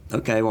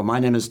Okay, well, my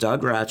name is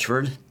Doug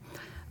Rachford.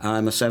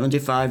 I'm a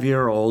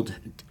 75-year-old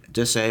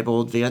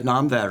disabled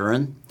Vietnam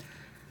veteran.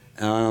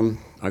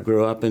 I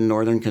grew up in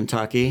northern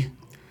Kentucky,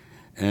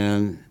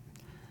 and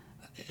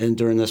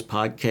during this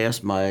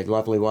podcast, my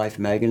lovely wife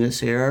Megan is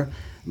here.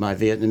 My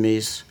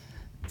Vietnamese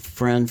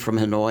friend from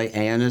Hanoi,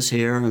 Ann, is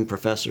here, and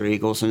Professor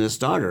Eagles and his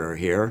daughter are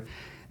here.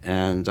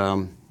 And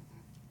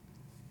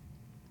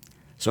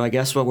so I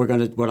guess what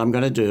I'm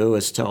gonna do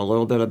is tell a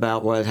little bit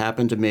about what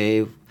happened to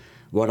me,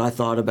 what I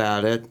thought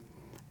about it,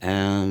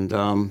 and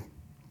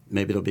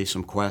maybe there'll be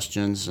some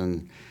questions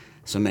and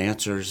some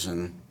answers,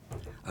 and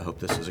I hope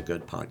this is a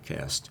good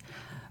podcast.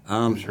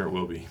 I'm sure it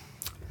will be.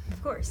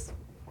 Of course.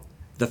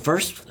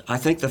 I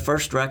think the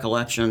first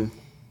recollection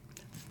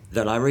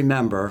that I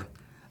remember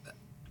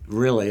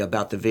really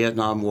about the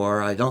Vietnam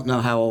War, I don't know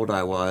how old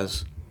I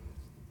was.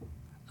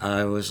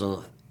 I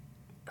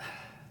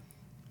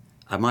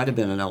might have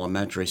been in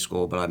elementary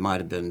school, but I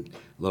might have been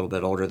a little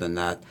bit older than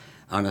that.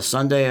 On a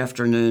Sunday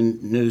afternoon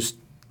news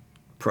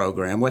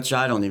program, which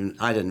I didn't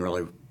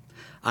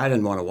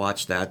want to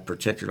watch that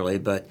particularly,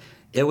 but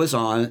it was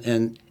on,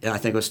 and I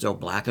think it was still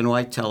black and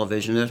white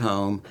television at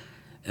home.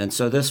 And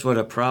so this would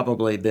have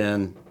probably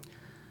been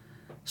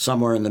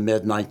somewhere in the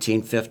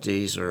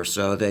mid-1950s or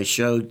so. They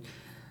showed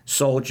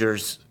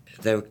soldiers,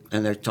 they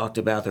talked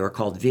about, they were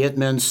called Viet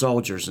Minh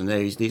soldiers, and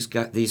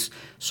these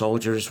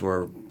soldiers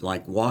were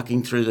like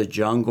walking through the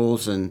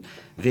jungles in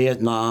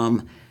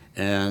Vietnam,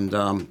 and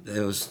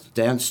it was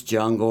dense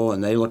jungle,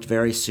 and they looked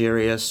very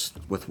serious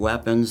with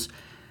weapons.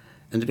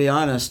 And to be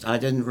honest, I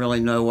didn't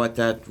really know what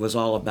that was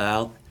all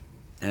about,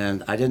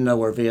 and I didn't know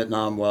where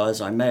Vietnam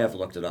was. I may have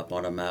looked it up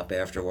on a map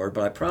afterward,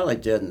 but I probably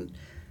didn't.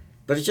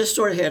 But it just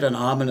sort of had an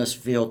ominous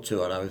feel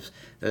to it.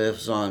 It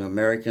was on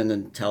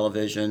American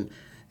television,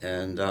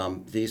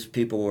 and these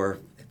people were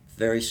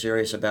very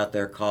serious about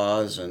their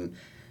cause. And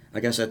I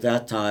guess at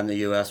that time the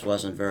U.S.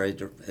 wasn't very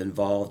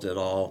involved at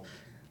all,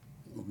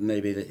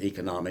 maybe the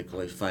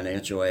economically,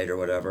 financial aid or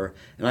whatever.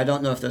 And I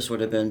don't know if this would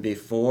have been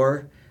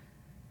before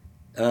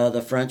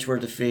the French were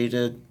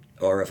defeated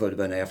or if it would have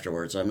been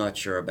afterwards. I'm not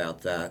sure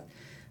about that.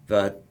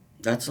 But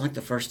that's like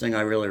the first thing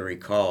I really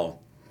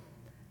recall.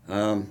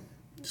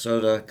 So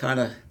to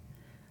kind of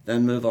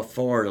then move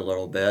forward a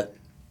little bit,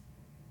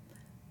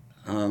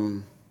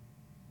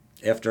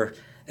 after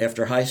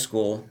high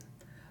school,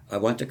 I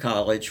went to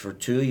college for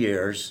 2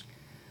 years,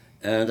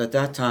 and at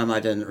that time I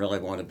didn't really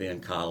want to be in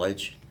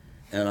college,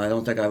 and I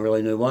don't think I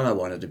really knew what I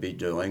wanted to be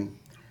doing.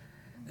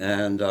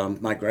 And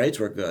my grades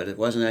were good. It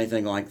wasn't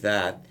anything like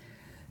that.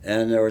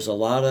 And there was a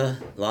lot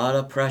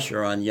of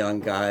pressure on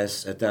young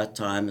guys at that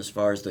time as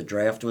far as the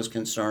draft was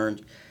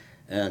concerned.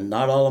 And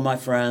not all of my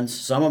friends,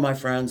 some of my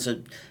friends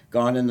had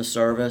gone in the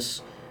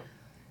service,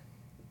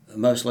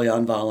 mostly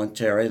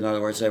involuntary. In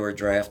other words, they were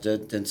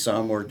drafted, and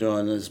some were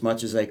doing as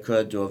much as they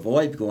could to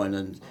avoid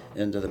going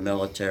into the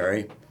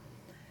military.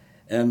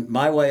 And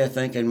my way of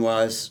thinking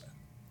was,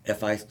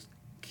 if I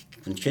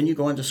continue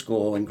going to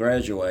school and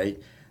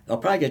graduate, I'll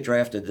probably get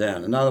drafted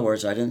then. In other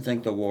words, I didn't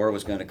think the war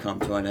was going to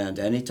come to an end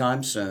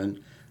anytime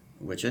soon,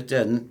 which it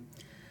didn't.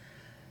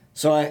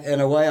 So in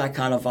a way, I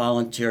kind of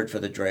volunteered for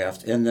the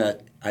draft in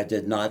that I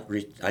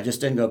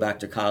just didn't go back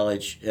to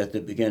college at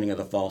the beginning of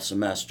the fall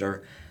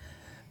semester,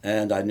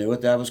 and I knew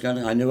what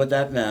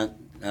that meant.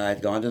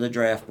 I'd gone to the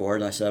draft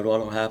board, and I said, "What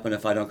will happen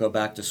if I don't go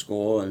back to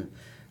school?" And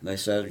they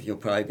said, "You'll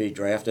probably be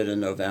drafted in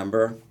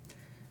November,"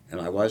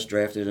 and I was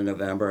drafted in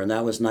November, and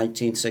that was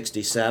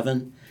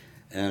 1967.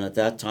 And at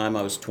that time,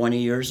 I was 20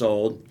 years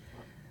old.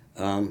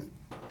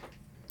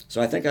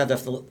 So I think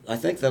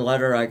the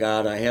letter I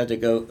got, I had to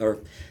go, or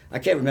I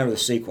can't remember the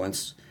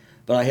sequence,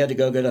 but I had to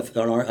go get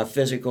a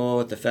physical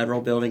at the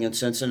Federal Building in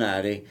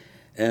Cincinnati,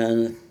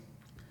 and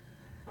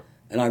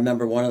I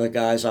remember one of the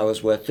guys I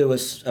was with, who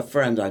was a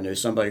friend I knew,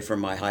 somebody from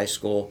my high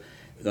school,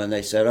 and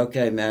they said,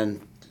 "Okay,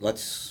 man,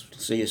 let's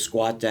see you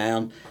squat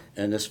down."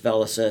 And this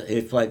fella said,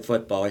 he played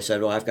football. He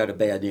said, "Well, I've got a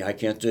bad knee. I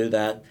can't do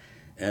that."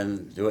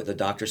 And the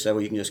doctor said,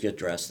 "Well, you can just get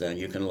dressed then.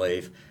 You can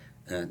leave."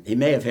 And he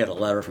may have had a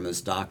letter from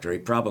his doctor. He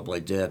probably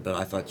did, but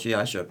I thought, gee,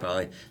 I should have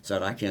probably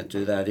said, "I can't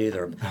do that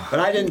either." But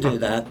I didn't do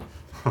that.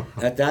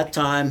 At that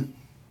time,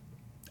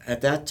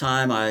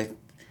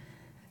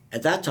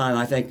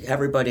 I think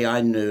everybody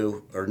I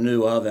knew, or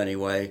knew of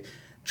anyway,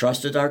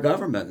 trusted our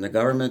government. And the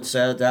government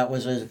said that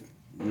was a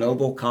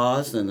noble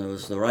cause and it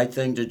was the right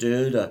thing to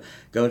do, to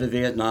go to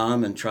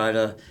Vietnam and try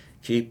to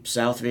keep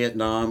South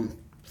Vietnam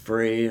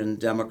free and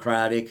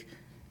democratic,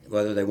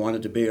 whether they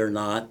wanted to be or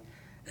not.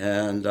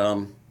 And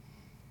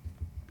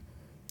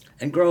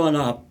growing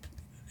up,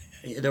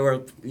 there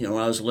were, when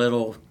I was a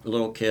little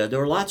kid, there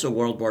were lots of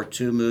World War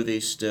II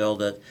movies still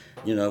that,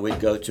 we'd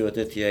go to at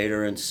the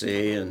theater and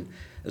see. And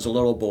as a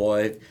little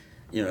boy,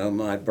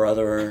 my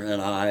brother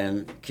and I,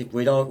 and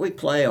we'd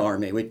play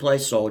Army, we'd play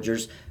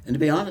soldiers, and to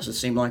be honest, it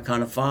seemed like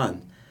kind of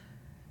fun.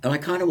 And I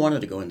kind of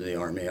wanted to go into the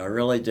Army, I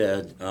really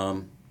did.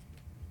 I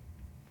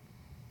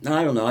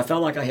don't know, I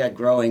felt like I had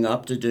growing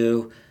up to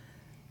do,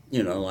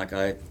 like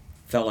I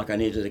felt like I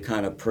needed to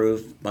kind of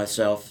prove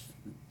myself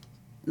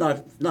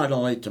not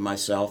only to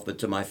myself but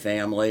to my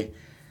family,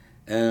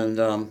 and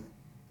I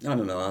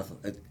don't know.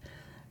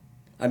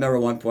 I remember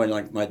one point,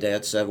 like my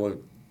dad said, "Well,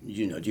 do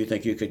you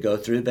think you could go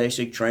through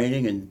basic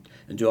training and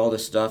do all the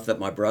stuff that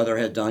my brother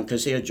had done?"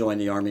 Because he had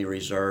joined the Army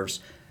Reserves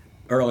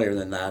earlier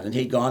than that, and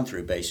he'd gone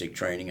through basic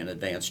training and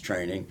advanced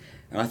training.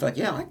 And I thought,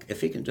 yeah,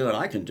 if he can do it,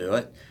 I can do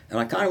it. And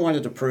I kind of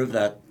wanted to prove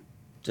that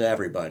to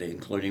everybody,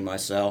 including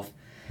myself.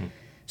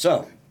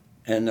 So,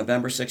 in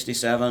November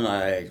 '67,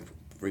 I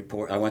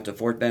went to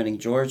Fort Benning,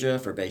 Georgia,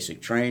 for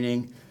basic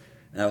training.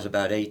 That was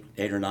about eight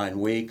or 9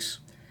 weeks,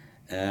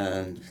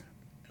 and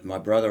my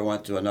brother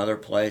went to another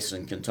place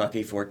in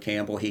Kentucky, Fort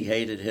Campbell. He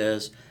hated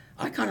his.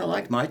 I kind of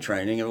liked my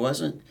training. It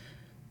wasn't,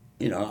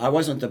 I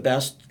wasn't the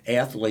best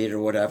athlete or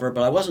whatever,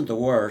 but I wasn't the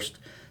worst.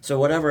 So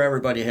whatever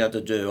everybody had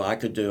to do, I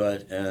could do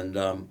it,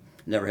 and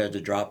never had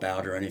to drop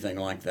out or anything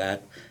like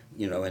that,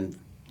 in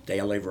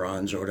daily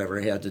runs or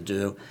whatever he had to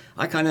do.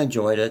 I kind of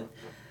enjoyed it.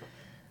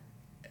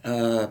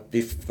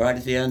 Right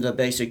at the end of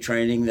basic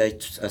training, they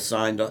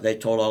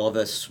told all of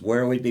us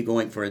where we'd be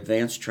going for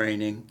advanced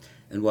training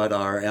and what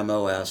our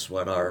MOS,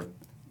 what our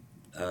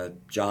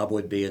job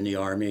would be in the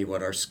Army,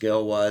 what our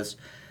skill was.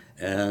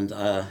 And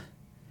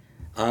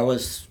I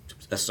was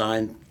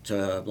assigned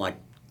to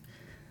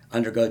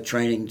undergo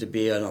training to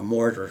be in a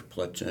mortar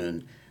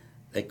platoon.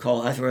 I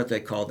forget what they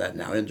call that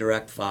now,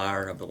 indirect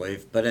fire, I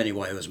believe. But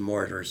anyway, it was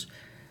mortars.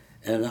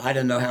 And I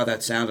didn't know how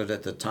that sounded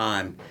at the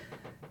time,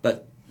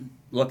 but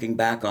looking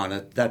back on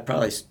it, that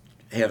probably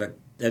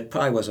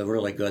was a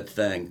really good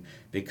thing,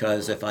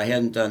 because if I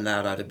hadn't done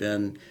that, I'd have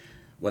been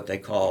what they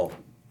call,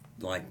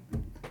 I'd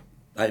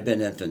have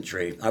been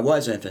infantry. I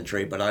was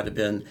infantry, but I'd have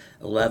been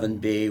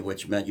 11B,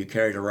 which meant you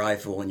carried a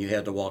rifle and you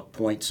had to walk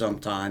point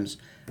sometimes.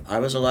 I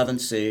was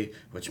 11C,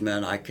 which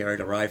meant I carried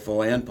a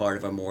rifle and part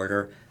of a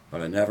mortar, but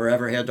I never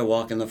ever had to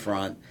walk in the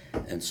front,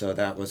 and so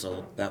that was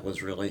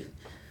really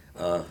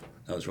a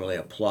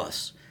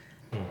plus.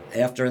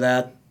 After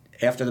that,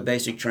 after the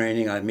basic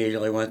training, I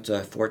immediately went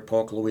to Fort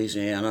Polk,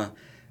 Louisiana,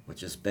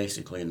 which is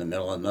basically in the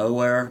middle of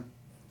nowhere,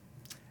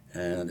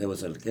 and it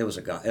was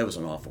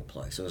an awful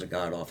place. It was a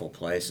god awful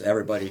place.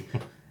 Everybody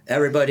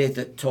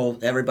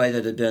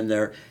that had been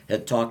there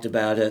had talked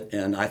about it,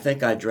 and I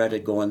think I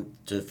dreaded going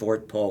to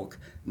Fort Polk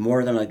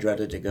more than I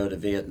dreaded to go to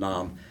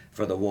Vietnam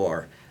for the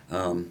war.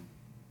 But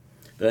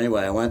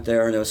anyway, I went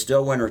there, and it was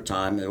still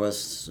wintertime. It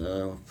was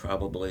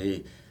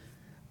probably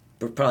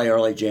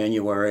early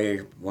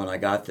January when I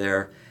got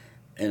there.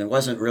 And it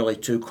wasn't really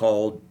too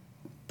cold,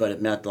 but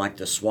it meant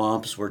the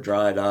swamps were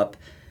dried up,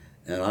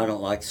 and I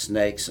don't like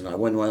snakes, and I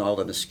wouldn't want all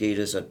the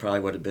mosquitoes that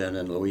probably would have been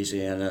in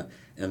Louisiana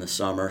in the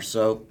summer.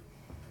 So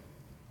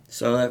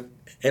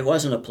it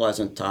wasn't a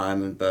pleasant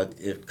time, but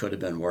it could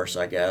have been worse,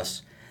 I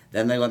guess.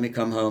 Then they let me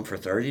come home for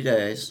 30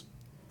 days,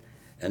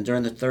 and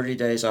during the 30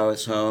 days I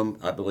was home,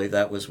 I believe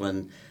that was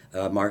when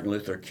Martin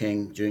Luther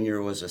King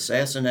Jr. was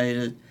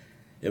assassinated.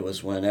 It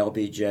was when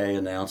LBJ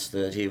announced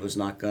that he was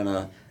not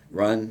going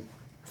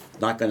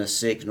to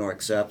seek nor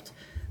accept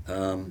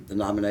the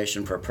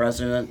nomination for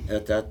president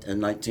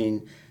in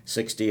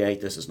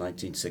 1968. This is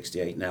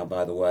 1968 now,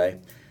 by the way.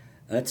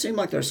 And it seemed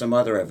like there's some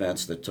other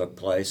events that took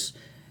place.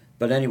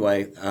 But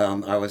anyway,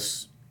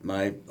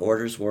 my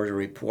orders were to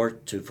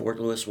report to Fort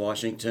Lewis,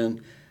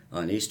 Washington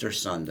on Easter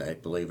Sunday,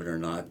 believe it or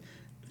not,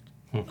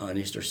 on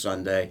Easter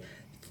Sunday,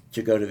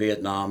 to go to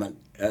Vietnam.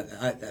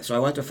 So I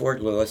went to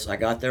Fort Lewis. I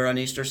got there on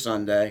Easter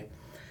Sunday,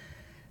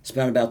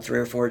 spent about 3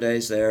 or 4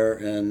 days there,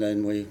 and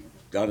then we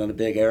got on a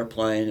big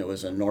airplane. It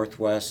was a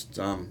Northwest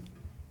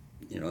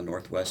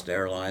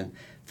airline,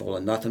 full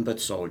of nothing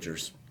but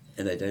soldiers.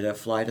 And they did have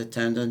flight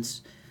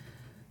attendants,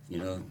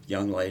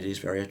 young ladies,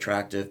 very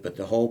attractive, but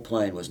the whole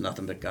plane was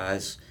nothing but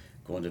guys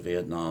going to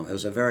Vietnam. It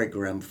was a very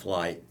grim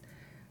flight.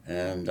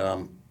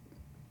 And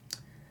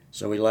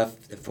so we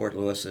left at Fort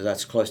Lewis.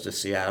 That's close to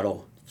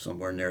Seattle,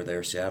 somewhere near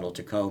there, Seattle,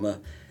 Tacoma.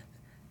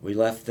 We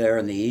left there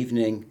in the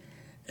evening,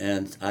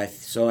 and I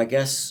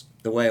guess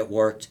the way it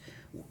worked,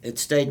 it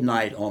stayed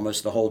night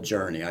almost the whole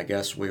journey. I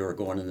guess we were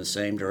going in the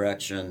same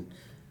direction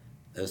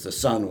as the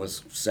sun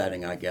was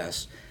setting, I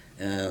guess.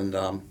 And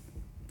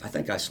I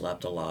think I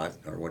slept a lot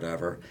or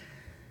whatever.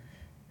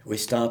 We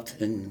stopped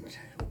in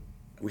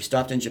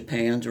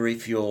Japan to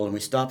refuel, and we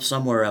stopped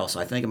somewhere else.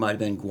 I think it might have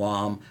been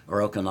Guam or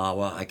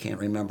Okinawa. I can't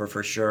remember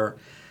for sure.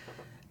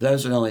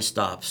 Those are the only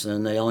stops,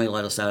 and they only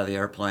let us out of the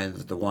airplane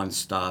at the one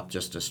stop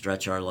just to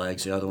stretch our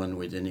legs. The other one,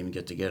 we didn't even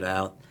get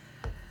out.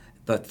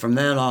 But from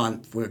then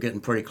on, we were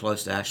getting pretty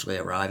close to actually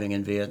arriving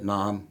in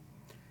Vietnam,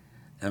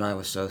 and I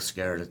was so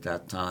scared at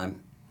that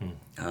time.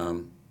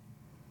 What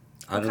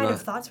kind of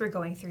thoughts were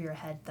going through your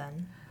head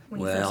then?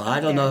 Well,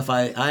 I don't know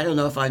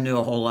if I knew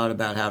a whole lot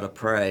about how to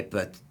pray,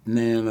 but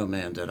man, oh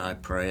man, did I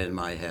pray in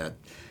my head.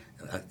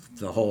 I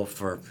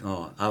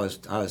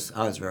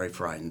was very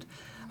frightened.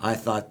 I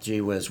thought,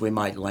 gee whiz, we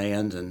might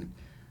land and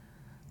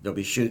they'll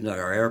be shooting at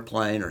our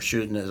airplane or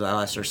shooting at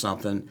us or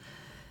something.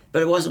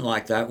 But it wasn't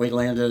like that. We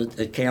landed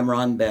at Cam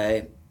Ranh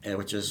Bay,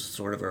 which is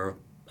sort of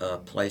a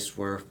place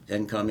where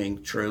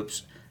incoming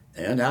troops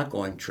and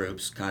outgoing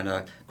troops kind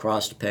of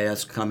crossed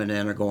paths coming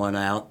in or going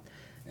out.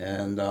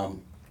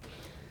 And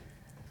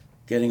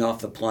getting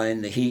off the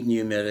plane, the heat and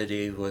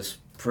humidity was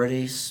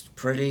pretty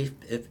stifling.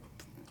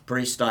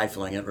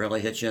 It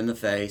really hit you in the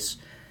face.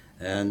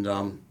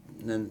 And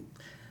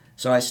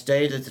so I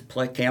stayed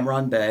at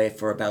Cameron Bay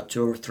for about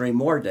 2 or 3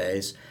 more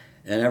days.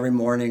 And every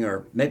morning,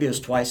 or maybe it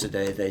was twice a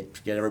day,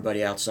 they'd get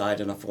everybody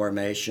outside in a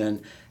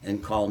formation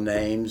and call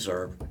names,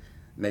 or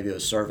maybe it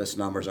was service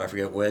numbers, I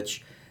forget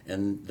which.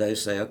 And they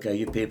say, okay,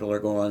 you people are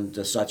going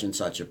to such and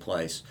such a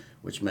place,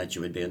 which meant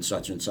you would be in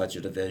such and such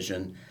a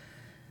division.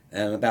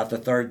 And about the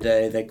 3rd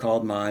day, they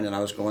called mine, and I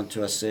was going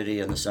to a city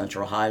in the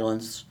Central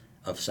Highlands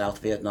of South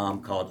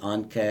Vietnam called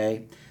An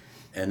Khê,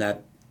 and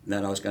that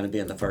meant I was going to be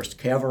in the 1st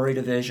Cavalry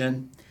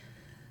Division.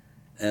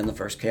 And the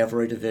 1st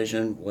Cavalry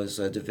Division was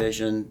a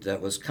division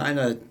that was kind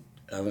of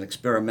an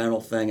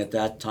experimental thing at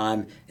that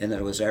time, in that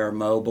it was air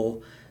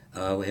mobile.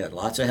 We had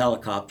lots of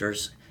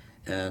helicopters,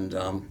 and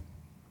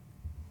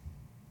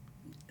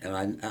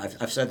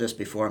I've said this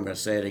before, I'm going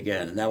to say it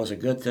again, and that was a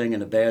good thing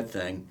and a bad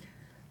thing.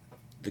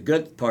 The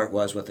good part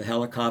was, with the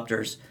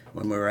helicopters,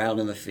 when we were out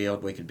in the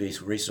field, we could be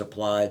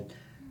resupplied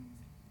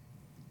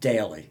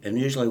daily. And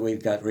usually we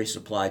got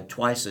resupplied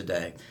twice a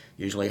day.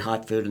 Usually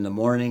hot food in the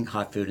morning,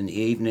 hot food in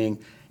the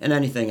evening, and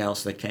anything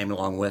else that came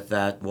along with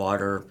that,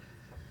 water,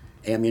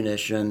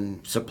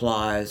 ammunition,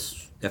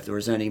 supplies, if there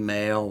was any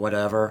mail,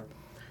 whatever.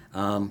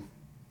 That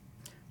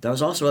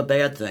was also a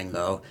bad thing,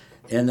 though,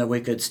 in that we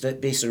could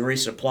be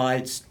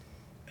resupplied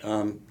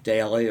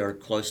daily or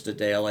close to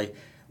daily.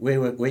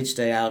 We'd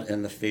stay out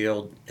in the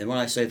field, and when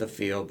I say the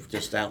field,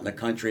 just out in the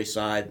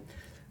countryside,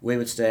 we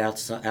would stay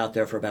out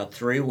there for about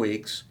 3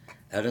 weeks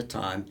at a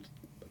time,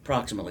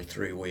 approximately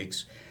 3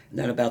 weeks. And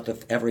then about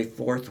every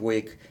 4th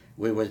week,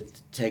 we would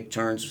take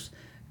turns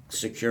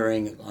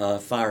securing a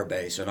fire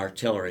base, an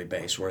artillery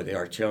base, where the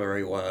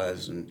artillery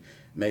was, and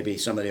maybe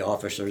some of the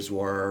officers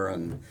were,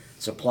 and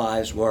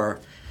supplies were.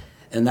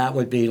 And that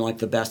would be like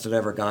the best it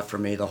ever got for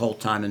me the whole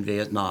time in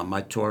Vietnam.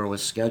 My tour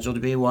was scheduled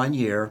to be 1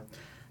 year.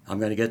 I'm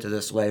going to get to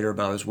this later,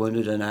 but I was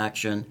wounded in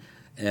action,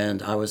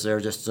 and I was there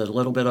just a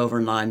little bit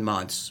over 9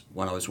 months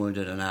when I was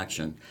wounded in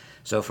action.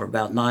 So for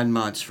about 9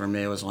 months, for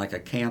me, it was like a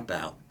camp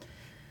out.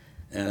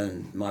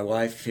 And my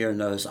wife here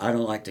knows I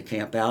don't like to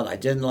camp out. I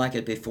didn't like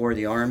it before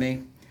the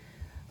Army.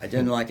 I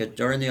didn't like it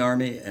during the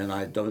Army, and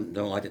I don't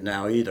like it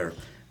now either.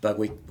 But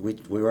we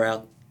were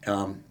out,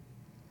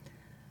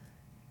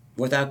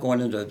 without going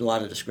into a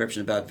lot of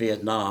description about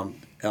Vietnam,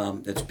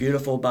 it's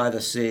beautiful by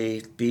the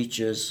sea,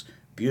 beaches,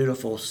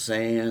 beautiful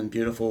sand,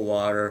 beautiful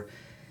water.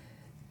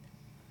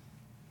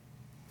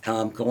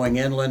 Going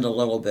inland a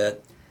little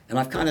bit, and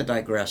I've kind of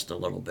digressed a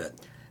little bit.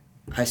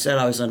 I said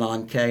I was in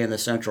An Khê in the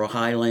Central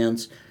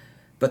Highlands,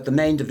 but the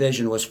main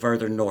division was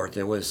further north.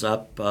 It was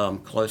up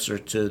closer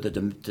to the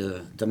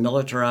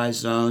demilitarized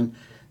zone.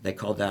 They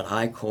called that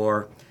I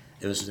Corps.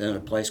 It was in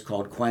a place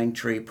called Quang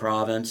Tri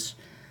Province.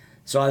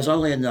 So I was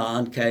only in the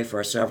An Khê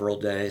for several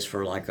days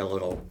for like a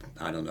little,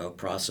 I don't know,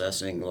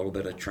 processing, a little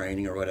bit of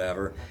training or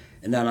whatever.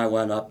 And then I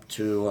went up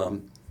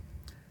to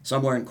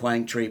somewhere in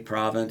Quang Tri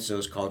Province. It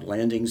was called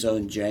Landing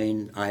Zone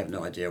Jane. I have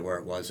no idea where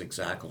it was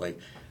exactly.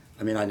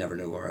 I mean, I never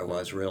knew where I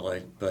was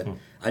really, but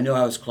I knew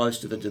I was close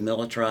to the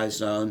demilitarized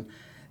zone.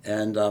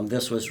 And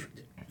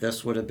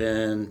this would have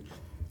been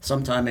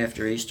sometime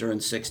after Easter in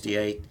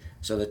 '68.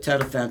 So the Tet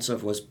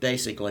Offensive was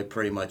basically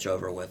pretty much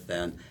over with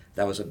then.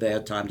 That was a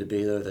bad time to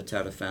be there, the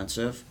Tet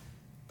Offensive,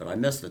 but I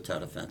missed the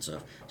Tet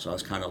Offensive, so I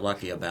was kind of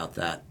lucky about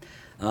that.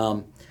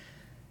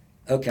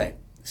 Okay,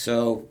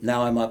 so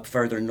now I'm up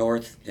further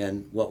north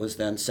in what was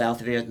then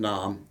South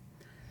Vietnam,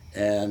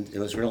 and it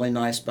was really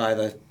nice by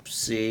the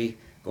sea,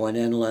 going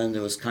inland.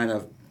 It was kind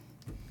of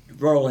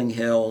rolling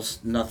hills,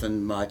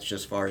 nothing much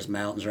as far as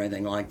mountains or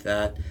anything like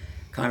that,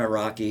 kind of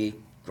rocky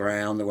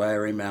ground the way I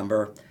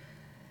remember.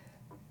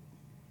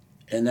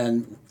 And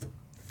then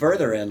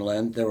further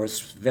inland, there was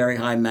very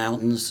high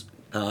mountains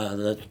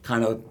that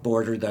kind of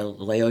bordered the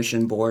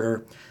Laotian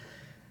border.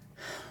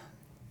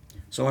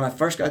 So when I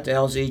first got to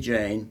LZ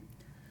Jane,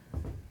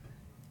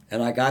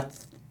 and I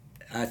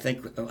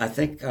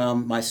think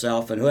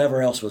myself and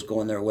whoever else was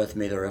going there with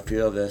me, there were a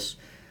few of us,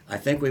 I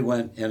think we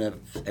went in an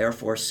Air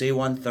Force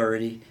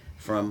C-130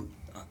 from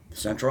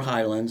Central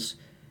Highlands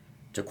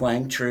to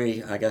Quang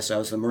Tri. I guess that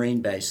was the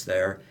Marine base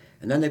there.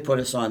 And then they put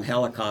us on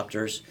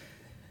helicopters,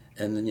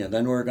 and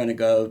then we were going to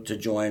go to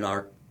join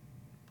our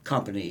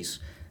companies.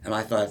 And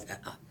I thought,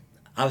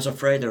 I was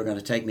afraid they were going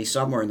to take me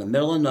somewhere in the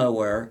middle of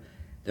nowhere.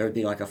 There would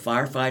be like a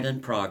firefight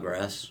in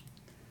progress.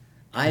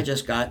 I had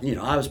just got,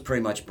 I was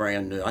pretty much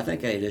brand new. I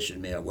think they had issued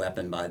me a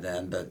weapon by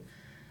then, but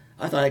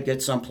I thought I'd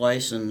get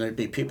someplace and there'd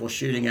be people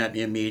shooting at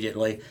me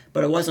immediately.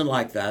 But it wasn't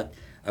like that.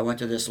 I went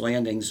to this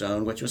landing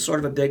zone, which was sort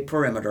of a big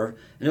perimeter,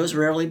 and it was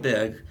really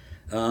big.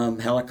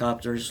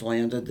 Helicopters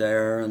landed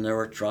there, and there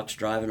were trucks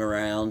driving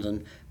around,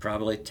 and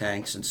probably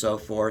tanks and so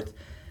forth.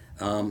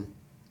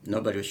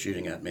 Nobody was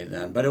shooting at me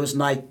then, but it was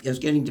night. It was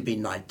getting to be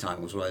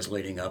nighttime was what I was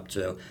leading up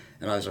to,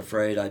 and I was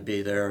afraid I'd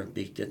be there,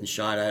 be getting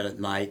shot at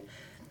night.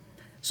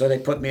 So they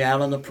put me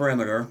out on the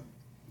perimeter,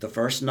 the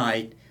first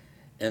night,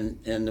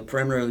 and the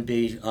perimeter would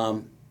be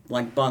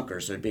like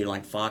bunkers. There'd be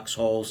like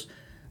foxholes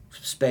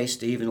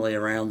spaced evenly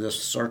around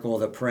this circle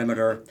of the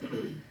perimeter.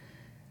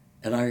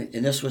 And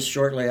this was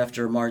shortly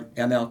after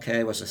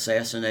MLK was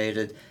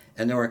assassinated,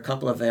 and there were a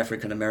couple of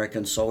African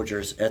American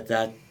soldiers at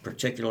that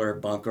particular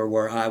bunker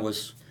where I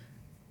was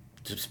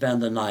to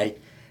spend the night.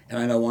 And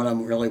I know one of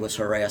them really was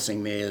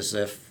harassing me as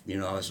if,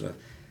 I was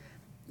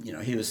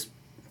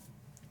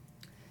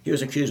he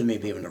was accusing me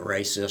of being a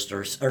racist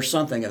or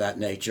something of that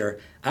nature.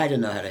 I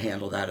didn't know how to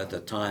handle that at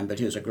the time, but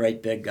he was a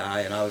great big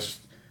guy, and I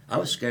was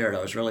scared.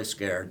 I was really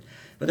scared.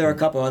 But there were a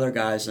couple other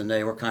guys, and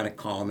they were kind of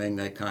calming.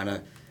 They kind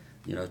of,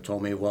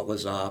 told me what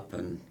was up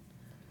and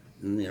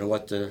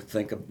what to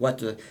think of, what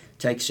to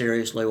take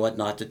seriously, what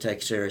not to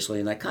take seriously.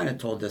 And I kind of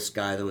told this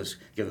guy that was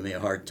giving me a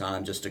hard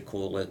time just to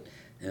cool it.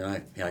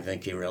 And I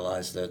think he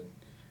realized that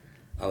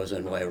I was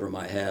in way over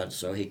my head,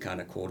 so he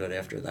kind of cooled it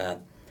after that.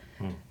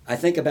 I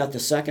think about the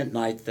second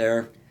night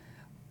there,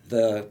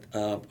 the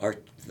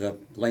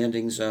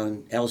landing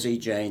zone, LZ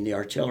Jane, the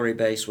artillery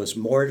base was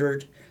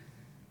mortared,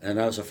 and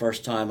that was the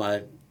first time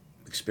I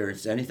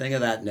experienced anything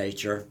of that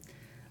nature.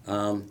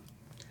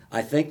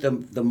 I think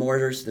the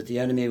mortars that the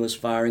enemy was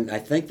firing, I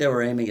think they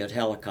were aiming at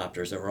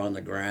helicopters that were on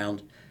the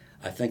ground.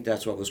 I think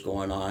that's what was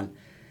going on.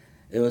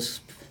 It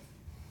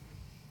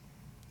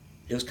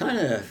kind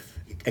of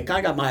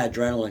got my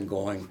adrenaline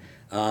going.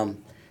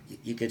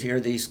 You could hear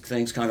these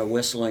things kind of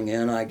whistling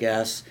in, I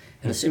guess,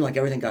 and it seemed like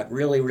everything got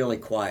really, really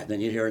quiet.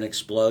 Then you'd hear an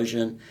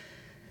explosion,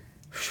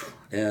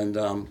 and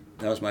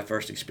that was my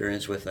first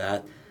experience with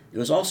that. It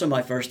was also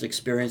my first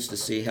experience to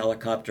see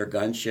helicopter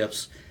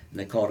gunships, and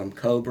they called them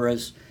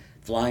Cobras,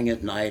 flying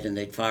at night, and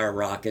they'd fire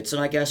rockets.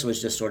 And I guess it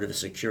was just sort of a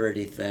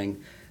security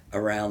thing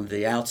around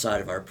the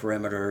outside of our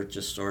perimeter,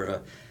 just sort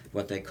of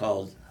what they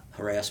called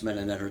harassment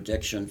and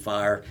interdiction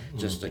fire,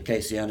 just in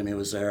case the enemy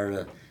was there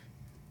to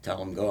tell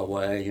them go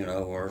away,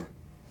 or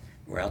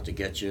we're out to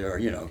get you,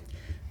 or,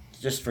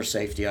 just for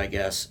safety, I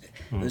guess.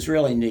 It was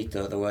really neat,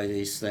 though, the way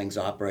these things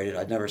operated.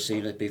 I'd never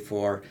seen it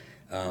before.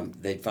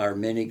 They'd fire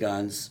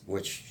miniguns,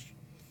 which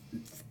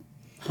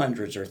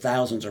hundreds or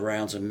thousands of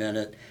rounds a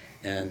minute,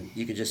 and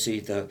you could just see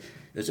it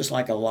was just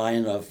like a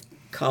line of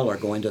color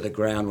going to the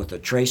ground with the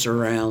tracer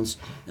rounds,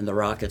 and the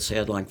rockets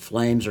had like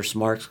flames or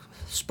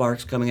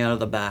sparks coming out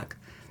of the back.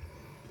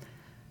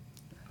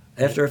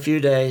 After a few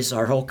days,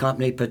 our whole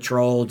company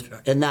patrolled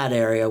in that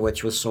area,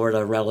 which was sort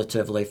of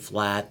relatively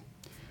flat,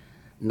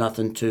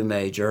 nothing too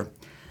major.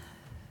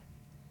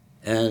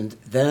 And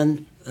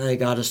then they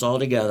got us all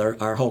together,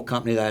 our whole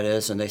company that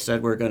is, and they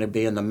said we're going to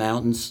be in the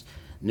mountains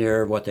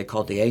near what they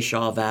called the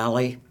Ashaw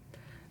Valley.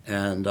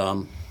 And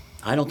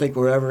I don't think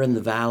we're ever in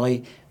the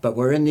valley, but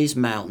we're in these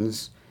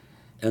mountains.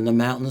 And the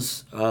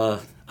mountains, I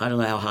don't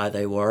know how high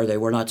they were. They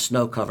were not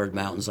snow-covered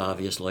mountains,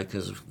 obviously,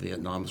 because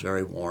Vietnam's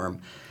very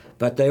warm.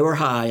 But they were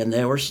high and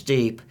they were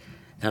steep,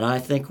 and I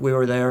think we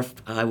were there,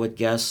 I would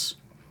guess,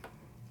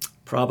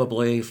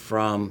 probably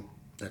from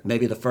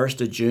maybe the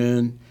 1st of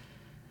June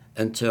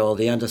until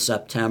the end of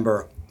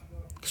September,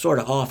 sort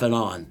of off and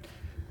on.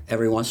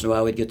 Every once in a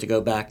while we'd get to go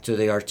back to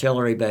the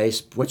artillery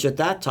base, which at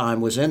that time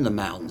was in the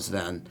mountains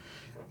then.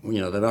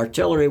 The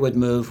artillery would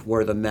move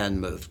where the men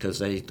moved, because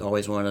they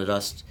always wanted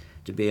us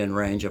to be in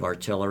range of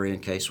artillery in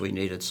case we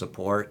needed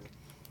support.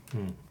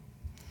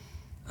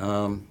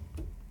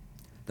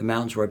 The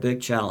mountains were a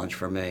big challenge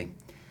for me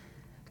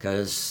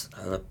because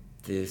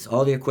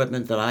all the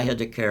equipment that I had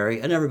to carry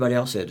and everybody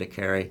else had to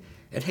carry,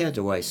 it had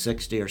to weigh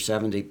 60 or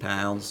 70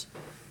 pounds,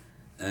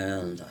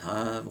 and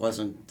I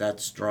wasn't that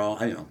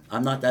strong.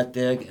 I'm not that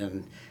big,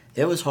 and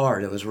it was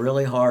hard. It was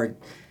really hard,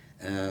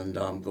 and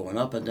going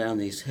up and down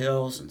these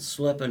hills and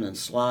slipping and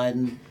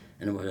sliding,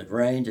 and when it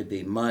rained, it'd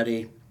be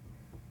muddy.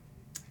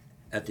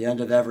 At the end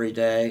of every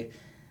day,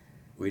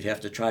 we'd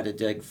have to try to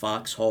dig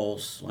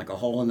foxholes, like a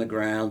hole in the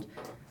ground.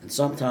 And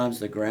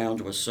sometimes the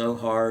ground was so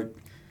hard,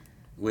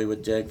 we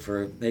would dig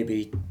for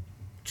maybe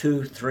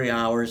 2-3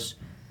 hours,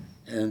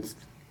 and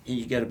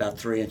you get about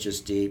 3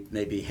 inches deep,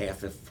 maybe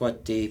half a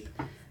foot deep.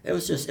 It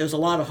was a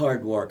lot of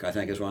hard work, I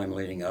think, is what I'm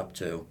leading up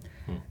to.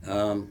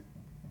 And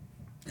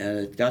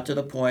it got to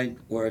the point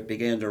where it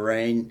began to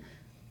rain,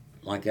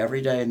 like every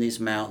day in these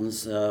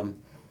mountains. It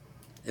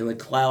would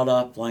cloud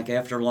up like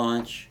after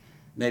lunch,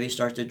 maybe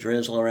start to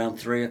drizzle around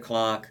 3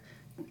 o'clock,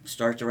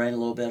 start to rain a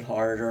little bit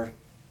harder.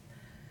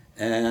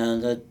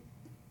 And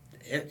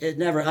it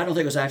never, I don't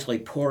think it was actually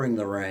pouring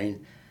the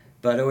rain,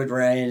 but it would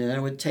rain and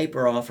it would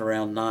taper off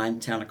around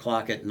 9-10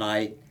 o'clock at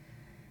night.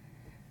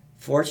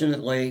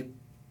 Fortunately,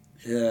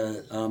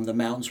 the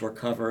mountains were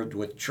covered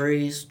with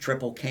trees,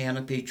 triple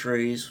canopy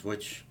trees,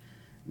 which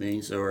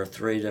means there were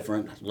 3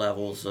 different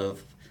levels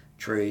of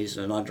trees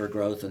and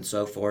undergrowth and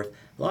so forth.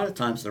 A lot of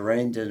times the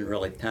rain didn't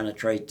really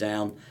penetrate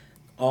down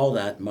all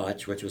that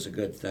much, which was a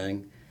good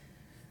thing.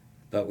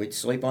 But we'd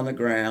sleep on the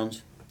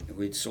ground.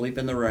 We'd sleep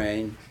in the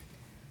rain.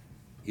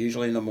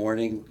 Usually in the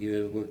morning,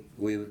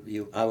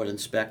 I would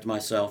inspect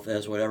myself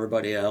as would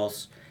everybody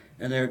else,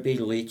 and there'd be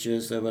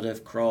leeches that would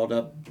have crawled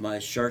up my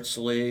shirt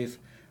sleeve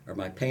or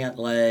my pant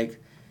leg,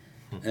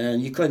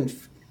 and you couldn't.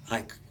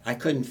 I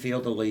couldn't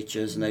feel the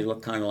leeches, and they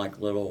looked kind of like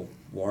little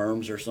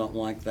worms or something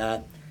like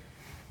that.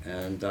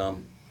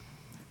 And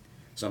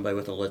somebody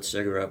with a lit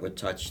cigarette would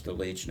touch the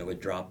leech and it would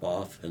drop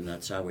off, and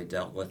that's how we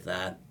dealt with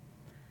that.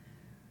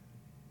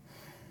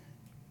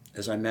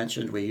 As I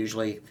mentioned, we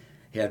usually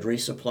had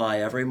resupply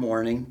every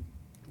morning,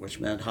 which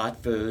meant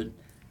hot food,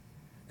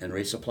 and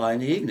resupply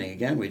in the evening.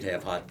 Again, we'd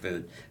have hot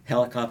food.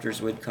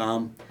 Helicopters would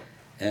come,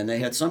 and they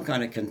had some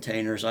kind of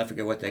containers. I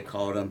forget what they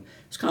called them.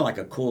 It's kind of like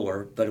a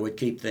cooler, but it would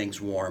keep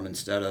things warm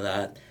instead of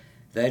that.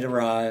 They'd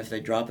arrive,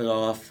 they'd drop it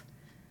off,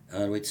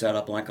 and we'd set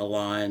up like a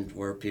line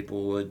where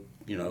people would,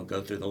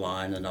 go through the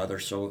line, and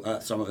others. So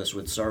some of us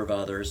would serve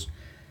others,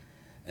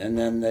 and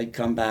then they'd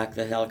come back.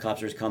 The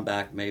helicopters come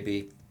back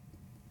maybe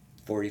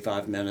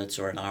 45 minutes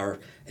or an hour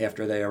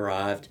after they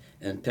arrived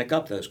and pick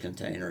up those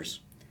containers.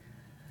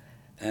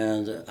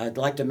 And I'd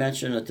like to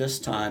mention at this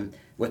time,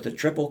 with the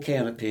triple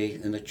canopy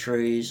and the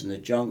trees and the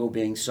jungle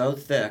being so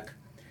thick,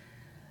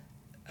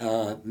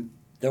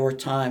 there were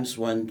times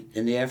when,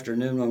 in the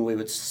afternoon, when we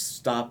would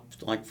stop,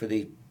 like for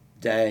the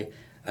day,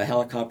 a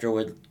helicopter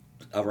would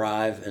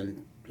arrive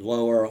and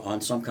lower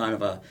on some kind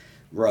of a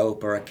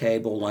rope or a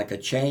cable, like a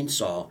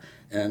chainsaw,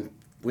 and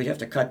we'd have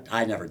to cut.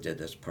 I never did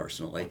this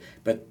personally,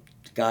 but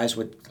guys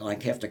would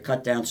have to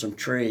cut down some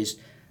trees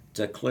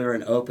to clear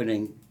an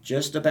opening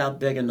just about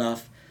big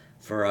enough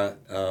for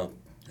a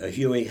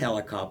Huey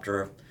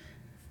helicopter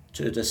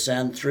to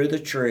descend through the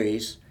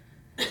trees,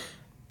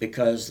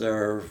 because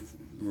their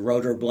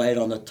rotor blade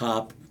on the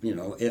top,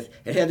 if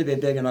it had to be a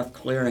big enough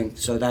clearing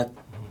so that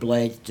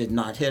blade did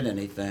not hit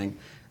anything,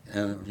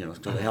 and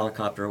so the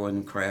helicopter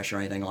wouldn't crash or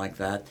anything like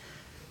that.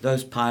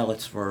 Those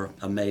pilots were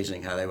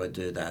amazing how they would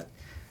do that.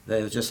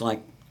 They were just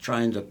like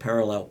trying to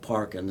parallel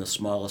park in the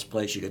smallest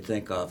place you could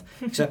think of,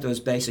 except it was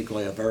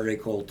basically a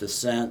vertical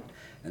descent,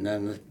 and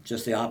then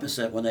just the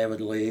opposite when they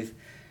would leave.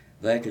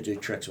 They could do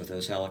tricks with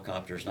those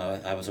helicopters. Now,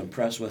 I was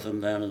impressed with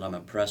them then, and I'm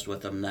impressed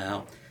with them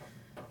now.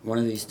 One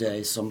of these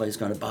days, somebody's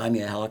going to buy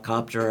me a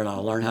helicopter, and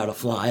I'll learn how to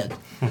fly it.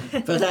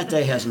 But that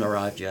day hasn't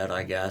arrived yet,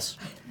 I guess.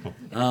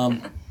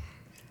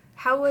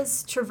 How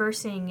was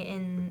traversing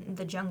in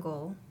the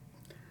jungle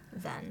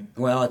then?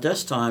 Well, at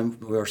this time,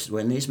 we're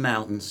in these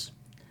mountains.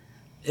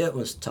 It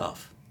was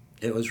tough.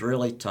 It was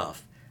really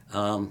tough.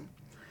 I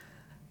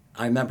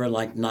remember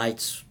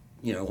nights,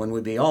 when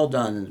we'd be all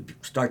done and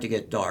start to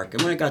get dark.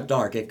 And when it got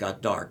dark,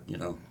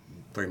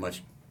 pretty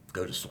much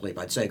go to sleep.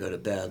 I'd say go to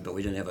bed, but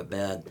we didn't have a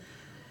bed.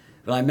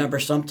 But I remember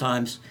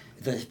sometimes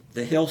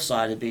the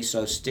hillside would be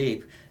so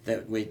steep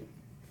that we'd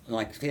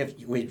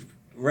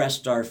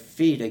rest our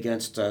feet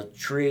against a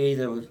tree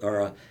or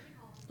a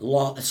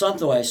log,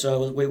 something way,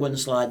 so we wouldn't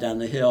slide down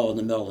the hill in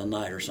the middle of the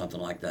night or something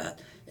like that.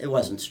 It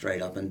wasn't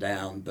straight up and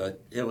down,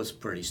 but it was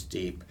pretty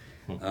steep.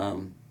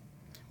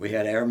 We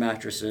had air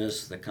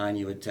mattresses, the kind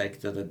you would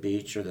take to the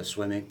beach or the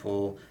swimming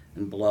pool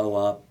and blow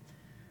up.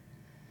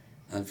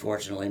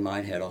 Unfortunately,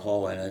 mine had a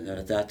hole in it, and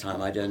at that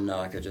time I didn't know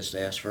I could just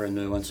ask for a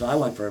new one. So I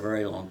went for a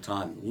very long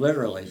time,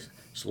 literally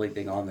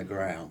sleeping on the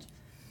ground,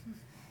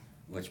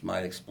 which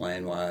might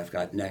explain why I've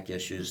got neck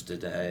issues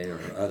today or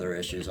other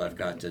issues I've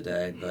got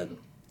today. But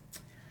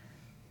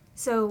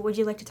so would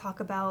you like to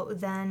talk about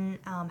then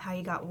how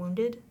you got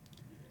wounded?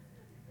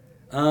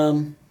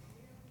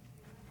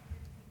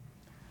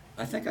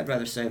 I think I'd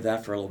rather save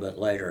that for a little bit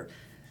later.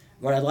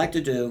 What I'd like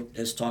to do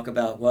is talk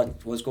about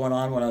what was going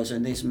on when I was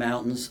in these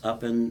mountains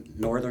up in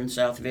northern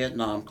South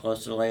Vietnam,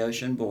 close to the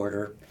Laotian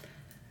border.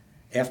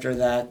 After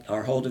that,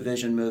 our whole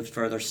division moved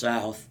further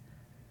south,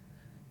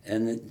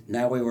 and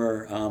now we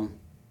were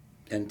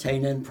in Tay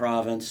Ninh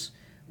province,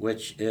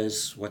 which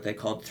is what they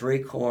called 3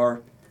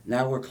 Corps.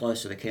 Now we're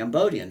close to the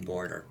Cambodian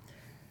border.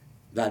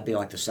 That'd be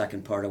like the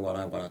second part of what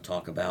I want to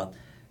talk about.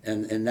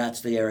 And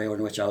that's the area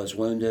in which I was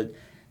wounded.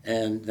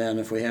 And then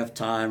if we have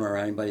time or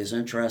anybody's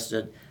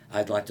interested,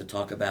 I'd like to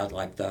talk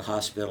about the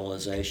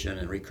hospitalization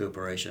and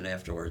recuperation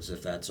afterwards,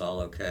 if that's all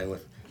okay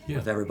with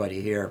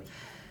everybody here.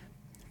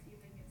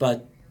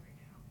 But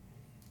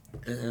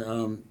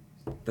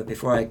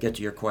before I get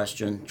to your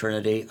question,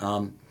 Trinity,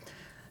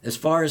 as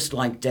far as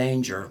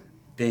danger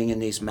being in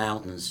these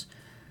mountains,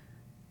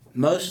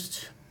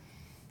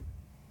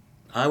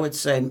 I would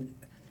say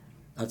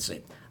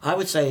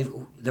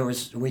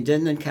we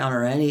didn't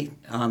encounter any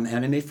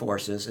enemy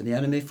forces, and the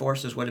enemy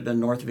forces would have been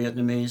North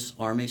Vietnamese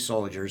Army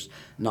soldiers,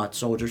 not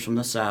soldiers from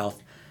the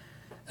South.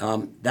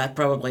 That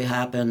probably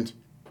happened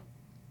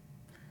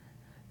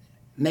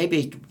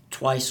maybe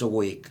twice a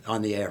week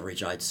on the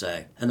average, I'd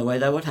say. And the way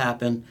that would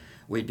happen,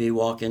 we'd be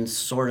walking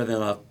sort of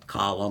in a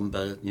column,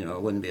 but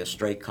it wouldn't be a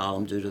straight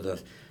column due to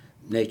the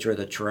nature of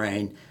the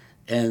terrain.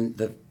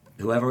 And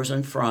whoever was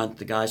in front,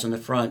 the guys in the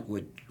front,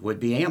 would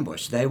be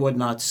ambushed. They would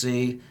not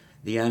see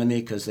the enemy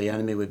because the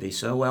enemy would be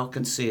so well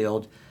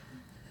concealed.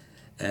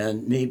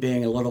 And me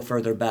being a little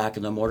further back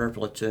in the mortar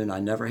platoon, I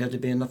never had to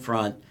be in the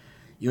front.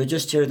 You would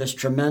just hear this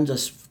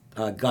tremendous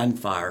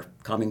gunfire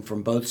coming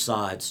from both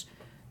sides,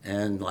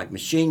 and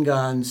machine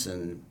guns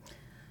and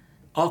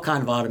all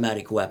kind of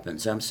automatic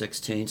weapons,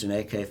 M16s and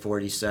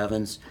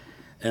AK-47s.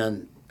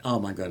 And oh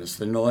my goodness,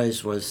 the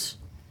noise was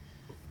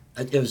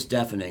It was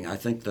deafening. I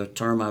think the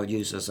term I would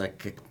use is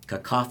like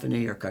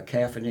cacophony or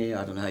cacophony.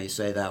 I don't know how you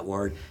say that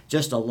word.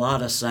 Just a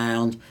lot of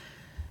sound.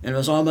 And it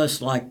was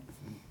almost like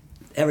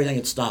everything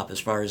had stopped as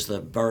far as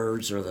the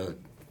birds or the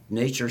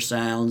nature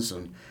sounds.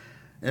 And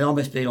it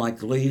almost be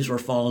like leaves were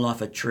falling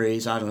off of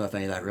trees. I don't know if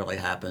any of that really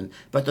happened.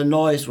 But the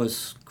noise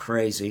was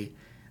crazy.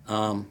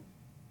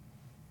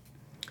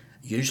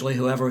 Usually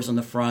whoever was in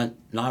the front,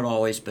 not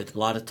always, but a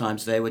lot of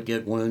times they would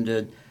get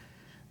wounded.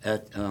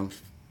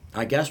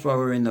 I guess while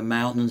we were in the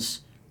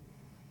mountains,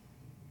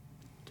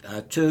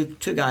 two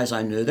guys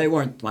I knew, they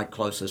weren't my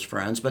closest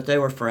friends, but they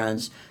were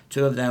friends.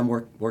 Two of them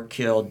were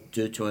killed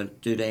due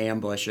to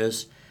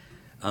ambushes.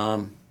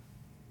 The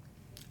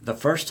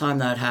first time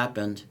that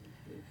happened,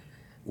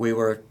 we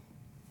were,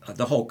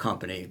 the whole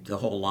company, the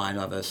whole line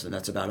of us, and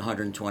that's about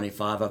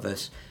 125 of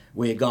us,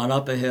 we had gone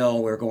up a hill,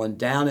 we were going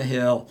down a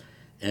hill,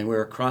 and we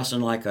were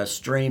crossing like a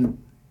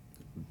stream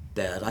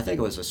bed. I think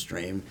it was a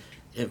stream.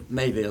 It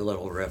may be a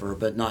little river,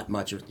 but not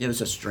much. It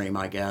was a stream,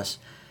 I guess.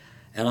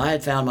 And I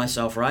had found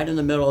myself right in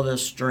the middle of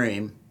this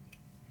stream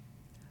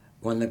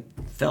when the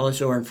fellows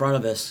who were in front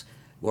of us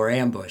were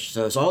ambushed.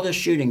 So there's all this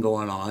shooting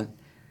going on,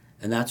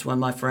 and that's when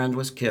my friend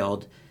was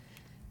killed.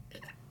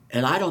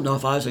 And I don't know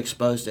if I was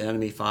exposed to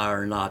enemy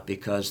fire or not,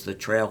 because the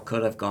trail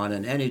could have gone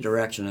in any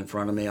direction in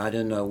front of me. I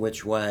didn't know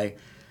which way.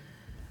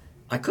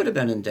 I could have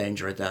been in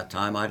danger at that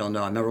time. I don't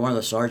know. I remember one of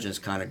the sergeants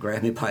kind of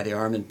grabbed me by the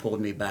arm and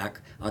pulled me back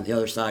on the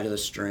other side of the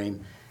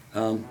stream.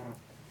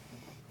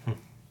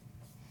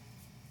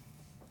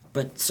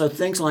 But so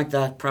things like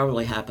that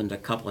probably happened a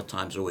couple of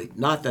times a week.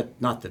 Not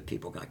that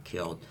people got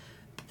killed.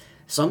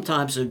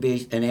 Sometimes it'd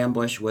be an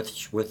ambush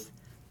with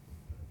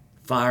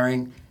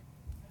firing,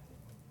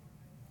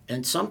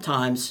 and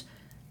sometimes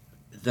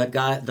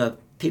the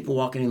people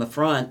walking in the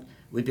front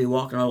would be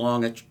walking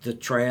along the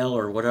trail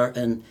or whatever,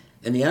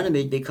 and the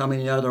enemy would be coming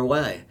the other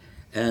way.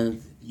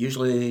 And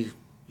usually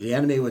the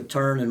enemy would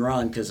turn and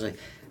run, because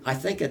I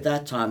think at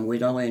that time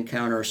we'd only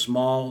encounter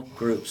small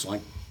groups,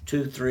 like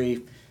 2,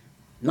 3,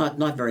 not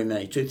very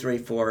many, 2, 3,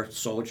 4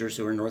 soldiers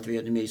who were North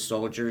Vietnamese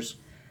soldiers.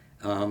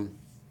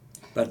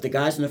 But the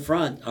guys in the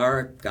front,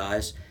 our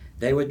guys,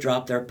 they would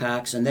drop their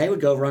packs and they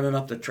would go running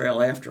up the trail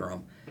after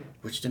them,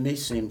 which to me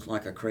seemed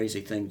like a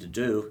crazy thing to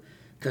do,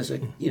 because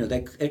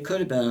it could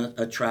have been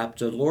a trap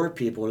to lure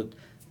people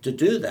to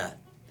do that.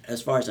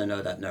 As far as I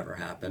know, that never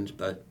happened,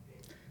 but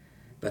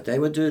they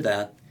would do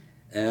that.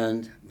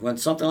 And when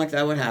something like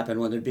that would happen,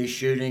 when there'd be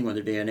shooting, when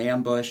there'd be an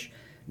ambush,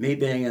 me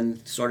being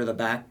in sort of the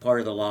back part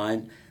of the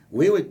line,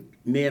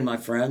 me and my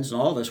friends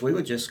and all of us, we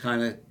would just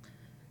kind of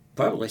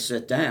probably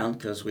sit down,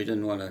 because we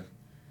didn't want to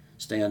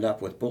stand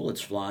up with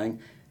bullets flying,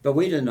 but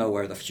we didn't know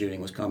where the shooting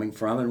was coming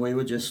from, and we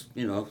would just,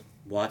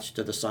 watch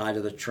to the side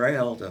of the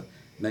trail to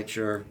make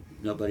sure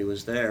nobody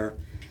was there.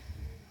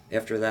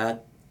 After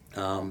that,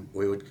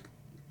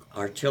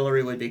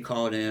 artillery would be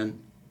called in,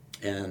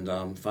 and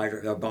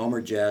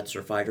bomber jets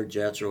or fighter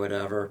jets or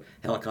whatever,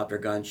 helicopter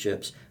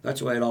gunships. That's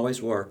the way it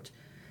always worked.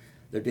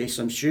 There'd be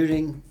some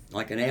shooting,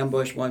 like an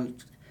ambush one.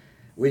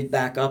 We'd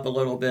back up a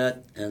little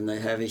bit, and the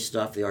heavy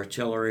stuff, the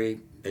artillery,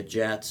 the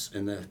jets,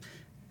 and the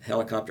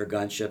helicopter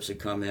gunships would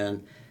come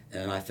in,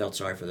 and I felt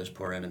sorry for those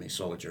poor enemy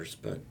soldiers,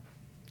 but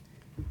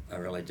I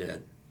really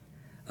did.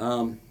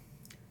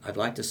 I'd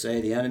like to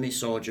say the enemy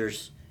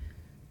soldiers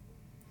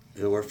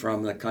who were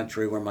from the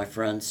country where my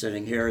friend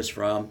sitting here is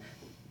from,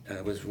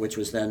 which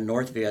was then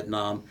North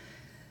Vietnam,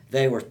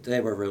 they were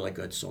really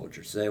good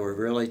soldiers. They were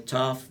really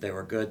tough. They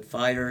were good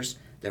fighters.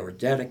 They were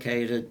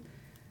dedicated.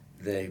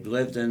 They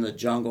lived in the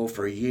jungle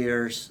for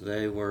years.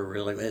 They were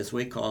really, as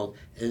we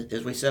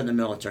said in the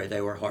military,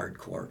 they were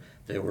hardcore.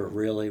 They were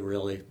really,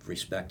 really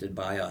respected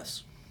by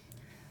us.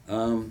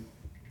 Let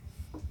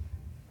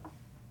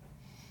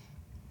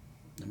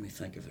me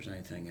think if there's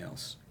anything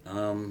else.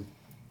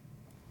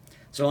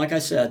 So like I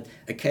said,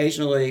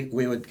 occasionally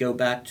we would go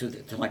back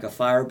to like a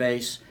fire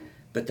base,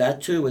 but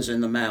that too was in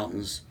the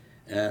mountains,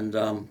 and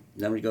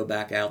then we'd go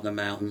back out in the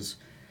mountains.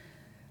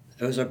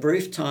 There was a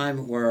brief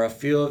time where a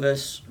few of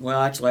us,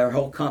 well actually our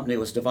whole company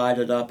was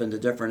divided up into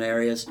different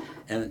areas,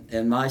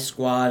 and my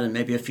squad and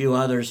maybe a few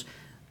others,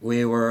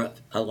 we were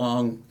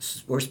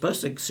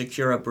supposed to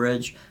secure a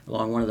bridge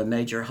along one of the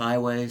major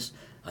highways.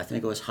 I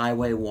think it was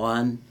Highway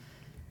 1,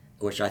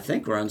 which I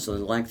think runs the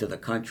length of the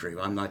country.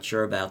 I'm not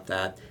sure about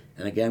that.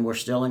 And again, we're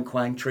still in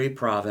Quang Tri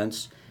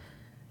province.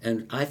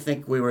 And I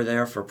think we were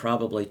there for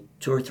probably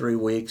 2 or 3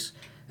 weeks.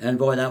 And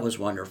boy, that was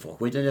wonderful.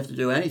 We didn't have to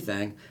do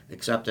anything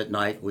except at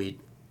night we'd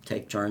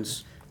take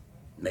turns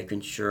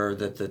making sure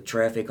that the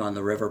traffic on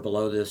the river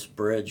below this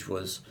bridge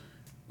was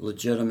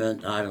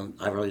legitimate. I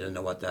really didn't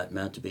know what that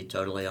meant, to be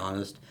totally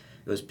honest.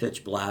 It was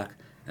pitch black,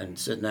 and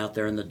sitting out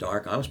there in the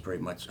dark, I was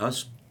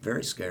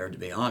very scared, to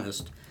be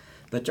honest.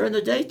 But during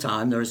the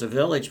daytime, there was a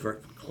village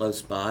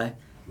close by,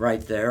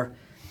 right there,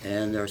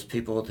 and there was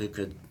people who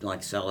could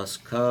sell us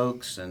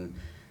Cokes, and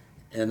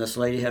this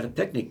lady had a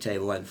picnic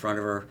table in front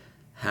of her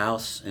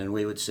house, and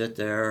we would sit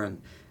there,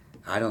 and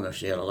I don't know if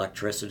she had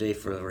electricity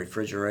for the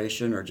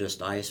refrigeration or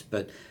just ice,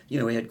 but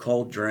we had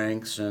cold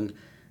drinks, and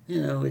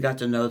we got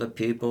to know the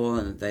people,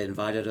 and they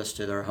invited us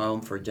to their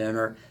home for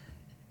dinner.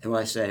 And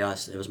when I say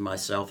us, it was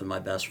myself and my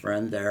best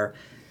friend there.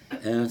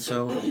 And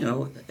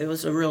so, it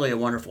was really a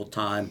wonderful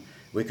time.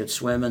 We could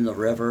swim in the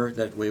river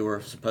that we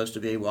were supposed to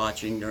be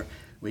watching, or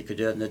we could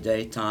do it in the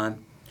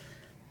daytime.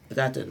 But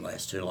that didn't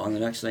last too long. The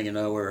next thing you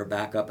know, we were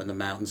back up in the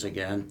mountains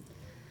again.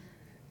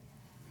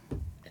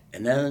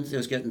 And then it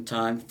was getting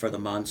time for the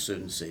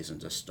monsoon season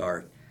to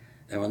start.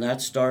 And when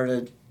that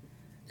started,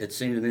 it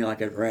seemed to me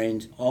like it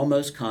rained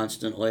almost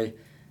constantly.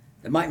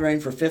 It might rain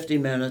for 50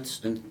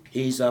 minutes and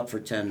ease up for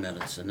 10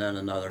 minutes, and then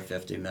another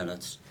 50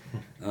 minutes.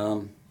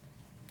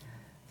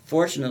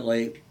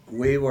 Fortunately,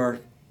 when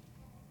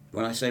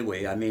I say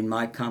we, I mean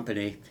my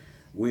company,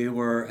 we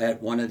were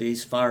at one of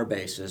these fire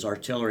bases,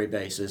 artillery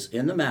bases,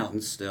 in the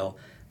mountains still,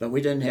 but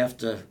we didn't have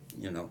to,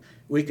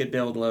 we could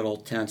build little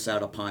tents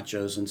out of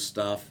ponchos and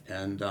stuff,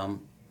 and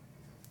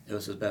it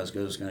was about as good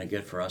as it was going to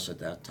get for us at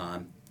that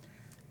time.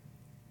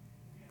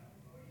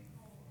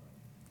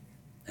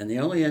 And the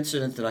only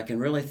incident that I can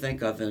really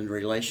think of in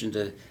relation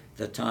to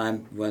the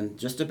time when,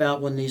 just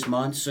about when these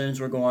monsoons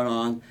were going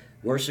on,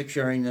 we're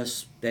securing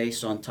this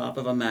base on top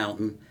of a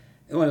mountain.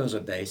 And when it was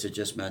a base, it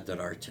just meant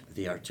that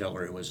the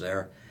artillery was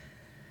there.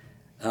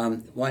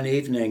 One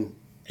evening,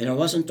 and it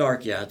wasn't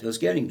dark yet. It was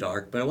getting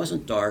dark, but it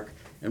wasn't dark.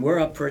 And we're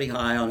up pretty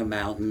high on a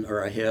mountain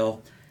or a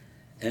hill,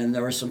 and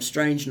there were some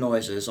strange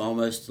noises,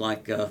 almost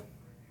like a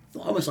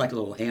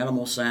little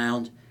animal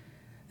sound.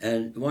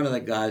 And one of the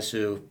guys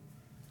who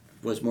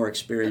was more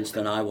experienced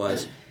than I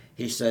was,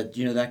 he said,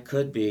 that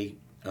could be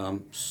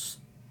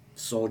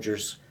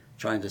soldiers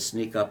trying to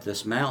sneak up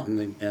this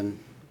mountain and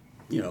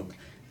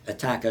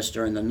attack us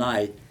during the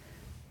night.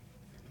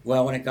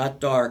 Well, when it got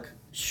dark,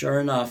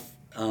 sure enough,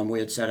 we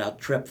had set out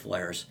trip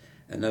flares,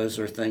 and those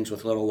are things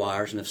with little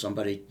wires, and if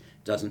somebody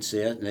doesn't see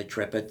it and they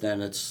trip it,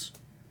 then it's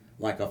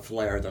like a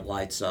flare that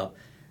lights up.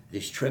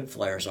 These trip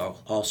flares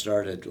all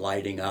started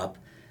lighting up,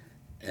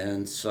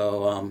 and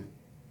so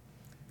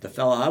the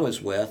fellow I was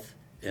with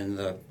in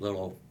the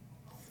little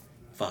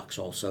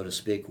foxhole, so to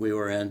speak, we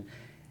were in,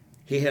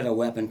 he had a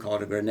weapon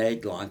called a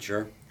grenade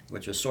launcher,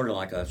 which was sort of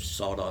like a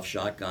sawed-off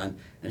shotgun,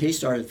 and he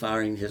started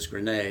firing his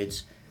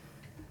grenades.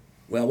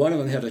 Well, one of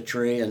them hit a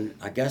tree, and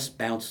I guess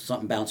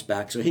something bounced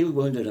back, so he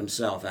wounded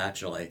himself,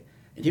 actually.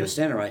 And he was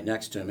standing right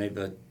next to me,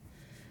 but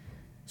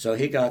so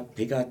he got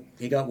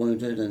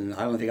wounded, and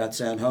I don't know if he got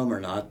sent home or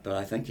not, but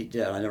I think he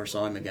did. I never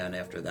saw him again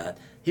after that.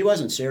 He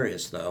wasn't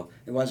serious, though.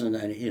 It wasn't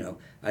any,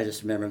 I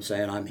just remember him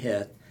saying, "I'm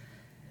hit."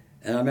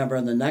 And I remember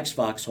in the next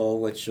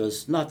foxhole, which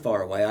was not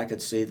far away, I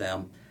could see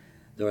them,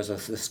 there was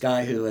this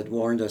guy who had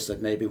warned us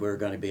that maybe we were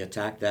going to be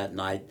attacked that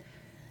night.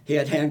 He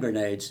had hand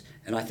grenades,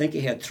 and I think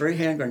he had 3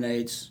 hand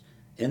grenades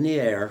in the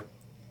air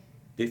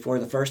before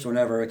the first one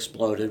ever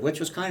exploded, which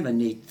was kind of a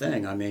neat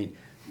thing. I mean,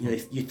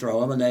 you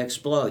throw them and they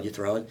explode. You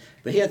throw it,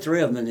 but he had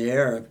 3 of them in the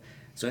air,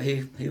 so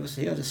he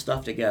had his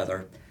stuff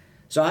together.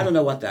 So I don't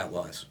know what that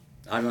was.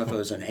 I don't know if it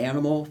was an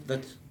animal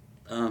that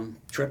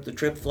tripped the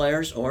trip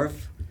flares, or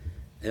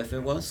if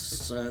it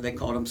was they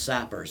called them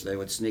sappers. They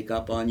would sneak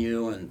up on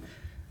you and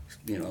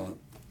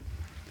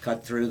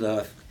cut through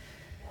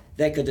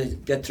they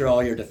could get through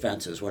all your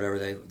defenses, whatever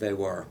they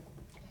were.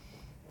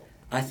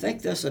 I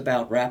think this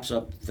about wraps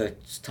up the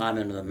time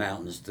into the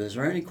mountains. Is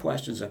there any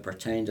questions that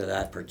pertain to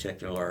that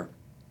particular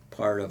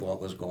part of what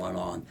was going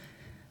on?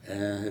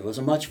 It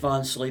wasn't much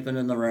fun sleeping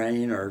in the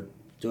rain or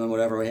doing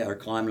whatever we had, or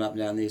climbing up and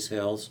down these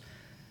hills,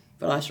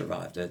 but I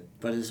survived it.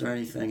 But is there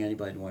anything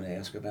anybody want to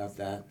ask about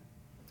that?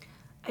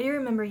 I do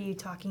remember you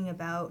talking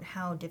about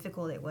how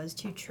difficult it was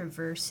to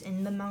traverse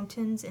in the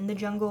mountains, in the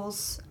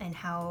jungles, and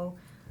how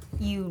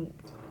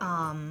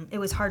it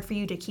was hard for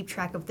you to keep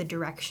track of the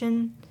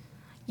direction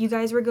you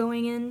guys were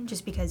going in,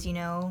 just because,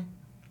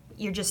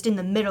 you're just in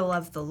the middle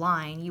of the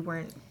line. You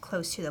weren't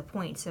close to the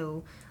point,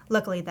 so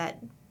luckily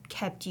that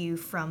kept you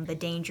from the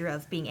danger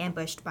of being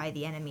ambushed by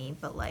the enemy.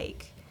 But,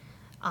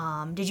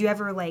 did you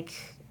ever,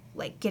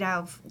 get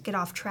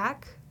off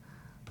track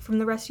from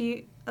the rest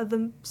of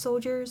the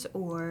soldiers,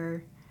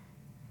 or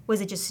was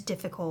it just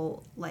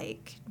difficult,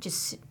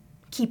 just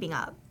keeping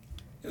up?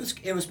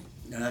 It was.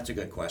 No, that's a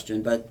good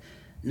question, but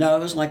no, it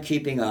was like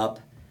keeping up,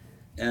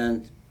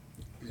 and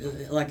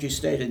like you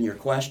stated in your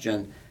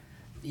question,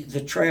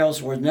 the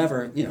trails were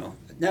never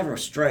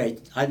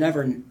straight. I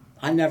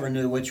never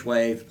knew which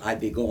way I'd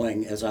be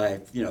going as I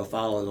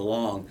followed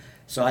along,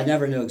 so I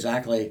never knew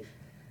exactly.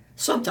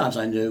 Sometimes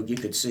I knew you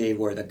could see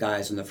where the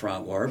guys in the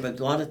front were, but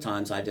a lot of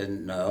times I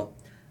didn't know.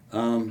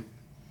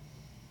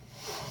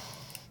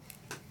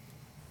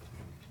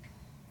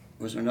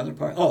 Was there another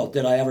part? Oh,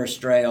 did I ever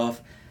stray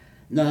off?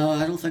 No,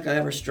 I don't think I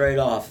ever strayed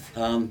off.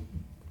 I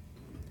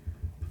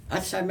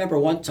remember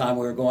one time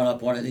we were going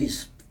up one of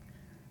these,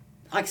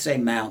 I'd say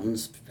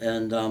mountains,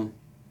 and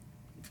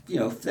they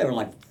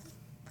were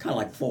kind of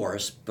like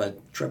forests,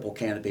 but triple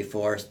canopy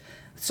forest.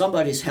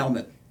 Somebody's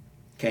helmet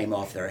came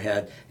off their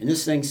head, and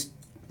this thing's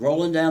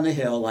rolling down the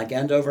hill like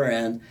end over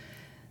end,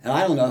 and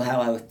I don't know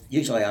how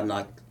usually I'm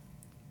not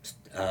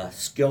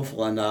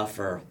skillful enough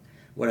or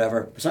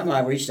whatever. Somehow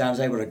I reached down and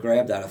was able to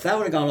grab that. If that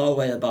would have gone all the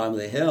way to the bottom of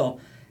the hill,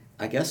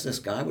 I guess this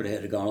guy would have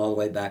had to gone all the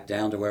way back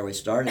down to where we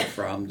started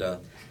from to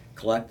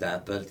collect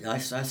that. But I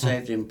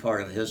saved him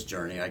part of his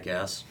journey, I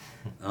guess.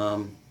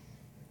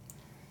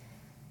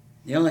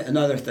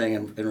 Another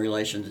thing in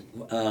relation,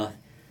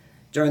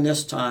 during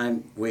this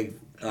time,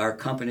 our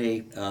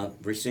company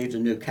received a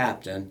new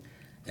captain,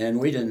 and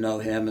we didn't know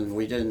him, and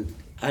we didn't.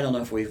 I don't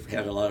know if we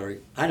had a lot of.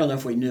 I don't know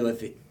if we knew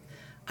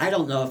I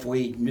don't know if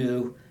we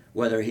knew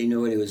whether he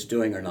knew what he was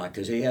doing or not,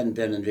 because he hadn't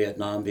been in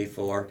Vietnam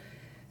before.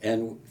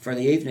 And for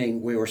the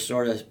evening, we were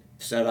sort of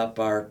set up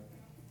our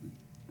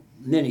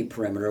mini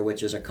perimeter,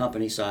 which is a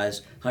company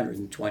size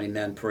 120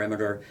 men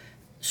perimeter,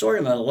 sort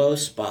of in a low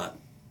spot,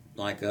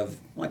 like a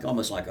low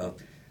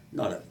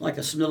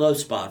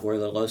spot where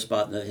the low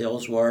spot in the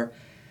hills were.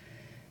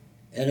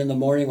 And in the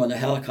morning when the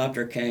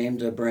helicopter came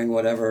to bring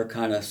whatever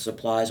kind of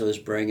supplies it was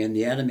bringing,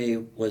 the enemy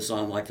was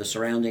on like the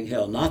surrounding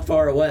hill, not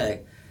far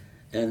away.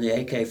 And the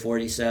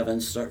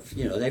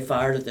AK-47s, they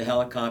fired at the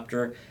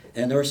helicopter,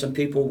 and there were some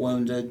people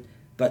wounded,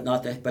 but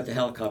the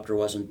helicopter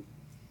wasn't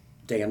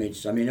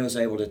damaged. I mean, it was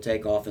able to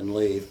take off and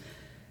leave.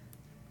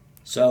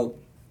 So,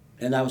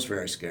 and that was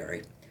very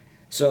scary.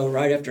 So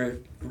right after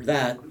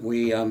that,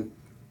 we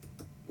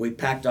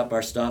packed up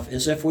our stuff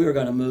as if we were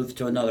going to move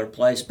to another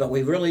place, but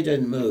we really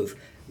didn't move.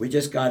 We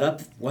just got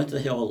up, went to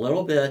the hill a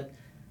little bit.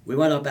 We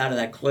went up out of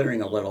that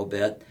clearing a little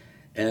bit,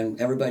 and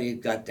everybody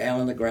got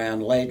down on the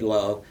ground, laid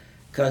low,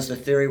 because the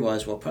theory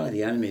was, well,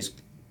 probably the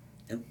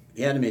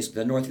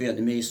North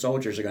Vietnamese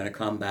soldiers are going to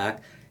come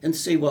back and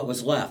see what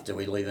was left. Did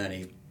we leave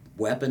any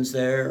weapons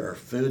there or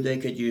food they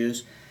could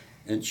use?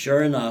 And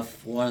sure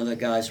enough, one of the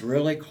guys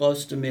really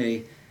close to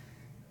me,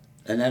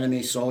 an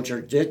enemy soldier,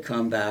 did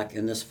come back,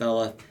 and this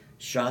fella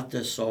shot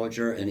this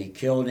soldier, and he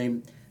killed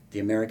him. The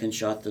American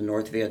shot the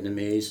North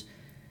Vietnamese.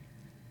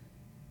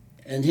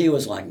 And he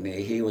was like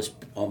me. He was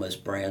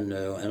almost brand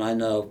new. And I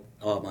know,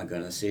 oh my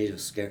goodness, he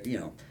was scared.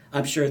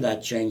 I'm sure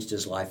that changed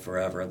his life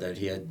forever, that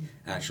he had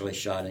actually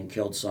shot and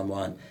killed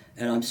someone.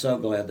 And I'm so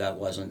glad that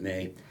wasn't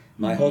me.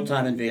 My whole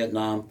time in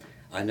Vietnam,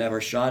 I never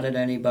shot at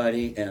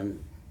anybody,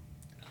 and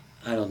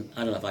I don't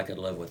know if I could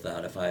live with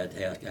that if I had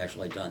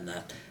actually done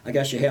that. I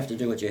guess you have to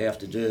do what you have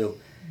to do.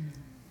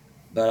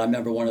 But I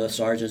remember one of the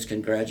sergeants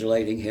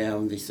congratulating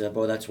him. He said,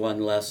 "Boy, that's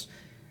one less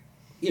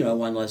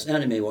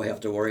enemy we'll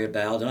have to worry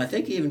about." And I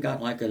think he even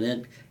got like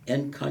an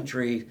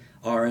in-country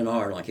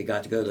R&R, like he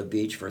got to go to the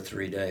beach for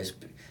 3 days.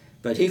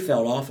 But he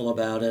felt awful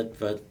about it,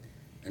 but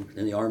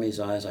in the Army's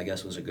eyes, I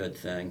guess, was a good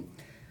thing.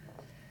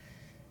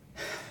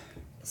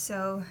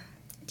 So,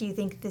 do you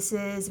think this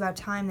is about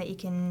time that you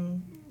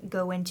can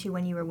go into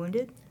when you were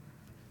wounded?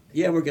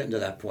 Yeah, we're getting to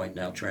that point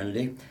now,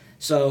 Trinity.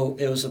 So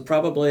it was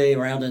probably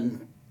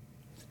around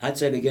I'd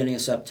say beginning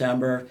of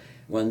September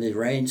when the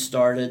rain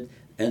started.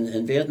 And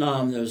in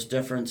Vietnam, there was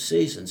different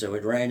seasons. It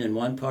would rain in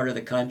one part of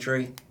the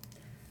country,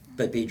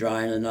 but be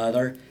dry in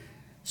another.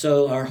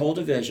 So our whole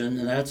division,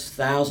 and that's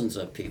thousands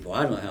of people,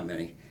 I don't know how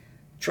many,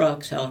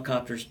 trucks,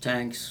 helicopters,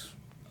 tanks,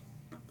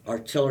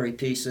 artillery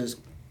pieces,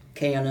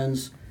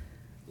 cannons,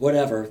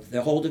 whatever,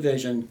 the whole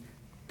division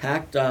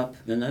packed up,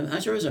 and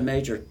I'm sure it was a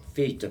major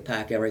feat to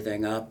pack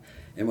everything up,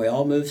 and we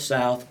all moved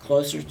south,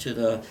 closer to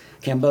the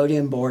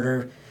Cambodian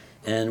border,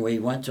 and we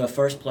went to a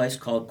first place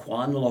called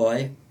Quan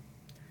Loy,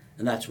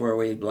 and that's where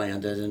we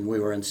landed, and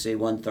we were in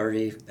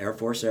C-130 Air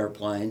Force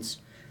airplanes.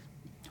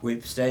 We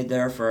stayed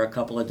there for a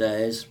couple of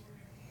days,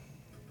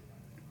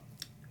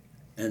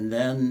 and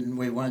then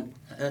we went,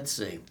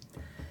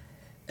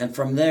 and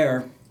from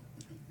there,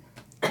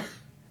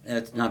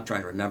 now I'm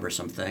trying to remember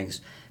some things,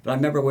 but I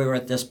remember we were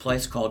at this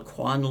place called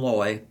Quan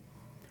Loy,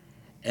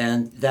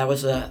 and that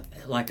was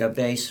like a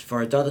base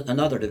for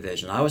another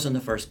division. I was in the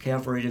 1st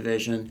Cavalry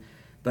Division,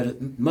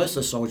 but most of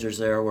the soldiers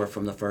there were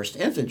from the 1st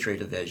Infantry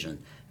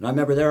Division. And I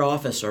remember their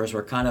officers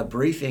were kind of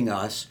briefing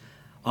us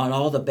on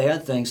all the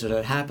bad things that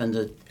had happened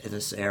in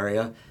this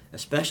area,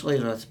 especially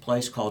at a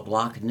place called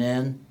Lac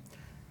Ninh,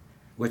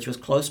 which was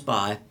close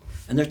by.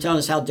 And they're telling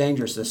us how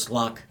dangerous this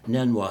Lac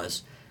Ninh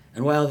was.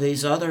 And while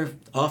these other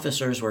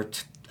officers were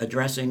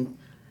addressing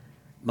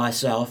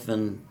myself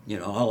and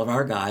all of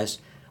our guys,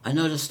 I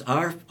noticed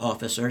our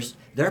officers,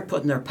 they're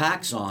putting their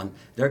packs on.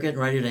 They're getting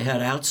ready to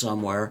head out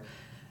somewhere.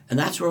 And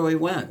that's where we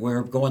went. We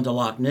were going to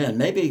Lac Ninh.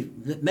 Maybe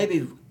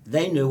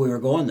they knew we were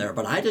going there,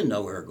 but I didn't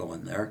know we were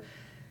going there.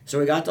 So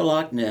we got to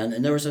Lac Ninh,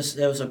 and there was a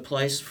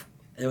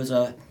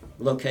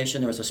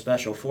location, there was a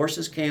special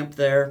forces camp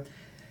there.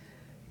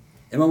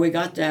 And when we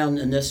got down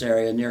in this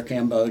area near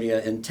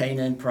Cambodia, in Tay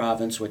Ninh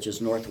province, which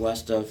is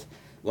northwest of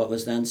what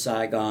was then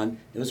Saigon,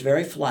 it was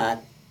very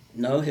flat,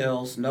 no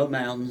hills, no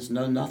mountains,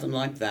 nothing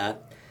like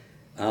that.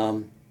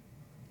 But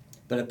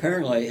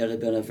apparently it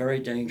had been a very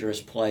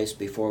dangerous place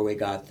before we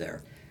got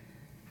there.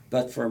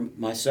 But for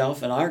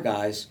myself and our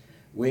guys,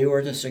 we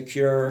were to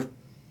secure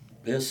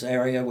this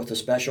area with the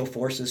Special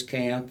Forces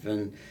camp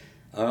and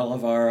all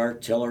of our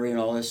artillery and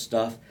all this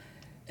stuff.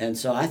 And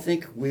so I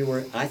think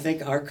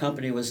our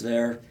company was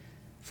there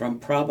for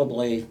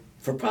probably,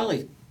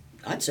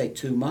 I'd say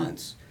 2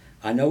 months.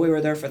 I know we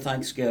were there for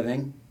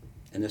Thanksgiving,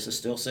 and this is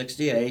still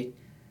 '68.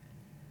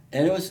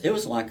 And it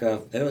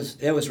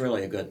was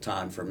really a good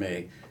time for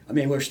me. I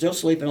mean, we're still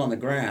sleeping on the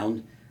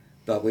ground,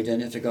 but we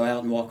didn't have to go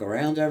out and walk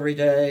around every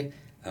day.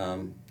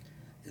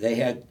 They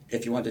had,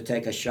 if you wanted to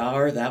take a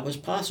shower, that was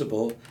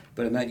possible,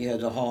 but it meant you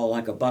had to haul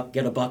like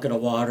get a bucket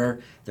of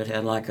water that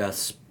had like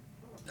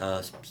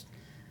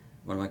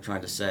what am I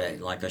trying to say?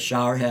 Like a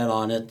shower head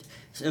on it.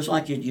 It was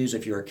like you'd use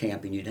if you were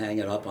camping. You'd hang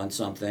it up on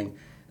something,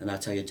 and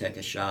that's how you take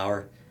a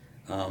shower.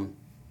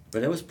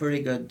 But it was a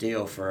pretty good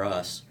deal for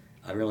us.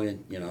 I really,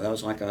 that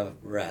was like a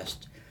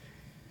rest.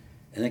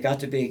 And it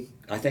got to be,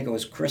 I think it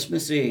was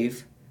Christmas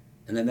Eve,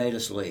 and they made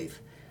us leave.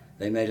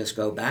 They made us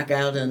go back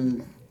out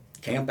and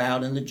camp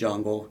out in the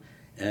jungle,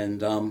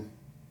 and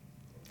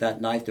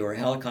that night there were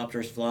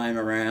helicopters flying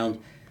around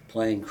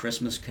playing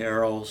Christmas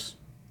carols.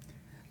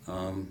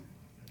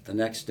 The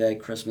next day,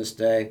 Christmas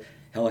Day,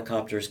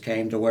 helicopters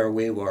came to where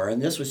we were,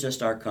 and this was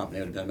just our company.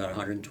 It would have been about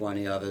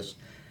 120 of us,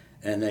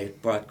 and they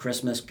brought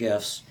Christmas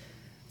gifts,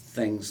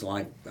 things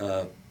like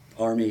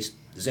Army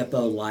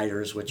Zippo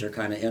lighters, which are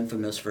kind of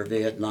infamous for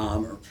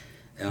Vietnam, or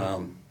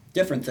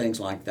different things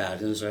like that.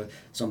 There was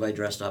somebody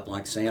dressed up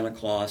like Santa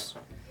Claus.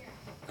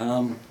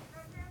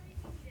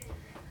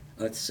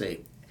 Let's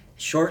see.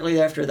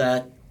 Shortly after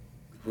that,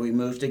 we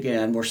moved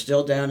again. We're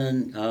still down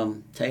in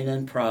Tay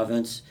Ninh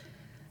province,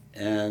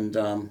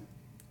 and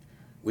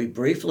we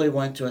briefly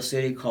went to a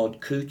city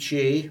called Cu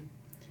Chi.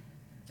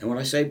 And when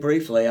I say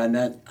briefly,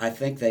 I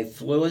think they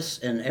flew us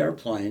in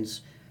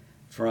airplanes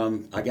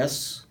from, I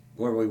guess,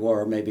 where we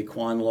were, maybe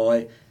Quan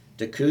Loy,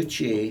 to Cu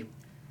Chi.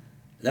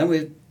 Then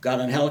we got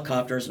on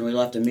helicopters and we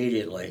left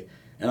immediately.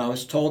 And I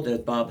was told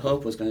that Bob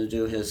Hope was going to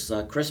do his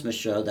Christmas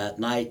show that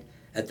night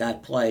at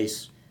that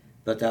place,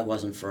 but that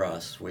wasn't for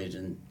us. We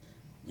didn't,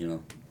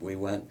 we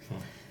went.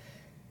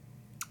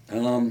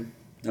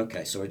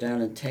 Okay, so we're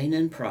down in Tay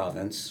Ninh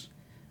province.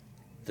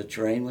 The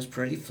terrain was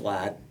pretty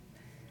flat.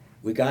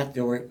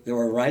 There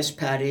were rice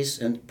paddies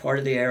in part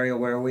of the area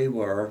where we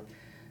were,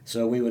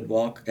 so we would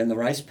walk, and the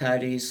rice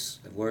paddies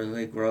where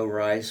they grow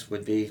rice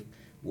would be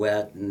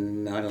wet,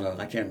 and I don't know,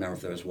 I can't remember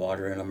if there was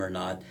water in them or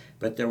not,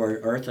 but there were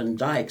earthen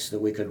dikes that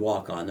we could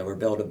walk on that were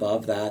built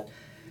above that.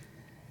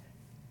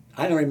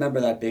 I don't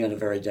remember that being a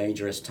very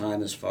dangerous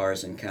time as far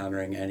as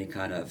encountering any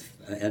kind of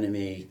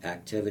enemy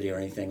activity or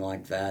anything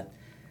like that.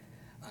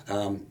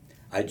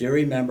 I do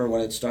remember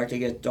when it started to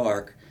get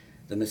dark,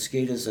 the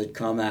mosquitoes had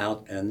come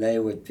out, and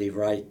they'd be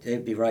right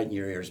in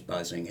your ears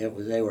buzzing.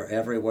 They were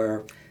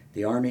everywhere.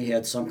 The Army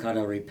had some kind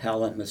of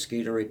repellent,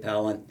 mosquito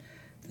repellent.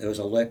 There was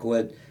a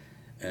liquid,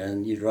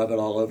 and you'd rub it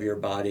all over your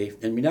body.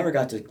 And we never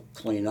got to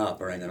clean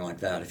up or anything like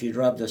that. If you'd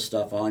rub this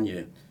stuff on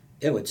you,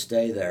 it would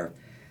stay there.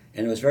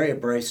 And it was very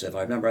abrasive.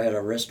 I remember I had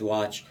a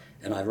wristwatch,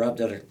 and I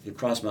rubbed it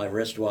across my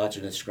wristwatch,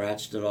 and it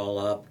scratched it all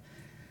up.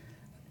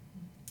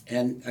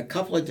 And a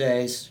couple of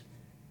days,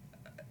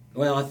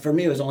 well, for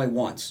me it was only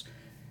once,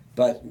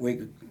 but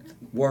we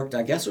worked,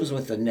 I guess it was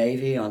with the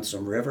Navy on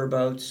some river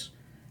boats.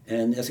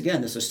 And this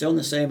is still in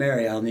the same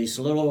area on these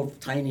little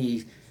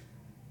tiny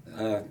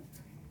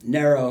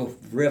narrow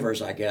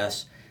rivers, I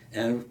guess.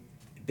 And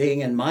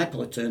being in my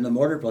platoon, the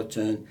mortar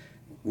platoon,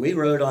 we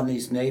rode on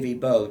these Navy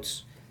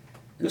boats.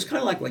 It was kind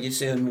of like what you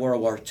see in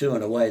World War II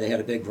in a way. They had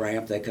a big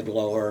ramp they could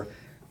lower,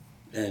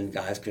 and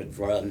guys could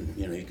run,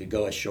 you could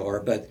go ashore.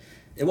 But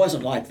it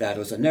wasn't like that. It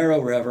was a narrow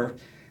river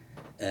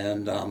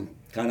and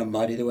kind of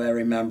muddy the way I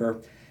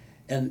remember.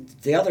 And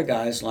the other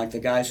guys, like the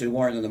guys who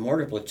weren't in the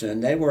mortar platoon,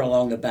 they were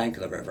along the bank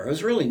of the river. It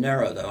was really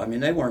narrow, though. I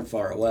mean, they weren't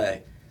far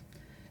away.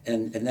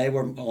 And they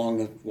were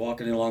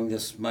walking along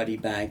this muddy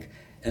bank.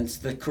 And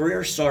the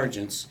career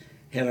sergeants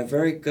had a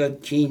very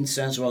good, keen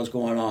sense of what was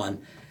going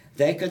on.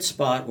 They could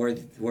spot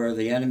where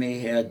the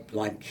enemy had,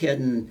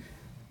 hidden,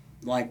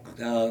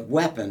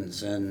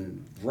 weapons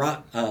and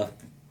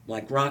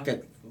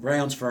rocket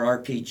rounds for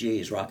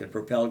RPGs,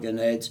 rocket-propelled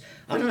grenades.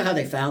 I don't know how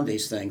they found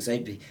these things.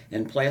 They'd be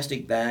in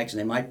plastic bags, and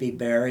they might be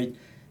buried.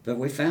 But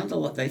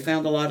they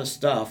found a lot of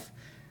stuff.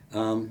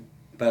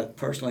 But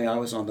personally, I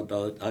was on the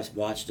boat. I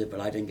watched it,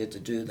 but I didn't get to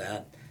do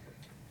that.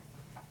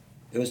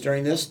 It was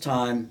during this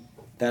time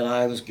that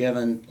I was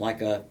given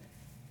a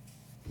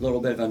little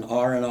bit of an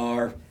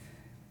R&R,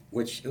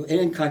 which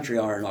in country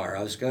R&R.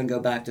 I was going to go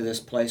back to this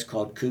place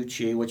called Cu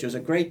Chi, which was a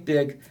great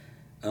big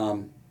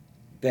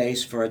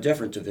base for a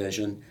different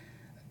division.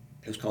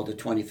 It was called the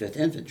 25th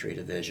Infantry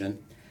Division.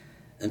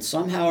 And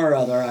somehow or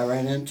other, I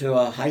ran into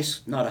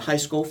not a high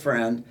school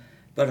friend,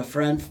 but a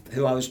friend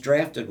who I was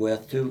drafted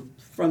with,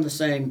 from the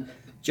same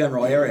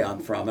general area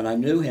I'm from, and I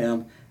knew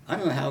him. I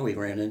don't know how we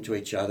ran into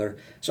each other.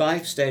 So I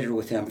stayed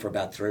with him for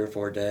about 3 or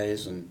 4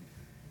 days, and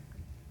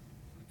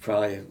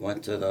probably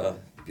went to the,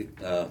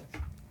 I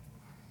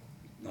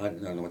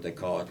don't know what they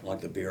call it,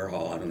 like the beer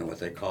hall. I don't know what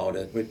they called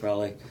it. We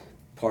probably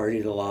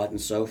partied a lot and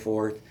so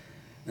forth.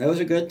 And it was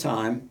a good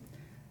time.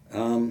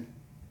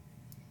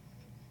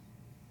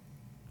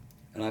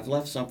 And I've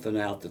left something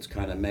out that's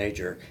kind of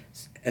major.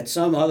 At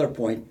some other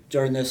point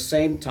during this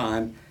same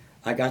time,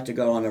 I got to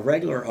go on a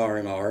regular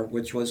R&R,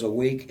 which was a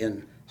week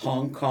in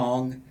Hong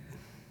Kong.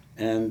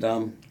 And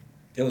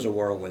it was a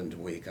whirlwind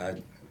week.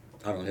 I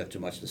don't have too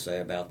much to say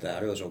about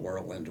that. It was a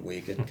whirlwind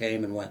week. It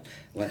came and went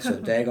so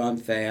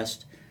daggone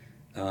fast.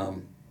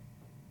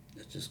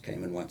 It just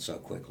came and went so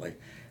quickly.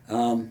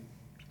 So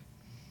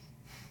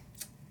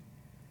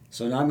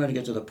now I'm going to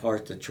get to the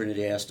part that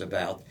Trinity asked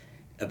about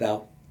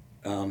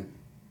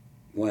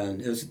when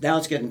now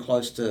it's getting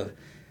close to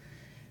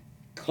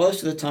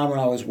the time when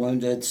I was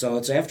wounded. So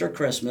it's after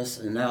Christmas,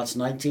 and now it's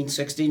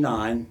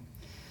 1969,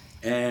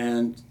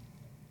 and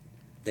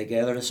they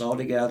gathered us all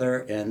together,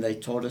 and they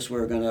told us we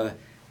were going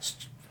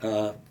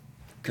to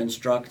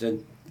construct a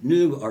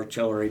new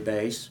artillery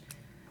base,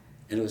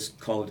 and it was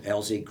called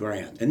LZ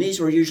Grant. And these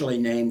were usually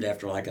named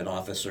after like an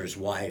officer's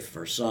wife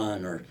or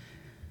son, or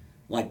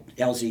like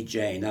LZ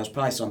Jane. That was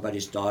probably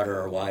somebody's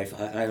daughter or wife.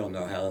 I don't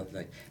know how.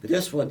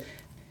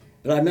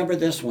 But I remember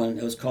this one.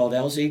 It was called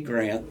LZ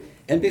Grant.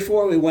 And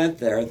before we went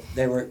there,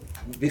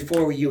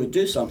 before you would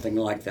do something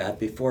like that,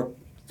 before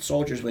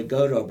soldiers would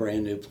go to a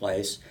brand new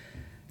place,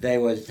 they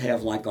would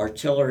have like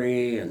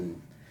artillery and,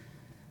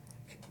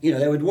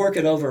 they would work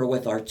it over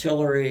with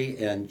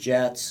artillery and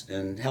jets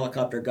and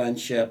helicopter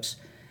gunships.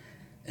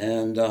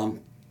 And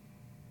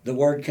the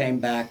word came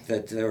back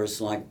that there was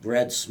like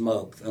red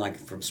smoke, like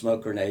from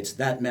smoke grenades.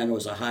 That meant it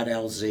was a hot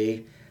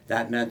LZ.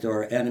 That meant there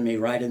were enemy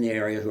right in the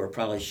area who were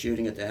probably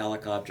shooting at the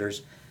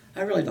helicopters.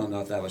 I really don't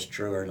know if that was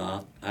true or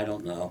not. I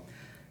don't know.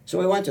 So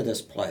we went to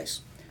this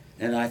place.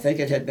 And I think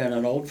it had been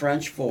an old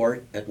French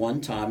fort at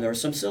one time. There were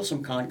still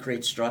some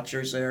concrete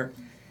structures there.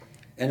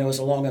 And it was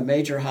along a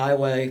major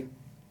highway.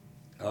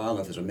 I don't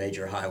know if it was a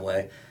major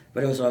highway,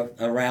 but it was a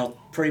route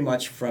pretty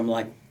much from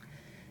like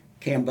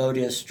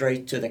Cambodia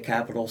straight to the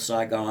capital,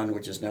 Saigon,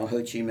 which is now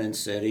Ho Chi Minh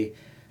City.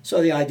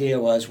 So the idea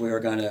was we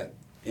were going to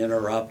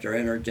interrupt or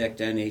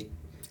interdict any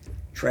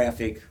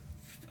traffic,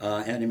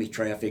 enemy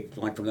traffic,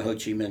 like from the Ho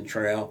Chi Minh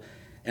Trail.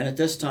 And at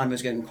this time, it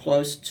was getting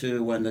close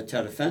to when the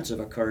Tet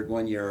Offensive occurred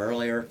 1 year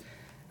earlier.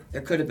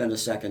 There could have been a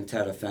second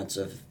Tet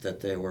Offensive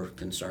that they were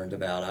concerned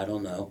about. I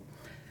don't know.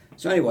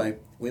 So anyway,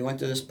 we went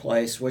to this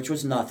place, which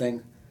was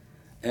nothing,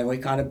 and we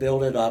kind of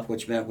built it up,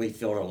 which meant we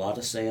filled a lot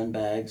of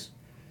sandbags,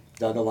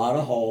 dug a lot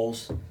of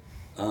holes,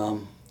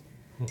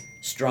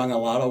 strung a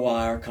lot of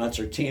wire,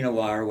 concertina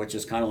wire, which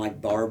is kind of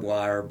like barbed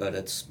wire, but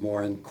it's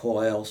more in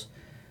coils.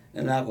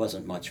 And that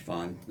wasn't much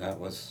fun.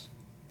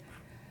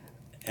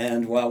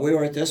 And while we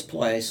were at this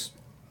place,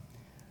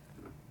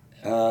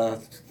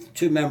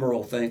 three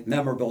memorable things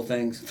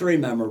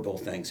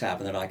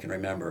happened that I can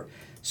remember.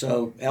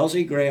 So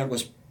LZ Grant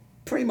was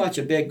pretty much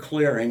a big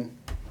clearing,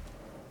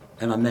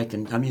 and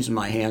I'm using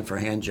my hand for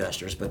hand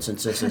gestures, but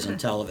since this isn't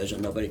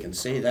television, nobody can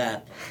see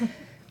that.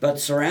 But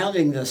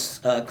surrounding this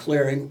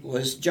clearing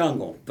was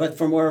jungle. But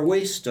from where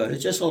we stood, it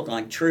just looked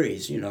like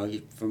trees.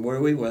 From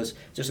where we was,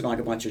 it just looked like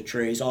a bunch of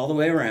trees all the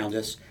way around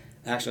us.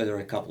 Actually, there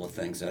were a couple of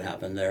things that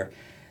happened there.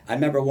 I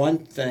remember one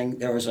thing.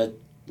 There was a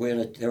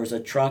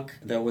truck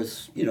that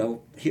was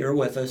here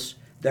with us,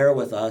 there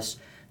with us,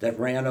 that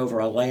ran over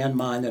a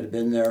landmine that had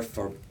been there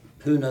for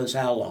who knows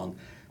how long.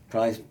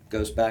 Probably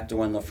goes back to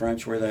when the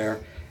French were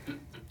there,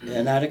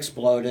 and that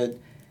exploded.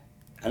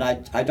 And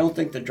I don't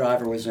think the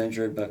driver was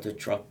injured, but the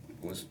truck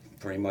was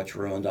pretty much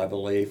ruined, I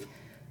believe.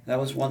 That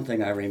was one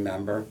thing I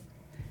remember.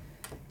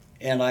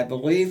 And I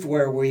believe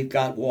where we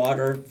got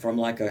water from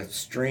like a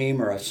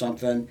stream or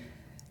something,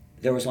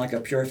 there was like a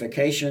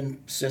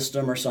purification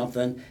system or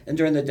something. And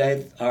during the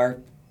day, a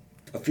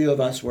few of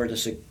us were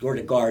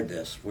to guard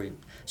this.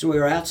 So we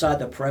were outside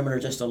the perimeter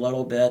just a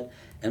little bit,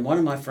 and one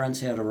of my friends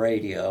had a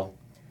radio.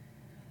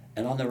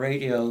 And on the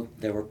radio,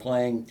 they were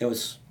playing, it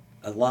was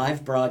a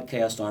live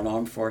broadcast on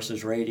Armed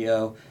Forces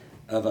Radio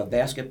of a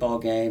basketball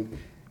game.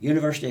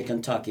 University of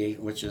Kentucky,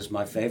 which is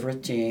my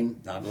favorite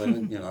team. I live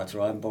in, that's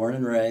where I'm born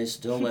and raised,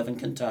 still live in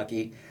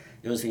Kentucky.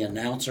 It was the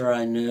announcer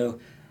I knew.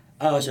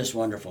 Oh, it was just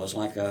wonderful. It was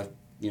like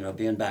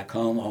being back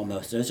home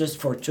almost. It was just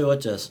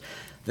fortuitous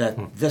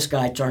that this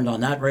guy turned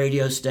on that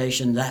radio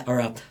station, I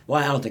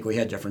don't think we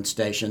had different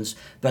stations,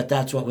 but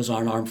that's what was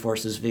on Armed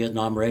Forces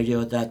Vietnam Radio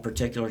at that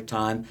particular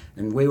time.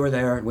 And we were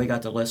there and we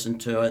got to listen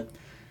to it.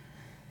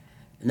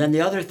 And then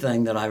the other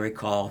thing that I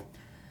recall,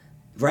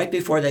 right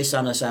before they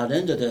sent us out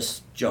into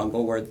this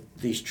jungle where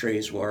these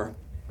trees were,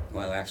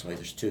 well, actually,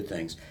 there's two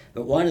things.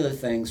 But one of the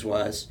things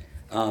was,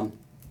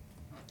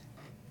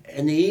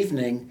 in the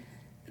evening,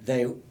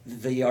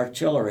 the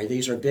artillery,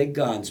 these are big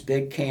guns,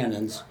 big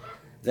cannons,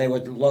 they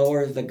would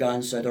lower the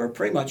guns so they were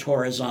pretty much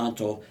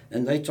horizontal,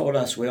 and they told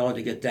us we ought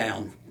to get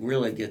down,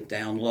 really get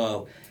down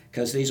low,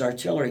 because these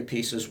artillery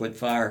pieces would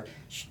fire,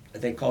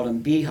 they called them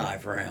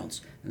beehive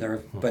rounds.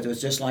 But it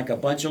was just like a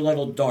bunch of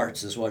little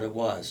darts is what it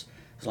was.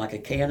 It was like a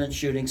cannon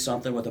shooting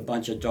something with a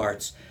bunch of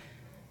darts.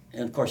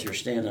 And of course, you're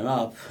standing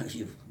up.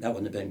 That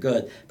wouldn't have been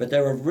good. But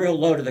they were real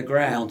low to the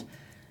ground.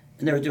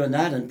 And they were doing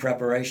that in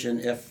preparation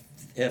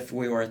if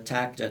we were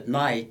attacked at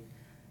night.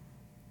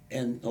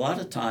 And a lot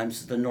of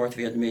times, the North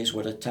Vietnamese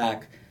would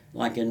attack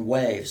like in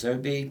waves. There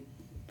would be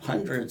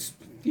hundreds,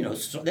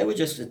 so they would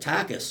just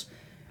attack us.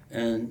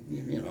 And,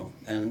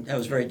 and that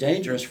was very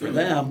dangerous for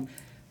them.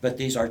 but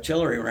these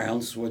artillery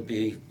rounds would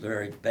be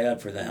very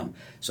bad for them.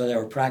 So they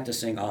were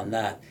practicing on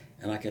that.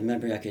 And I can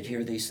remember I could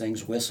hear these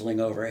things whistling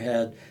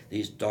overhead,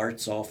 these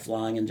darts all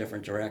flying in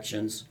different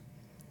directions.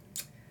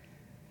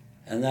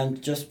 And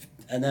then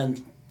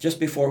just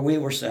before we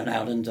were sent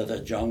out into the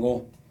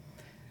jungle,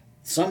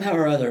 somehow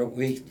or other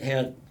we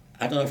had,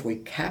 I don't know if we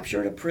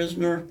captured a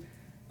prisoner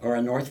or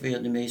a North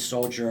Vietnamese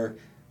soldier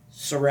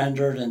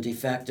surrendered and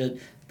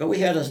defected, but we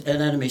had an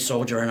enemy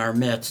soldier in our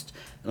midst.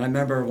 And I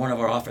remember one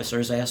of our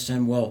officers asked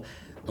him, well,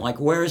 like,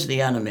 where's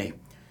the enemy?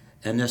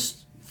 And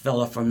this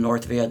fella from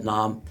North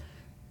Vietnam,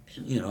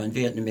 in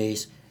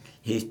Vietnamese,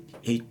 he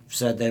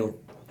said they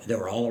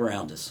were all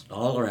around us,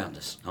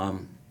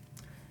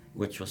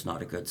 which was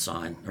not a good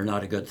sign, or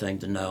not a good thing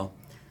to know.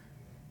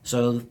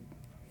 So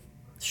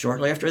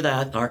shortly after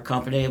that, our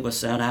company was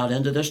sent out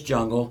into this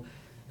jungle,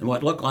 and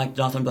what looked like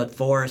nothing but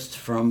forest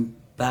from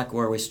back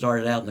where we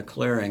started out in the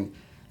clearing,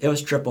 it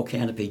was triple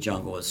canopy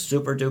jungle. It was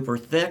super duper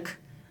thick,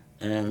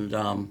 and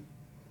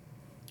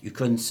you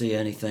couldn't see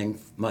anything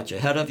much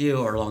ahead of you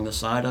or along the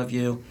side of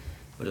you.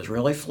 But it was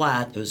really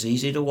flat. It was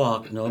easy to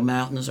walk. No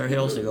mountains or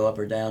hills to go up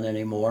or down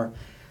anymore.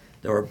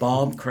 There were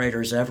bomb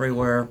craters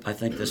everywhere. I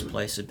think this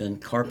place had been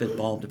carpet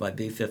bombed by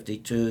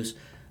B-52s.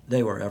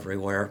 They were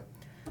everywhere.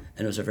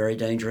 And it was a very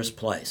dangerous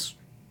place.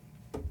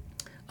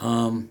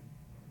 I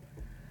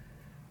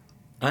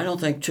don't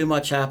think too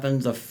much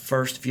happened the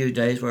first few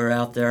days we were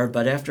out there,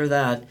 but after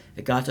that,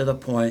 it got to the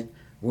point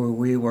where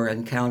we were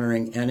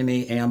encountering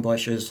enemy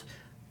ambushes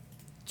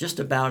just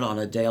about on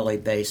a daily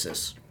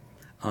basis.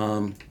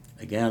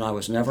 Again, I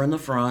was never in the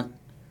front,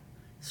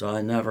 so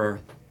I never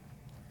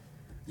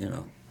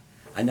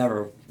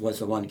was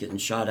the one getting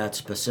shot at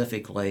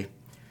specifically.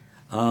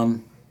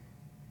 And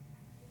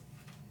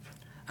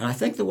I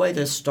think the way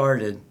this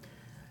started,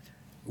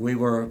 we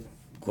were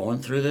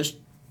going through this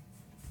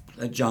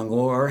jungle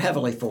or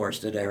heavily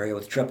forested area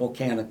with triple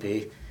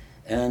canopy,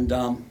 and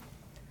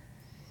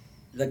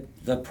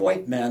the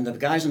point men, the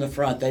guys in the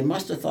front, they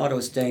must have thought it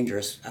was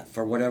dangerous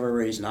for whatever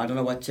reason. I don't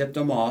know what tipped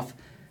them off,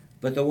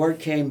 but the word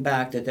came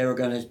back that they were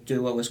going to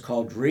do what was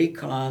called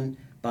recon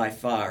by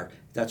fire.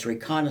 That's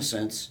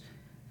reconnaissance,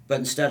 but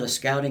instead of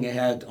scouting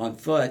ahead on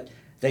foot,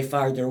 they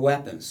fired their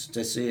weapons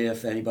to see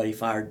if anybody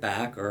fired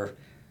back.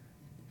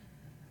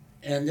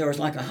 And there was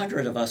like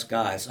 100 of us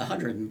guys,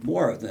 100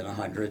 more than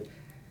 100,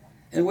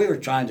 and we were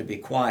trying to be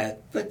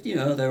quiet, but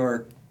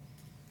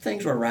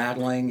things were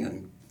rattling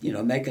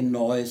and making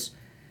noise,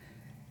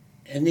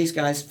 and these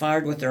guys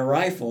fired with their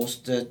rifles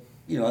to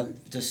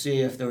see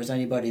if there was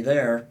anybody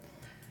there.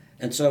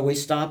 And so we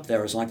stopped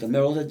there. It was like the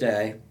middle of the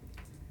day,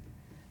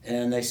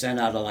 and they sent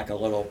out a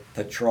little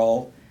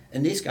patrol.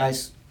 And these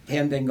guys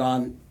hadn't been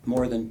gone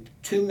more than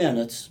 2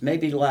 minutes,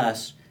 maybe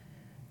less.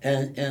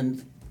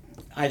 And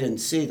I didn't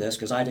see this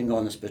because I didn't go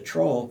on this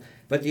patrol.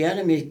 But the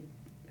enemy,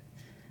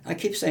 I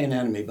keep saying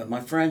enemy, but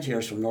my friend here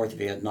is from North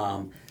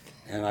Vietnam,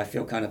 and I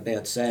feel kind of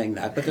bad saying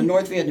that. But the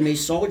North Vietnamese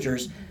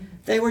soldiers,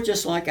 they were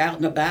just like out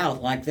and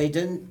about. Like they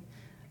didn't,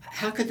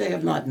 how could they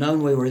have not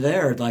known we were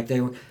there? Like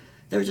they were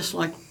just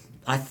like,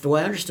 the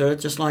way I understood it,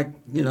 just like,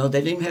 they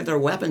didn't even have their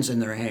weapons in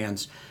their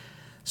hands.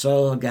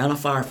 So again, a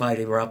firefight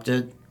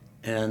erupted,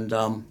 and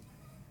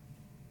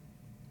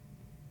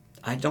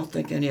I don't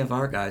think any of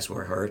our guys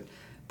were hurt,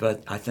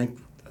 but I think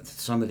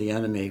some of the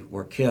enemy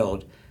were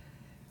killed.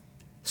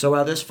 So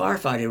while this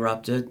firefight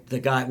erupted,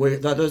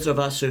 those of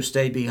us who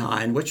stayed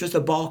behind, which was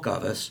the bulk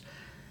of us,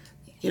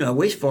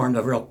 we formed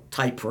a real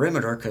tight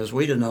perimeter because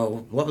we didn't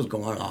know what was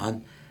going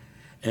on,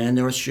 and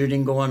there was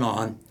shooting going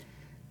on.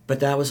 But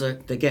that was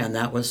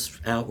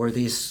out where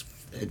these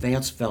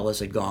advanced fellas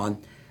had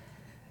gone.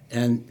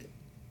 And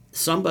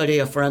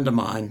a friend of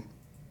mine,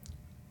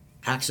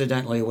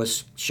 accidentally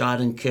was shot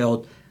and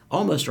killed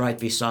almost right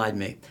beside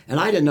me. And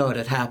I didn't know it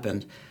had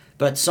happened,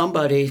 but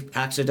somebody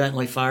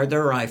accidentally fired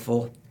their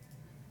rifle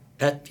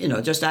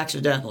just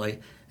accidentally,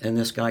 and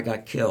this guy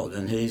got killed.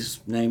 And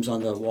his name's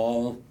on the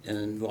wall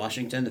in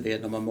Washington, the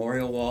Vietnam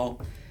Memorial Wall.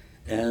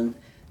 And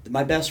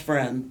my best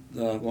friend,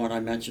 the one I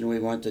mentioned we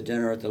went to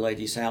dinner at the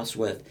lady's house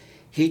with,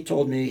 he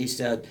told me, he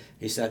said,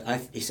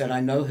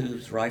 I know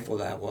whose rifle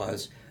that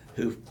was,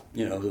 who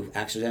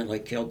accidentally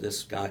killed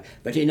this guy,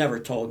 but he never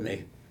told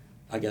me.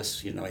 I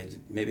guess,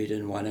 maybe he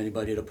didn't want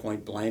anybody to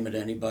point blame at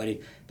anybody,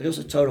 but it was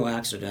a total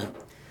accident.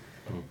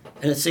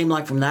 And it seemed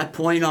like from that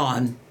point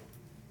on,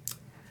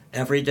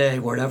 every day,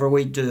 whatever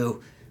we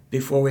do,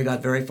 before we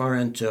got very far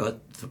into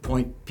it, the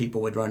point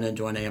people would run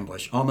into an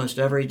ambush, almost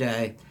every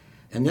day.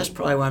 And this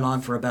probably went on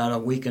for about a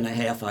week and a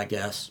half, I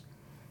guess.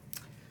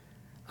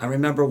 I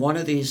remember one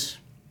of these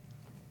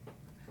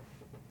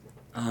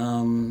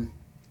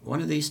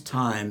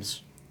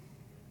times,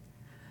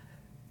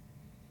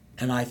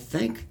 and I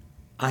think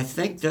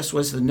this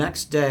was the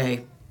next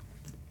day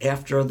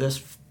after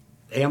this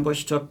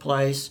ambush took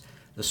place.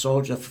 The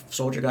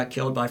soldier got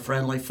killed by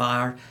friendly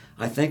fire.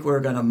 I think we were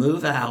going to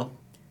move out,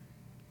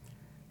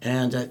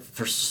 and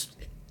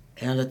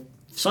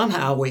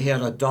somehow we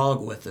had a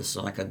dog with us,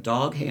 like a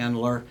dog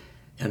handler,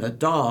 and a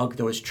dog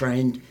that was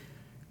trained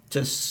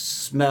to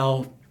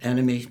smell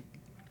enemy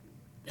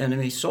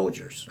enemy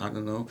soldiers. I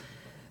don't know.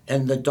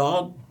 And the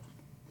dog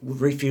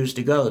refused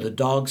to go. The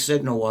dog's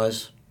signal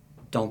was,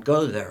 don't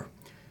go there.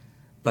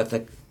 But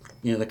the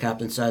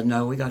captain said,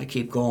 no, we got to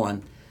keep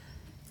going.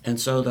 And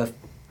so the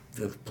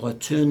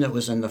platoon that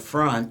was in the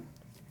front,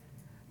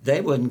 they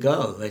wouldn't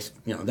go.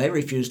 They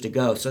refused to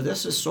go. So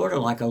this is sort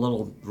of like a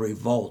little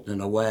revolt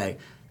in a way.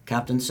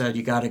 Captain said,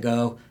 you got to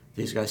go.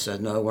 These guys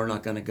said, no, we're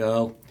not going to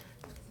go.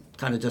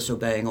 Kind of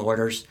disobeying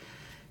orders.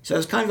 So it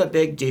was kind of a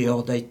big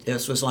deal.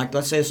 This was like,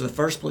 let's say it's the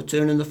first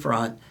platoon in the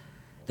front.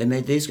 They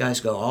made these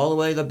guys go all the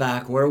way to the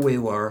back where we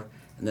were.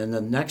 And then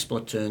the next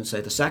platoon,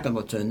 say the second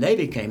platoon, they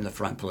became the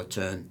front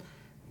platoon.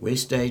 We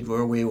stayed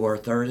where we were,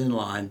 third in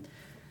line.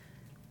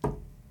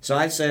 So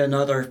I'd say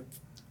another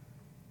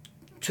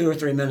 2 or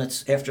 3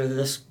 minutes after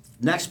this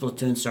next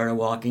platoon started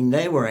walking,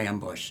 they were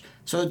ambushed.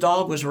 So the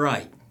dog was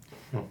right.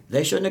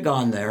 They shouldn't have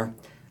gone there.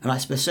 And I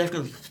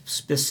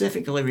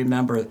specifically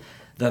remember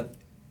the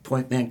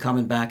point man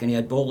coming back, and he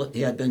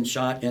had been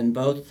shot in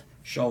both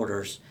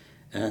shoulders,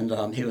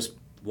 and he was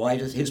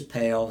white, he was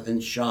pale, in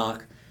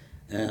shock,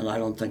 and I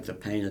don't think the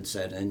pain had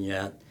set in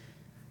yet.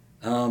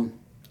 So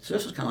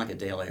this was kind of like a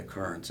daily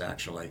occurrence,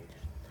 actually.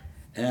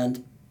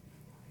 And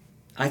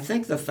I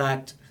think the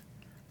fact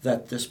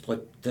that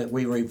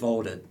we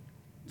revolted,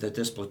 that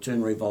this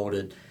platoon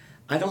revolted,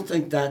 I don't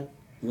think that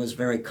was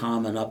very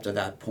common up to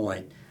that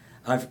point.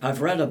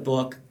 I've read a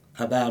book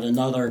about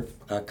another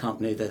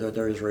company that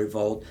there was a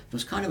revolt. It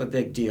was kind of a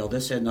big deal.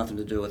 This had nothing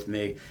to do with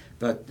me,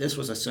 but this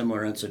was a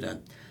similar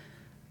incident.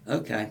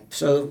 Okay,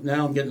 so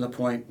now I'm getting to the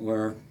point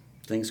where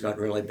things got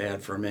really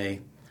bad for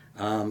me.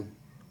 I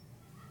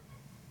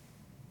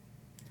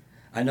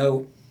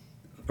know,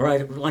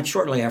 right, like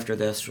shortly after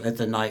this, at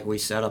the night, we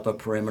set up a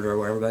perimeter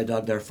where everybody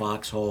dug their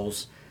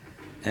foxholes,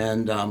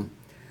 and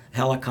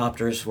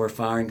helicopters were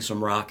firing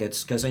some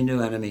rockets because they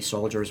knew enemy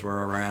soldiers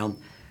were around.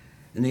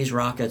 And these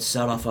rockets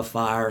set off a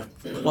fire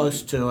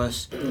close to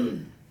us.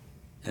 And,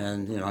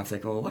 I'm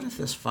thinking, well, what if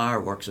this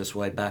fire works its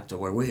way back to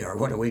where we are?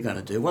 What are we going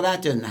to do? Well,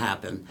 that didn't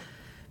happen.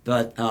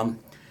 But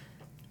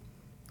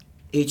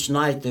each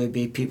night there would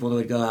be people who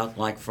would go out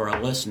like for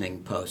a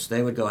listening post.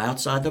 They would go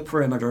outside the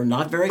perimeter,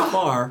 not very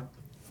far,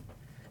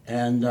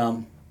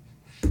 and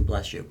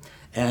bless you.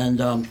 And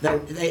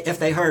if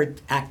they heard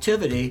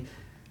activity,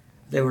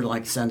 they would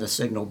like send a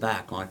signal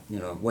back, like,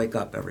 wake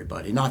up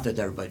everybody. Not that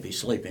everybody be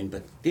sleeping,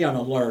 but be on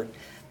alert.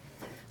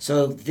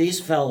 So these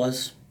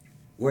fellas,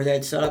 where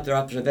they'd set up their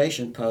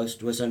observation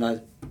post, was in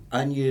an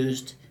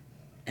unused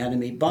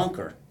enemy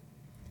bunker.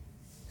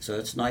 So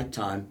it's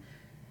nighttime.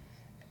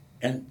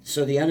 And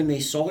so the enemy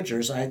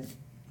soldiers,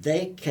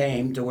 they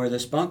came to where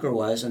this bunker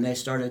was, and they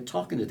started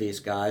talking to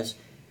these guys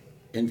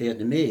in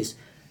Vietnamese.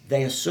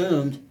 They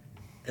assumed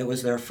it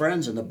was their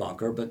friends in the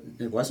bunker, but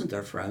it wasn't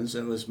their friends.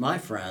 It was my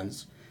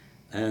friends.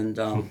 And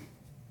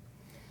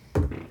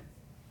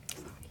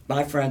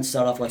my friends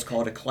set off what's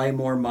called a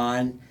claymore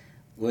mine,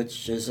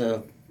 which is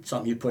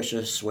something you push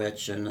a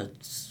switch and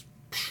it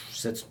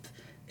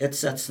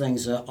sets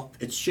things up.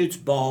 It shoots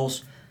ball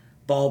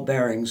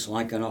bearings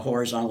like in a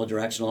horizontal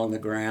direction along the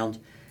ground.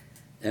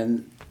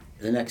 And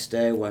the next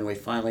day when we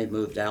finally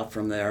moved out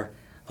from there,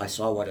 I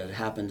saw what had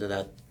happened to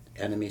that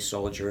enemy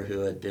soldier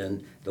who had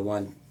been the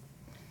one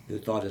who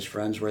thought his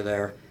friends were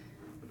there.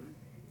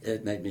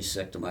 It made me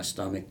sick to my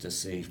stomach to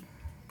see.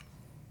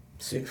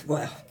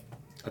 Well,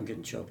 I'm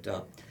getting choked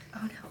up.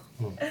 Oh,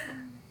 no.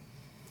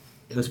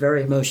 It was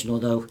very emotional,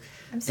 though.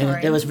 I'm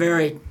sorry. And it's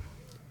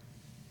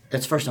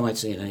the first time I'd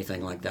seen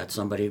anything like that.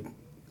 Somebody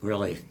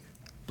really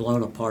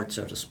blown apart,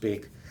 so to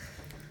speak.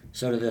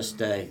 So to this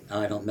day,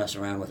 I don't mess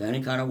around with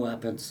any kind of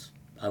weapons.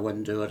 I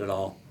wouldn't do it at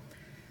all.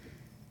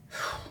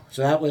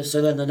 So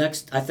then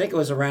I think it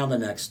was around the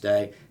next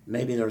day.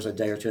 Maybe there was a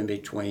day or two in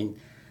between.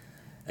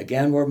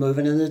 Again, we're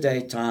moving in the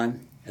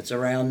daytime. It's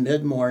around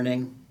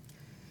mid-morning.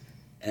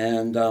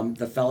 And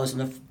the fellas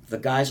the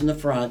guys in the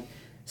front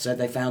said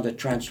they found a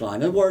trench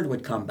line. And word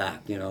would come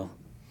back, Then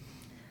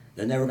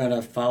they were going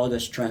to follow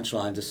this trench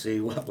line to see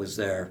what was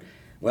there.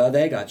 Well,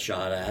 they got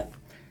shot at.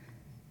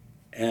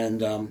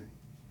 And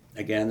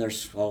again,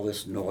 there's all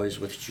this noise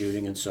with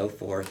shooting and so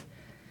forth.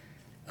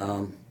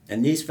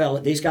 And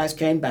these guys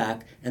came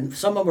back, and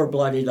some of them were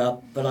bloodied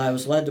up, but I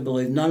was led to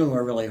believe none of them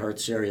were really hurt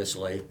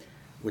seriously,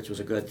 which was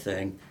a good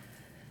thing.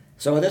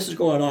 So when this is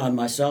going on,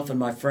 myself and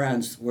my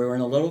friends, we were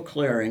in a little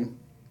clearing,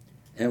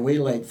 and we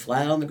laid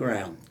flat on the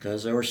ground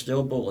because there were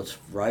still bullets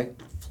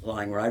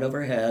flying right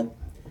overhead.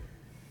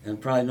 And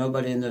probably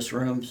nobody in this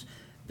room's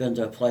been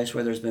to a place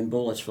where there's been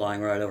bullets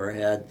flying right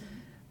overhead.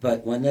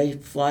 But when they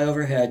fly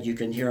overhead, you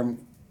can hear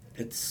them.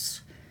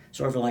 It's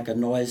sort of like a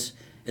noise.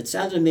 It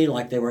sounded to me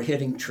like they were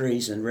hitting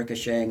trees and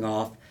ricocheting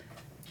off.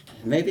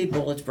 Maybe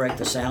bullets break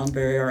the sound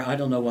barrier. I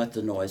don't know what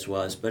the noise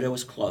was, but it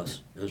was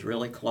close. It was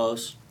really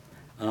close.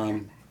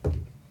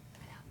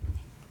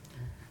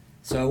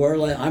 So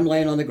I'm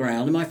laying on the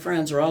ground, and my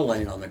friends are all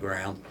laying on the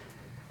ground.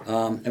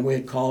 And we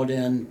had called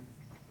in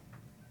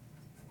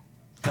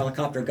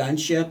helicopter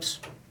gunships,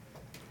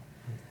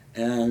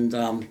 and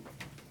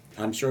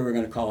I'm sure we're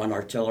going to call in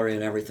artillery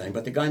and everything.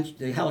 But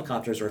the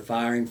helicopters were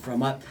firing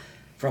from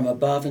from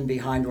above and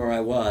behind where I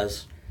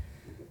was.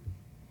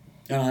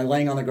 And I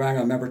laying on the ground,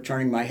 I remember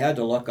turning my head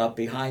to look up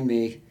behind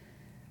me,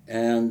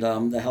 and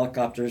the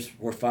helicopters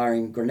were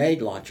firing grenade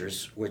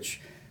launchers,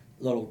 which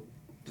little,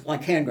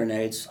 like hand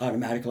grenades,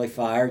 automatically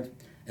fired,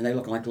 and they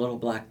looked like little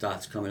black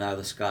dots coming out of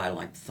the sky,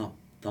 like thump,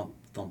 thump,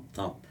 thump,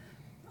 thump.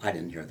 I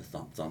didn't hear the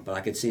thump, thump, but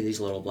I could see these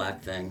little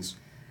black things.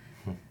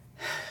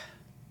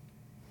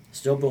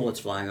 Still bullets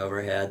flying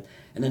overhead.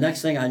 And the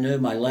next thing I knew,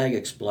 my leg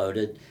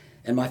exploded.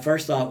 And my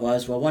first thought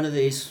was, well, one of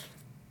these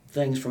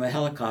things from a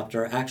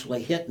helicopter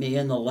actually hit me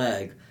in the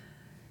leg.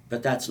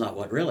 But that's not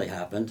what really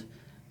happened.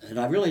 And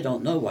I really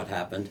don't know what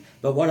happened.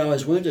 But what I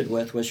was wounded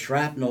with was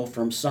shrapnel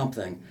from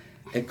something.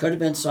 It could have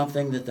been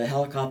something that the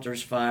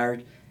helicopters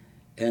fired,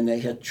 and they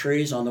hit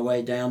trees on the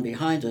way down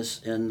behind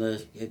us, and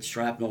the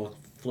shrapnel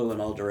flew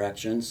in all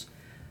directions.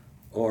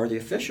 Or the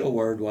official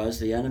word was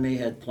the enemy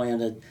had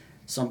planted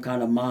some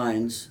kind of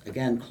mines,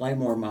 again,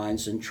 claymore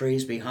mines, in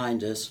trees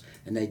behind us,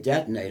 and they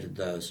detonated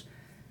those.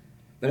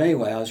 But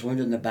anyway, I was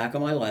wounded in the back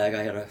of my leg.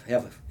 I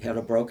had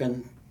a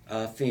broken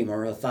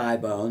femur, a thigh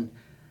bone,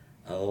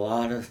 a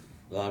lot of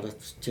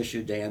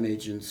tissue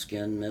damage and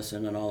skin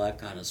missing and all that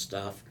kind of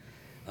stuff.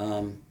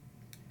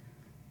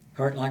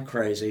 Hurt like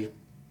crazy.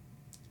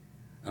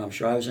 I'm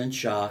sure I was in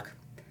shock.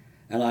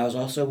 And I was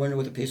also wounded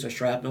with a piece of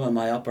shrapnel in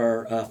my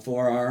upper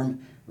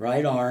forearm,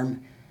 right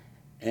arm,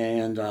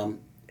 and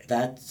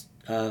that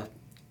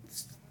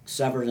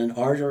severed an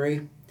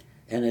artery,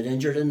 and it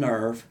injured a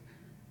nerve.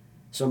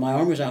 So my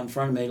arm was out in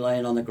front of me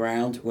laying on the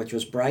ground, which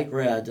was bright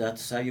red.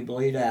 That's how you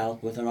bleed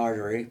out with an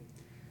artery.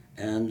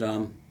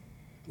 And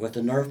with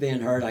the nerve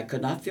being hurt, I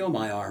could not feel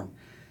my arm.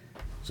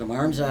 So my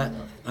arm's out.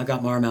 I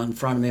got my arm out in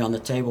front of me on the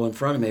table in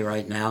front of me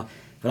right now,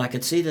 but I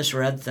could see this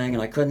red thing,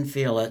 and I couldn't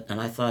feel it.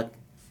 And I thought,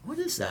 what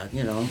is that?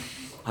 You know,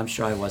 I'm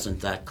sure I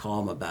wasn't that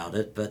calm about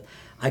it, but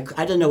I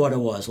didn't know what it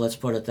was. Let's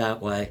put it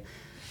that way.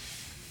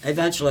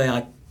 Eventually,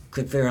 I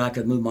could figure I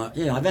could move my,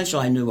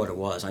 eventually I knew what it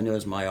was. I knew it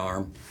was my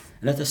arm.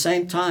 And at the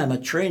same time, a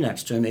tree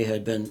next to me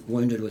had been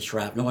wounded with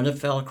shrapnel, and it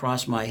fell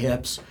across my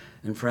hips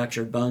and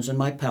fractured bones in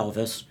my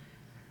pelvis.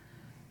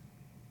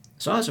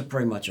 So I was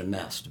pretty much a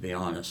mess, to be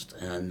honest.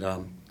 And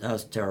that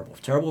was terrible.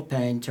 Terrible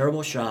pain,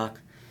 terrible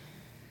shock.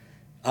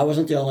 I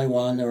wasn't the only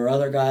one. There were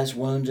other guys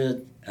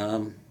wounded.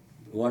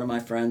 One of my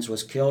friends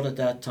was killed at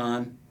that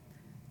time.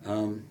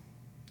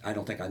 I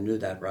don't think I knew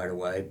that right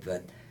away,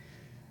 but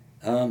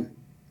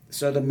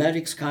so the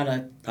medics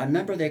I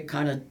remember they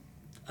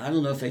I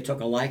don't know if they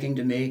took a liking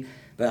to me,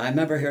 but I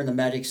remember hearing the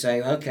medics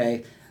say,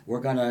 okay,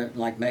 we're gonna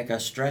make a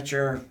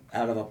stretcher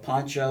out of a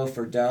poncho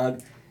for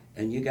Doug,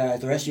 and the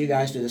rest of you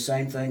guys do the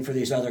same thing for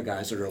these other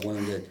guys that are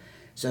wounded.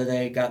 So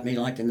they got me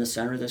in the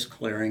center of this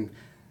clearing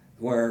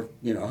where,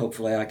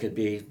 hopefully I could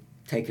be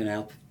taken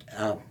out,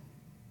 I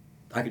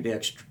could be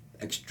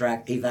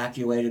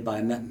evacuated by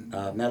a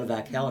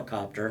medevac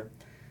helicopter.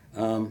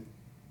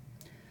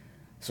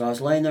 So I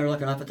was laying there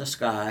looking up at the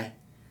sky,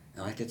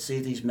 and I could see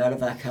these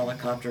medevac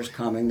helicopters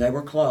coming. They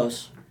were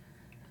close,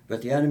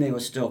 but the enemy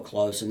was still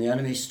close, and the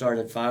enemy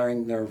started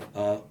firing their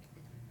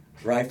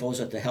rifles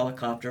at the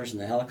helicopters, and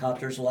the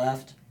helicopters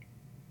left.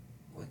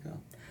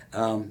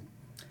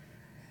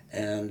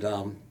 And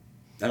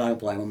I don't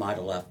blame them, I'd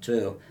have left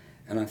too.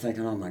 And I'm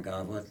thinking, oh my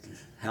God,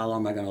 how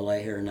long am I going to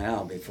lay here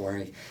now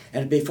before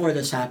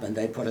this happened,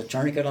 they put a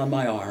tourniquet on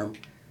my arm,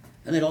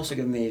 and they'd also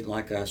given me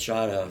a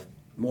shot of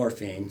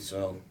morphine,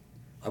 so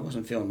I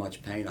wasn't feeling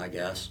much pain, I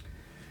guess.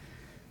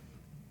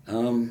 Is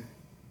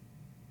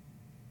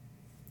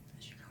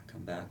she gonna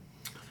come back?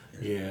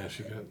 Yeah,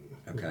 she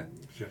got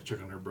to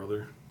check on her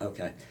brother.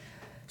 Okay.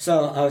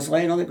 So I was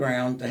laying on the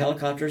ground, the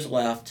helicopters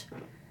left,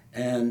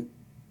 and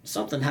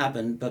something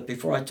happened, but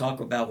before I talk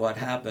about what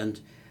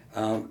happened,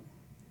 I'm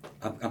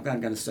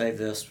going to save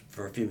this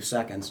for a few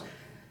seconds.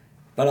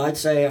 But I'd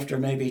say after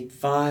maybe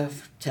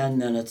 5-10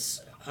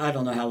 minutes, I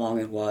don't know how long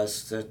it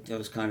was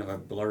kind of a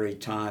blurry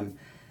time,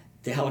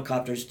 the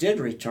helicopters did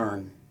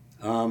return.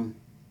 But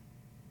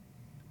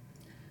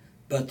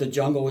the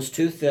jungle was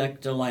too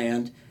thick to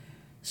land,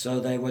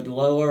 so they would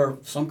lower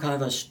some kind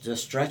of a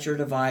stretcher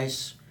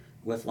device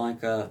with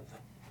a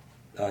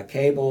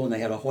cable, and they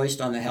had a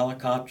hoist on the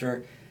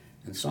helicopter,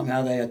 and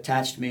somehow they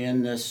attached me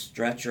in this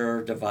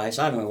stretcher device.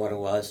 I don't know what it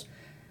was,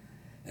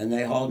 and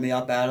they hauled me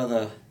up out of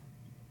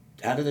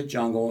the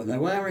jungle. And the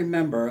way I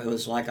remember, it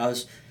was like I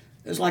was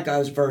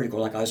vertical,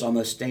 like I was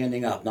almost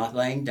standing up, not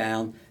laying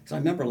down. Because I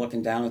remember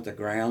looking down at the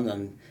ground,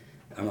 and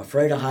I'm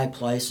afraid of high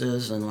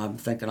places, and I'm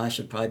thinking I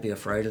should probably be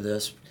afraid of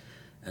this.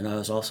 And I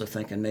was also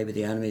thinking maybe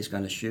the enemy's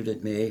going to shoot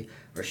at me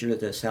or shoot at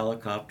this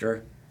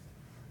helicopter.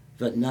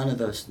 But neither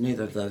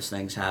of those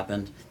things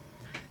happened.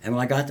 And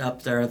when I got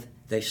up there,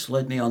 they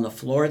slid me on the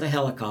floor of the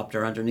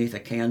helicopter underneath a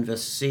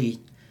canvas seat.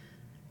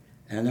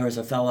 And there was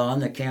a fellow on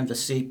the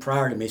canvas seat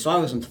prior to me, so I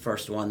wasn't the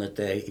first one that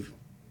they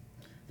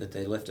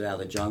lifted out of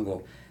the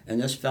jungle.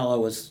 And this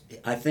fellow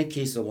I think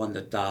he's the one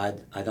that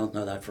died. I don't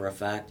know that for a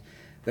fact.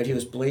 But he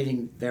was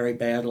bleeding very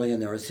badly,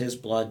 and there was his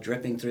blood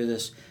dripping through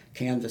this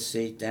canvas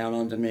seat down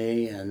onto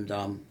me. And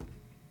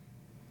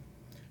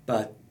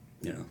but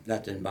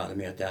that didn't bother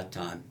me at that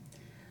time.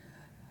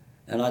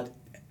 And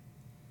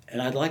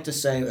I'd like to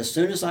say, as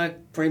soon as I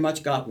pretty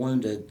much got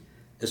wounded,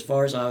 as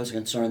far as I was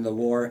concerned, the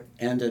war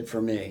ended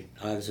for me.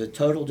 I was a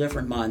total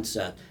different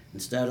mindset.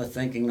 Instead of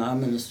thinking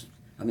I'm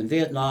in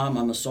Vietnam,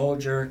 I'm a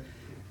soldier,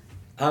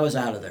 I was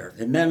out of there.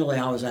 And mentally,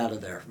 I was out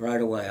of there right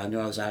away. I knew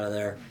I was out of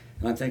there.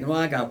 And I'm thinking, well,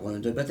 I got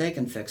wounded, but they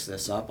can fix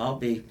this up. I'll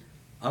be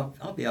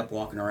up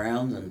walking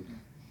around, and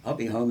I'll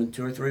be home in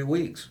 2 or 3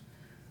 weeks.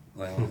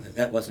 Well,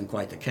 that wasn't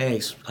quite the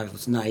case. I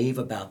was naive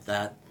about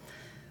that.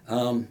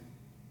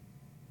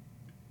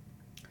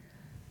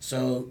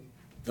 So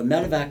the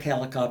medevac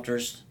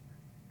helicopters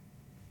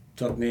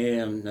took me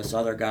and this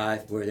other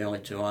guy, we were the only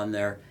two on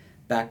there,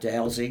 back to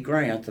LZ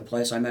Grant, the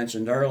place I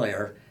mentioned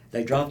earlier.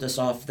 They dropped us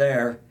off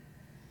there,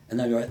 and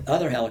then there were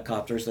other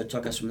helicopters that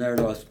took us from there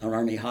to an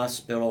Army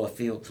hospital,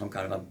 some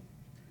kind of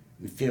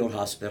a field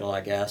hospital,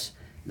 I guess.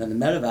 And then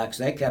the medevacs,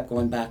 they kept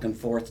going back and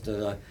forth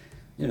to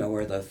the,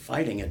 where the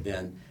fighting had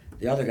been.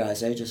 The other guys,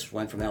 they just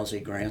went from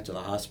LZ Grant to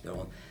the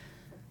hospital.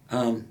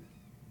 And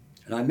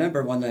I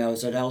remember one day I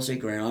was at LZ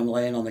Grant, I'm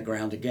laying on the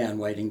ground again,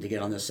 waiting to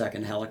get on the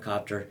second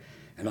helicopter.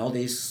 And all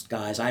these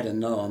guys, I didn't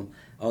know them,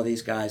 all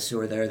these guys who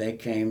were there, they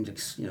came to,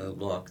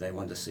 look, they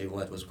wanted to see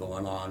what was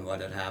going on,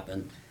 what had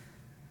happened.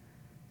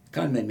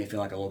 Kind of made me feel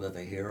like a little bit of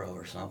a hero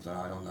or something,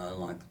 I don't know,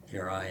 like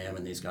here I am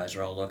and these guys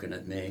are all looking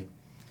at me.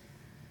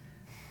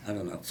 I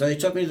don't know. So they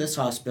took me to this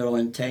hospital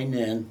in Tay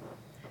Ninh,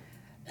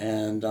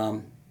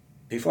 and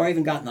before I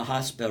even got in the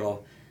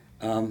hospital,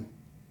 I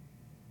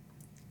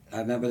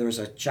remember there was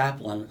a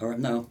chaplain, it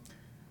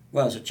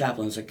was it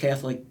was a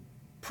Catholic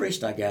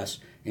priest, I guess,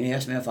 and he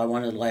asked me if I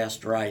wanted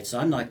last rites.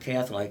 I'm not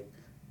Catholic,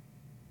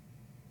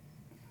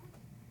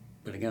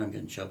 but again, I'm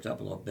getting choked up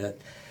a little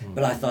bit.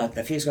 But I thought,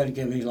 if he's going to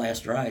give me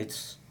last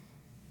rites,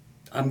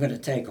 I'm going to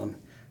take them.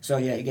 So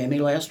yeah, he gave me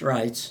last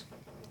rites.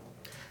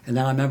 And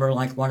then I remember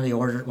like one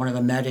of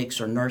the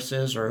medics or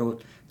nurses or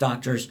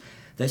doctors,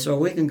 they said, well,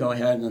 we can go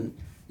ahead and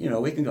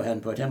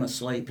put him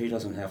asleep. He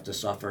doesn't have to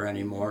suffer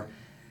anymore.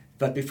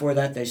 But before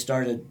that, they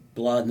started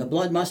blood, and the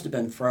blood must have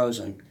been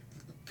frozen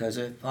because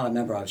I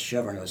remember I was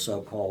shivering, it was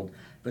so cold.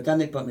 But then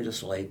they put me to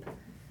sleep,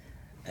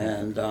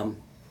 and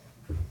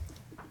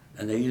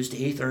they used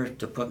ether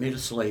to put me to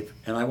sleep.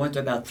 And I went to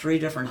about 3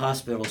 different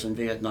hospitals in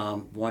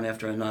Vietnam, one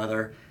after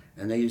another,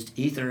 and they used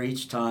ether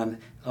each time.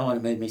 Oh, and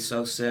it made me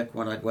so sick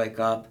when I'd wake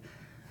up.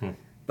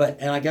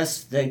 And I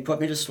guess they'd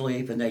put me to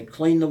sleep, and they'd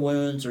clean the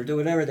wounds or do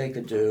whatever they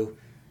could do.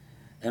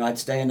 And I'd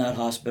stay in that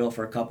hospital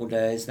for a couple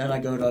days. Then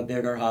I'd go to a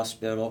bigger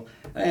hospital.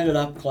 I ended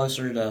up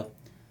closer to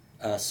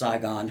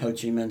Saigon, Ho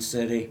Chi Minh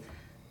City.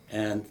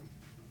 And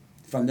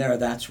from there,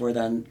 that's where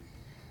then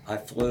I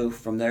flew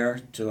from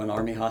there to an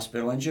Army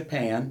hospital in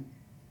Japan.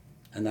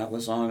 And that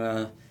was on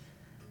a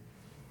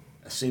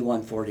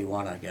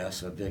C-141, I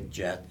guess, a big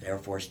jet, Air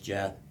Force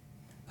jet.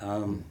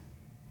 I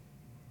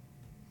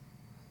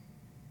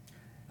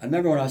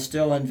remember when I was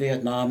still in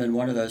Vietnam in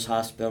one of those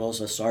hospitals,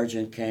 a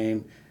sergeant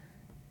came,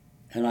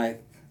 and I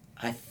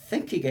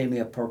think he gave me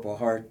a Purple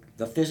Heart.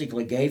 They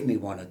physically gave me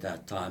one at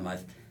that time.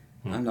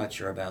 I'm not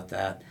sure about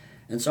that.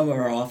 And some of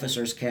our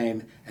officers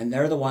came, and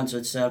they're the ones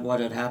that said what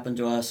had happened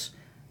to us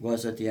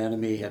was that the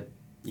enemy had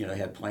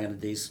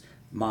planted these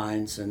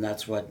mines, and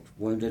that's what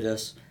wounded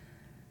us.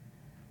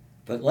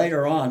 But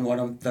later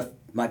on,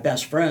 my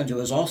best friend, who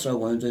was also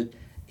wounded,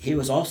 he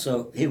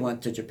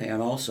went to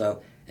Japan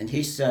also, and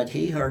he said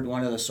he heard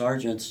one of the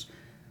sergeants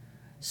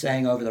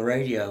saying over the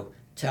radio,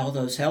 "Tell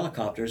those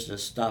helicopters to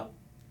stop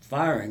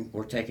firing.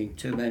 We're taking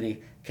too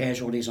many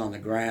casualties on the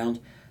ground."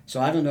 So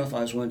I don't know if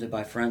I was wounded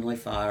by friendly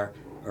fire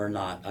or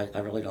not. I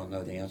really don't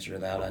know the answer to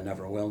that. I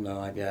never will know,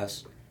 I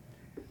guess.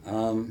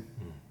 So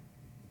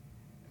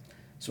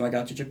I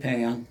got to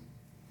Japan.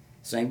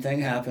 Same thing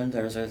happened.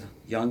 There's a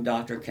young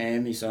doctor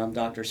came. He said, "I'm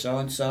Dr.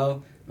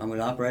 So-and-so. I'm going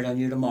to operate on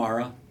you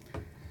tomorrow,"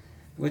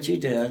 which he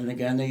did. And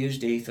again, they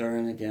used ether,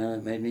 and again,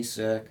 it made me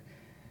sick.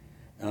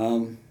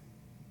 And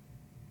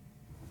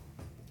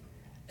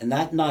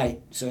that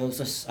night, so it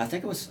was I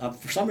think it was,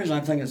 for some reason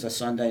I'm thinking it's a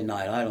Sunday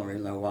night. I don't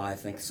really know why I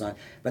think Sunday.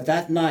 But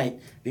that night,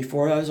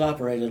 before I was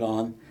operated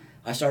on,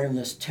 I started in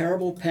this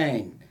terrible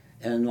pain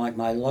in like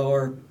my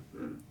lower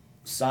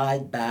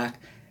side back.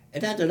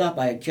 It ended up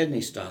I had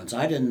kidney stones.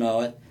 I didn't know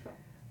it.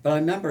 But I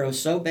remember it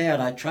was so bad,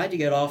 I tried to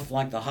get off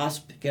like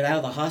get out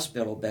of the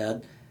hospital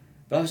bed,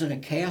 but I was in a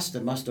cast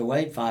that must have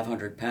weighed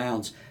 500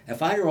 pounds.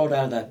 If I rolled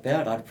out of that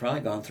bed, I'd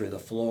probably gone through the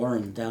floor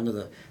and down to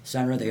the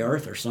center of the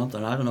earth or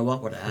something. I don't know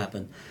what would have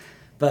happened.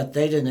 But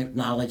they didn't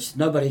acknowledge,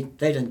 they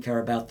didn't care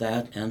about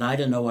that, and I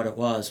didn't know what it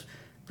was.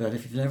 But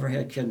if you've never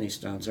had kidney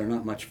stones, they're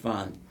not much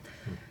fun.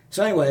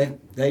 So anyway,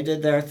 they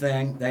did their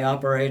thing. They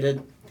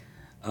operated.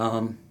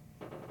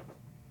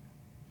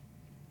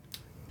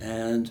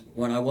 And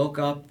when I woke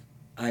up,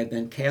 I had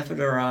been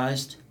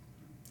catheterized.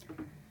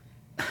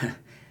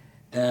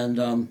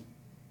 And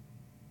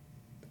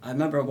I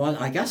remember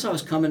I guess I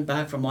was coming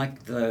back from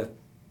like the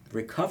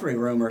recovery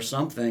room or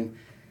something.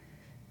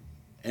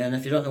 And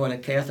if you don't know what a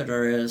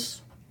catheter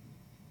is,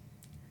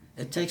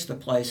 it takes the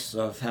place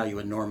of how you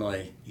would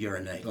normally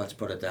urinate, let's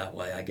put it that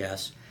way, I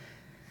guess.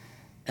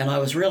 And I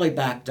was really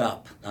backed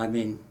up. I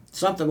mean,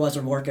 something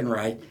wasn't working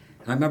right.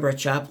 I remember a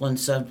chaplain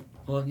said,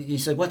 well, he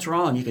said, what's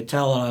wrong? You could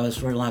tell that I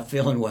was really not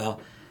feeling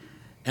well.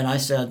 And I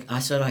said,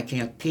 I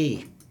can't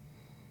pee.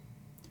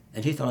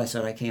 And he thought I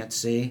said, I can't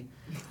see.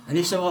 And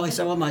he said,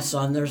 well, my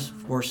son, there's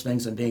worse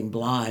things than being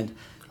blind.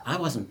 I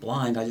wasn't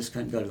blind, I just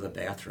couldn't go to the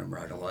bathroom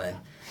right away.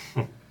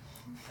 I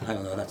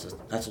don't know, that's a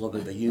little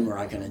bit of a humor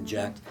I can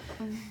inject.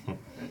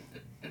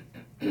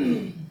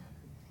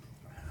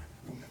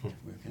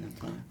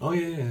 Oh,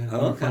 yeah.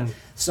 Oh, okay.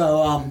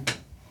 So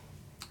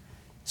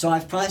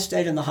I've probably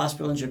stayed in the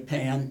hospital in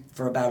Japan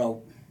for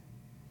about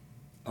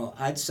a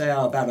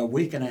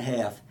week and a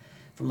half.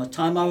 From the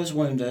time I was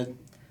wounded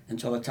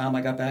until the time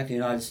I got back to the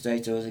United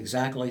States, it was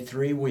exactly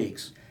 3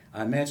 weeks.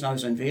 I imagine I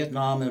was in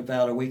Vietnam in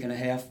about a week and a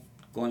half,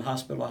 going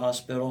hospital to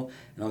hospital,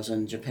 and I was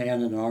in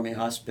Japan in an Army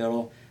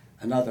hospital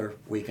another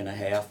week and a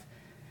half.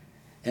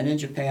 And in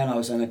Japan, I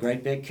was in a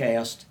great big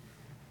cast,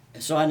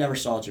 so I never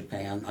saw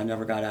Japan. I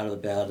never got out of the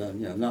bed, and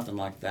nothing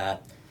like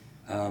that.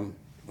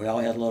 We all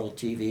had little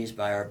TVs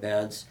by our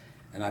beds,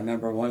 and I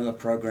remember one of the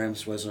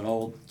programs was an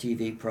old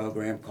TV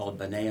program called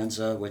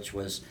Bonanza, which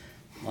was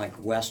like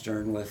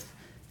Western with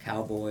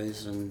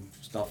cowboys and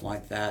stuff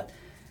like that.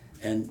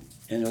 And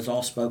it was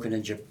all spoken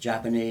in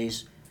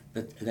Japanese,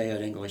 but they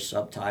had English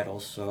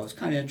subtitles, so it was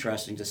kind of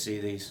interesting to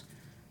see these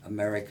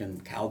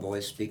American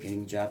cowboys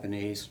speaking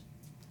Japanese.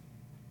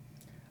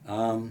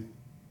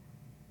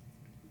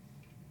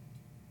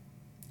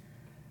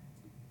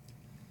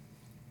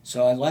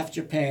 So I left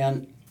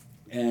Japan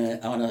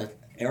on an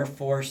Air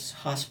Force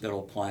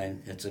hospital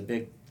plane. It's a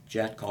big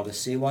jet called a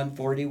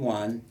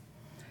C-141.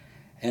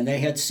 And they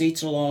had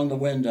seats along the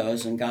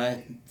windows, and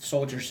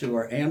soldiers who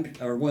were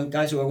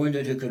guys who were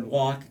wounded who could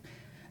walk,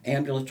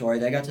 ambulatory,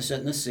 they got to sit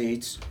in the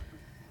seats.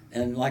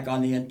 And like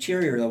on the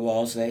interior of the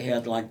walls, they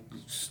had like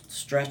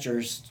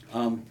stretchers,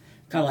 kind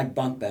of like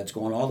bunk beds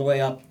going all the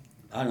way up.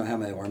 I don't know how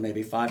many there were,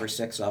 maybe 5 or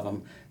 6 of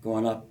them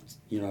going up,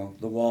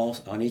 the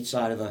walls on each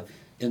side of the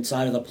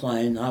inside of the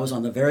plane. I was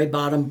on the very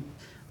bottom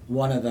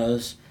one of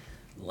those,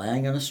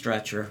 laying in a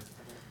stretcher,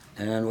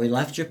 and we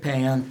left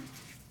Japan.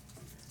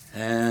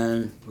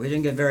 And we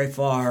didn't get very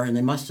far, and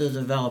they must have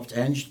developed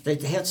they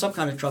had some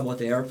kind of trouble with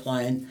the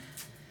airplane.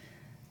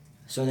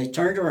 So they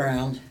turned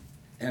around,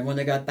 and when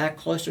they got back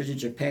closer to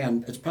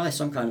Japan, it's probably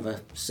some kind of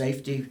a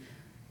safety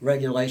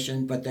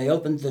regulation, but they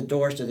opened the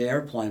doors to the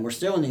airplane. We're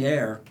still in the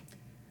air,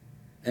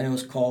 and it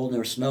was cold, and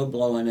there was snow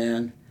blowing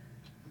in,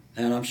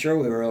 and I'm sure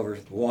we were over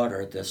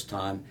water at this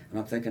time. And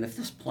I'm thinking, if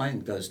this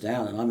plane goes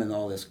down and I'm in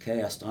all this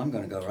cast, I'm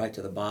going to go right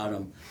to the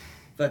bottom.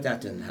 But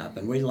that didn't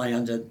happen. We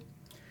landed.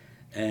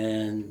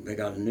 And they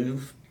got a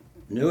new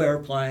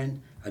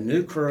airplane, a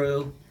new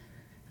crew.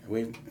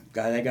 They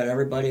got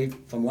everybody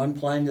from one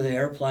plane to the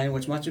airplane,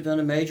 which must have been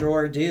a major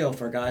ordeal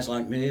for guys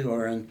like me who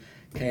are in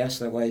casts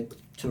that weigh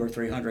 200 or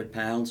 300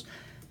 pounds.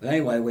 But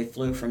anyway, we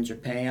flew from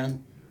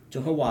Japan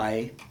to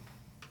Hawaii.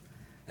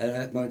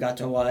 And when we got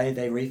to Hawaii,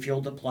 they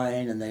refueled the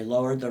plane and they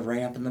lowered the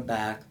ramp in the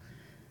back.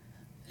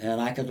 And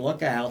I could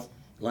look out,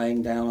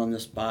 laying down on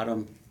this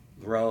bottom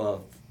row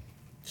of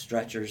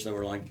stretchers that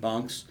were like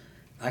bunks.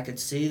 I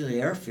could see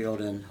the airfield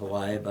in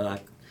Hawaii,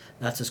 but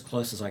that's as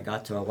close as I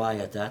got to Hawaii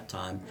at that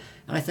time.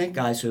 And I think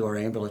guys who are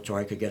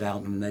ambulatory could get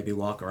out and maybe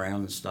walk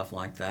around and stuff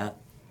like that.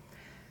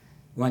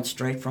 Went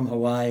straight from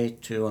Hawaii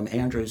to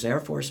Andrews Air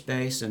Force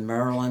Base in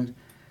Maryland,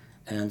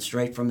 and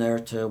straight from there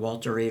to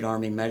Walter Reed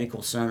Army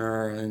Medical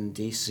Center in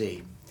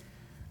D.C.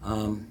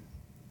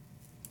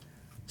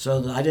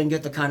 So I didn't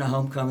get the kind of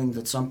homecoming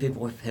that some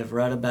people have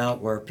read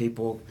about, where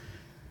people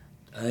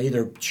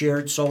either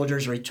cheered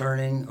soldiers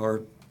returning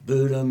or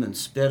booed them and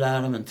spit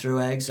at them and threw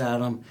eggs at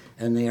them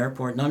in the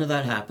airport. None of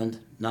that happened.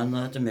 None of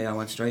that to me. I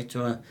went straight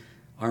to an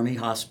Army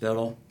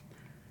hospital.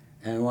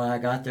 And when I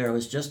got there, it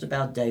was just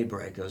about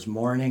daybreak. It was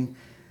morning.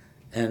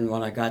 And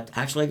when I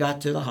actually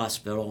got to the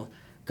hospital,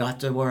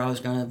 got to where I was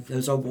it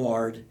was a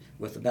ward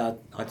with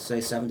about, I'd say,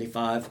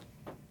 75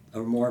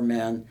 or more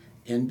men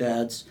in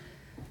beds.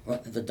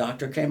 The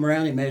doctor came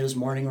around, he made his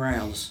morning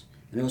rounds,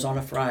 and it was on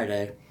a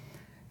Friday.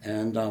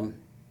 And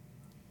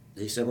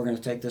he said, we're going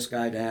to take this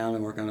guy down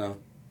and we're going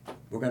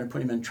to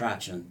put him in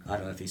traction. I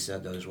don't know if he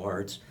said those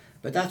words,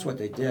 but that's what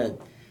they did.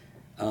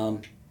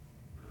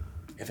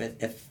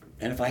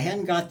 If I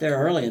hadn't got there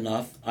early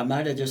enough, I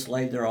might have just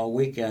laid there all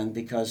weekend,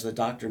 because the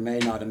doctor may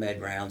not have made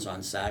rounds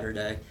on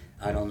Saturday.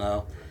 I don't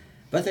know.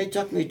 But they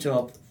took me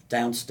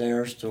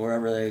downstairs to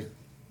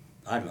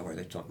I don't know where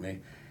they took me,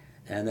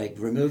 and they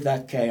removed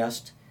that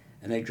cast,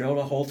 and they drilled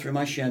a hole through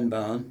my shin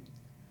bone.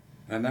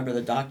 I remember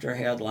the doctor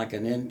had like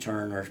an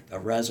intern or a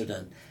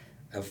resident,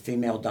 a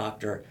female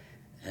doctor,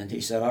 and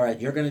he said, all right,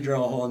 you're going to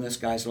drill a hole in this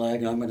guy's leg,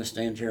 and I'm going to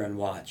stand here and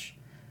watch.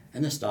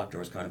 And this doctor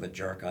was kind of a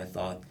jerk, I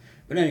thought.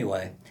 But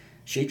anyway,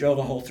 she drilled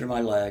a hole through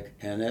my leg,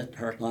 and it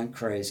hurt like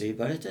crazy,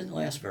 but it didn't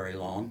last very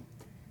long.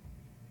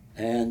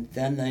 And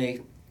then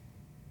they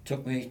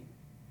took me,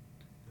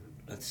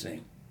 let's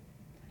see,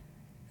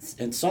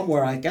 and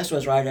somewhere, I guess it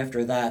was right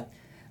after that,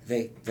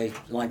 they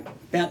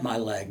like bent my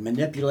leg,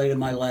 manipulated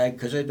my leg,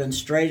 because it had been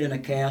straight in a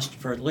cast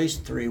for at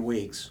least 3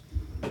 weeks.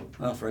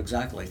 Well, for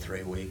exactly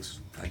 3 weeks,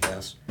 I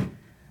guess.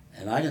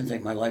 and I didn't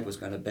think my leg was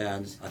going to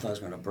bend. I thought it was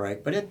going to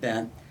break, but it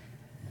bent.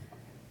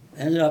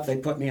 Ended up, they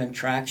put me in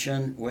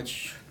traction,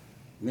 which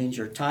means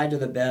you're tied to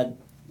the bed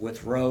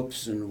with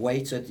ropes and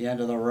weights at the end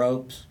of the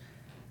ropes.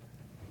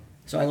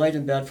 So I laid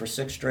in bed for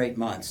 6 straight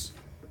months.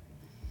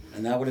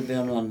 And that would have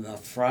been on a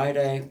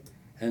Friday,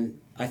 and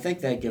I think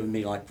they'd given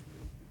me like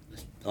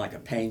a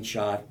pain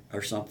shot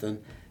or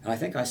something. And I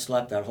think I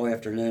slept that whole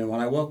afternoon. When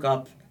I woke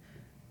up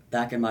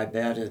back in my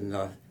bed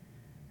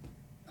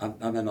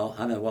I'm in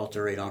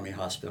Walter Reed Army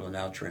Hospital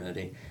now,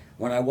 Trinity.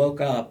 When I woke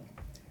up,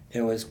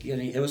 it was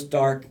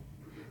dark,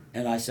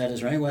 and I said,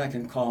 "Is there any way I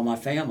can call my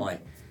family?"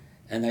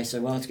 And they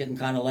said, "Well, it's getting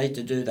kind of late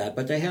to do that."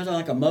 But they had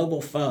like a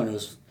mobile phone. It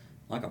was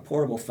like a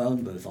portable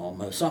phone booth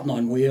almost, something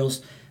on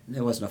wheels.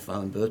 It wasn't a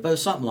phone booth, but it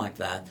was something like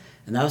that.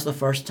 And that was the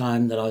first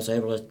time that I was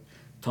able to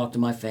talk to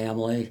my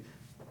family.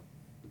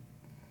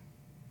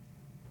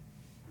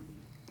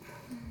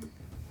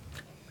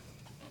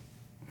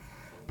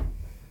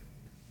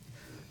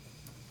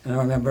 And I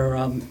remember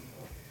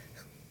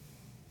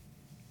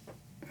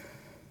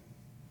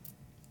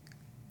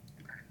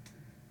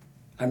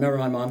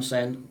my mom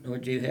saying,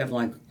 "Would you have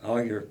like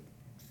all your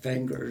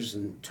fingers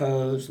and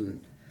toes and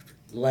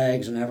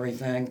legs and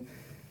everything?"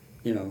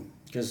 You know,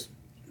 because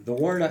the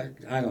ward,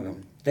 I don't know,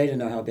 they didn't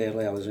know how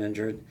badly I was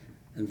injured,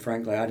 and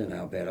frankly, I didn't know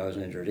how bad I was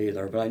injured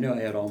either, but I knew I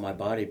had all my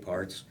body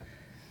parts.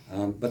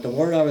 But the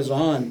ward I was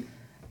on,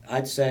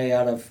 I'd say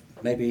out of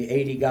maybe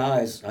 80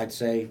 guys, I'd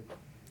say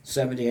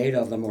 78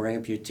 of them were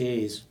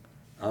amputees.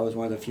 I was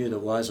one of the few that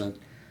wasn't,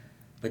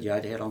 but yeah,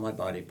 I'd had all my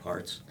body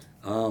parts.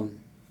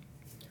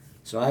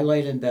 So I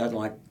laid in bed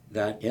like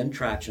that in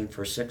traction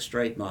for 6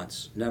 straight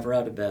months, never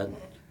out of bed,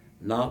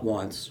 not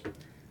once.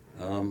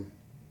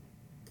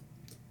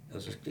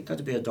 It got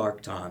to be a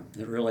dark time.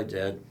 It really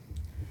did.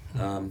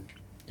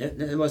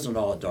 It wasn't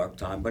all a dark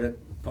time, but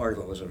part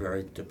of it was a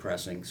very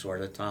depressing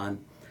sort of time.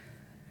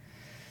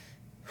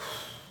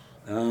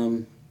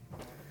 And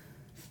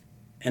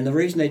the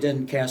reason they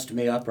didn't cast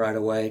me up right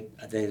away,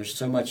 there's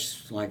so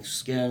much like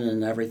skin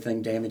and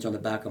everything damage on the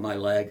back of my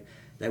leg.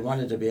 They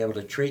wanted to be able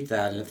to treat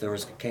that, and if there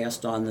was a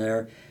cast on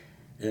there,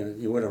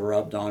 you would have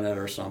rubbed on it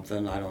or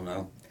something. I don't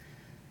know.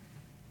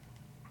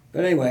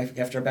 But anyway,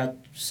 after about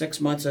 6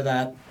 months of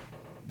that,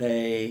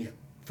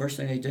 first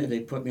thing they did, they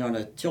put me on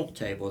a tilt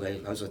table.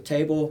 It was a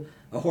table,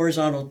 a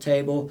horizontal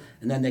table,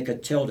 and then they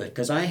could tilt it.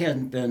 Because I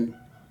hadn't been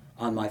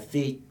on my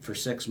feet for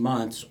 6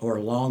 months or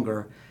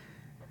longer,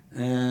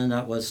 and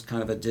that was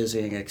kind of a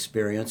dizzying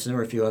experience. There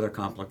were a few other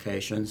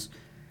complications.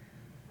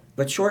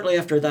 But shortly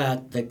after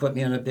that, they put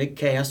me in a big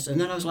cast, and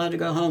then I was allowed to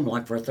go home,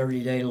 like for a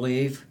 30-day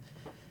leave.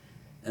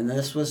 And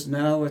this was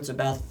it's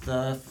about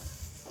the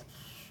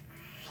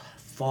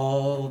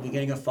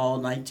beginning of fall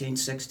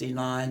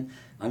 1969.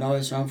 I know I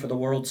was home for the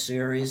World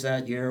Series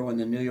that year when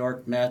the New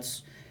York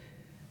Mets,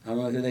 I don't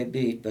know who they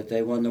beat, but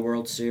they won the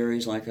World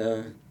Series like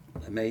an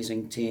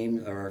amazing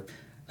team or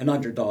an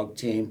underdog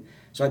team.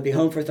 So I'd be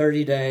home for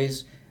 30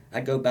 days.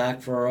 I'd go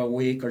back for a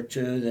week or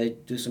two.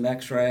 They'd do some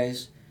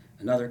x-rays,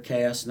 another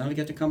cast, and then I'd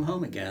get to come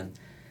home again.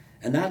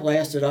 And that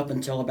lasted up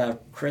until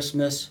about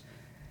Christmas.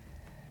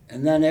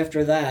 And then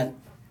after that,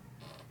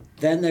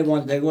 then they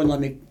wouldn't let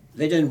me,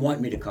 they didn't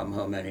want me to come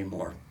home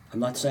anymore. I'm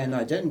not saying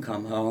I didn't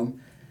come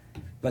home,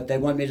 but they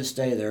want me to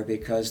stay there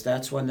because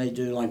that's when they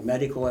do like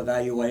medical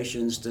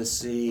evaluations to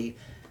see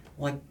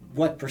like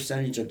what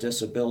percentage of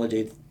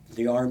disability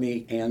the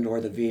Army and or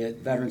the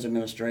Veterans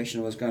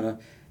Administration was going to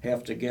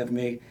have to give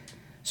me.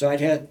 So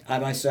I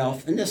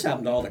myself, and this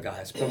happened to all the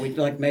guys, but we'd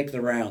like make the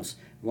rounds.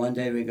 One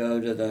day we go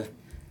to the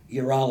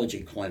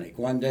urology clinic.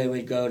 One day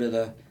we'd go to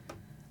the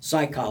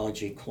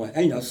psychology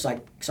clinic,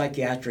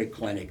 psychiatric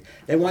clinic.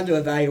 They wanted to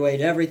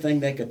evaluate everything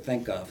they could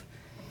think of.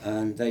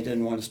 And they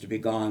didn't want us to be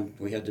gone.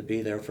 We had to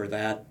be there for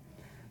that.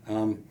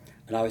 And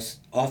I was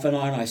off and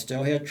on. I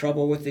still had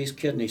trouble with these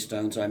kidney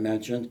stones I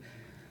mentioned.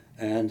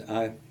 And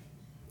I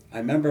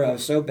remember I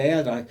was so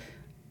bad,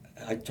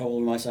 I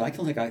told them, I said,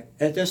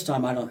 at this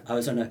time, I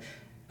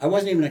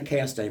wasn't even in a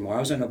cast anymore. I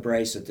was in a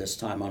brace at this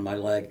time on my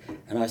leg.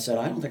 And I said,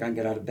 I don't think I can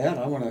get out of bed.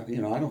 I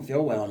don't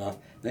feel well enough.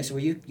 And they said,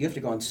 well, you have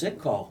to go on sick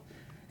call.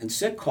 And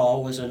sick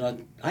call was I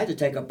had to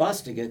take a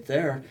bus to get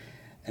there.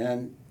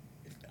 And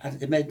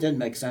didn't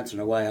make sense in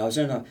a way. I was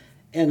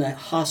in a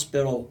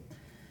hospital.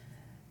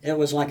 It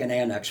was like an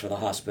annex for the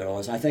hospital.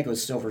 I think it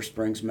was Silver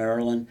Springs,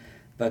 Maryland.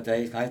 But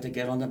I had to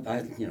get on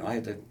I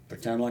had to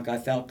pretend like I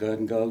felt good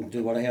and go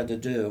do what I had to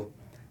do.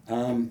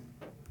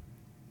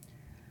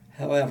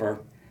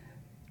 However,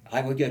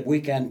 I would get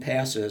weekend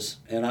passes,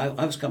 and I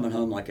was coming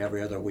home like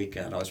every other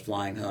weekend. I was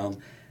flying home.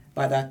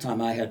 By that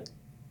time, I had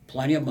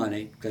plenty of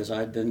money because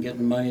I'd been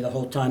getting money the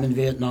whole time in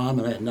Vietnam,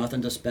 and I had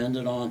nothing to spend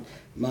it on.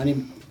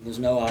 Money was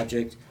no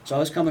object. So I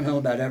was coming home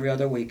about every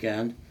other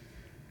weekend.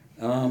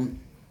 And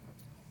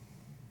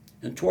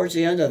towards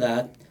the end of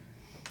that,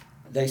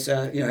 they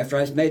said, after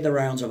I made the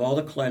rounds of all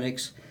the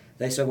clinics,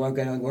 they said, we're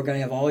going to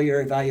have all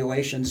your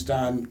evaluations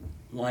done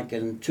like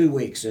in 2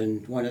 weeks,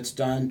 and when it's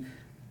done,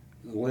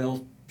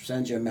 we'll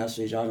send you a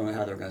message. I don't know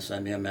how they're going to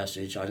send me a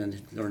message.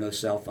 There were no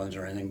cell phones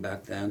or anything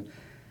back then.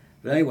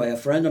 But anyway, a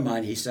friend of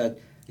mine, he said,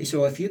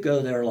 well, if you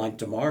go there like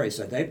tomorrow, he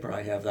said, they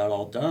probably have that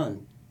all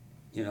done.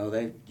 You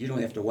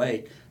don't have to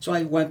wait. So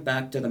I went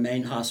back to the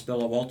main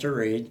hospital at Walter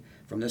Reed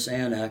from this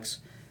annex,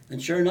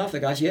 and sure enough, the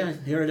guy said, yeah,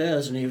 here it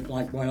is. And he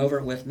went over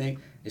it with me.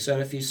 He said,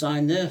 if you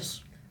sign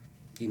this,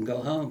 you can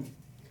go home.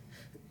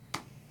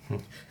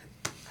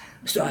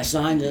 So I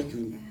signed it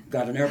and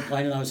got an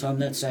airplane, and I was home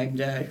that same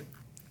day.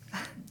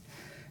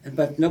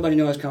 But nobody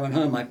knew I was coming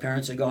home. My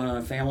parents had gone on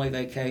a family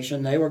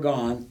vacation. They were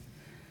gone.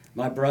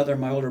 My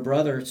older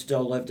brother,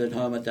 still lived at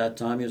home at that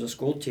time. He was a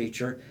school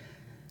teacher.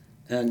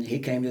 And he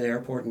came to the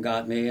airport and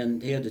got me,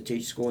 and he had to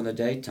teach school in the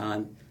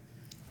daytime.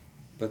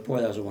 But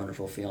boy, that was a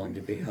wonderful feeling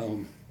to be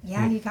home.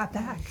 Yeah, you got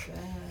back.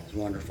 It was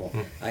wonderful.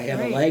 I had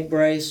a leg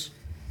brace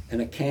and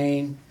a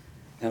cane,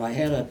 and I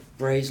had a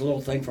brace,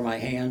 little thing for my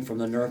hand from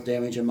the nerve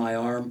damage in my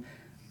arm,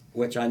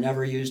 which I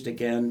never used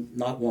again,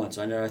 not once.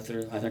 I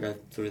think I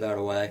threw that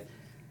away.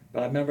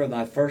 But I remember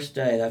my first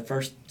day, the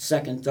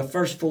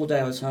first full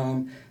day I was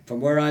home, from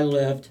where I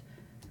lived,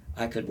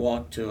 I could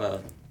walk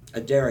to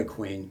a Dairy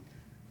Queen.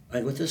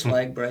 And with this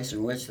leg brace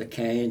and with the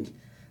cane,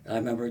 I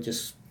remember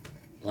just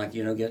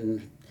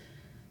getting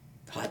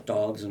hot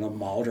dogs and a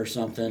malt or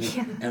something.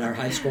 Yeah. And our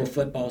high school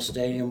football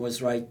stadium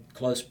was right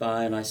close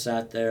by, and I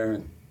sat there,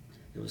 and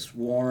it was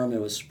warm,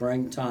 it was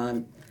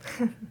springtime.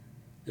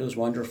 It was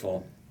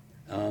wonderful.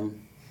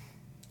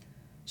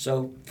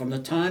 So from the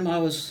time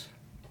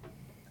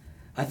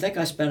I think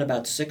I spent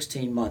about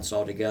 16 months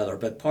altogether,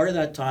 but part of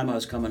that time I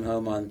was coming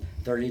home on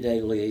 30-day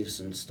leaves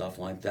and stuff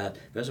like that.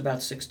 It was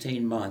about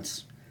 16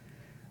 months.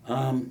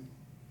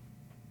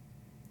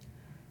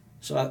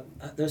 So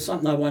there's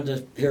something I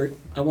wanted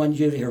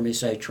you to hear me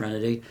say,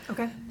 Trinity.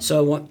 Okay.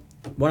 So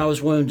when I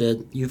was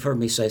wounded, you've heard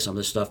me say some of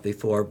this stuff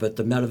before, but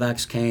the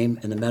medevacs came,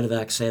 and the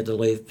medevacs had to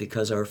leave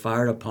because they were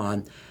fired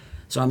upon.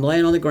 So I'm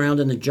laying on the ground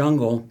in the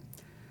jungle,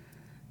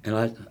 and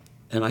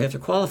I have to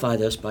qualify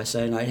this by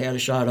saying I had a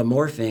shot of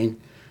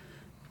morphine,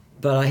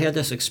 but I had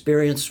this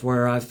experience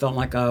where I felt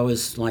like I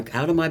was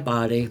out of my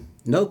body,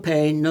 no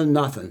pain, no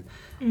nothing.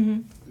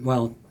 Mm-hmm.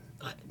 Well,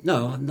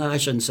 no, I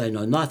shouldn't say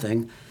no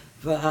nothing,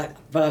 but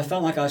I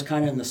felt like I was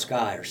kind of in the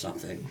sky or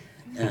something,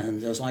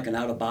 and it was like an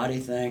out-of-body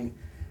thing,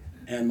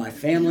 and my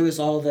family was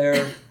all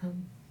there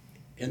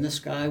in the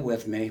sky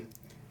with me,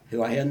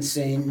 who I hadn't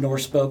seen nor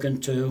spoken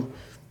to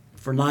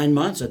for 9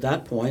 months at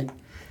that point.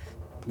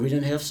 We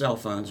didn't have cell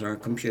phones or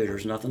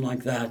computers, nothing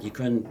like that. You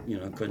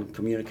couldn't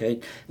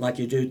communicate like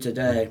you do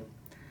today.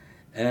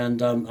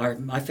 And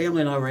my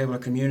family and I were able to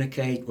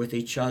communicate with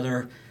each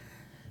other.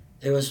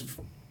 It was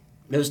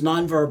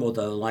nonverbal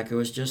though. Like it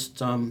was just,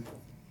 I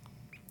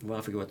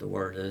forget what the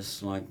word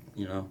is.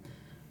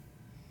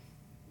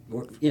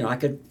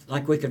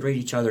 We could read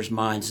each other's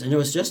minds, and it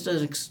was just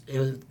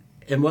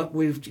and what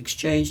we've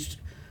exchanged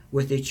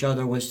with each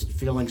other was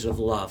feelings of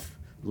love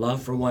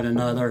for one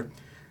another.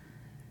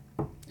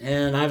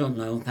 And I don't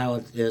know how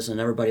it is in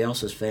everybody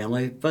else's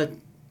family, but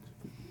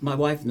my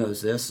wife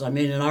knows this. I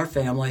mean, in our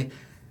family,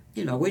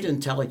 we didn't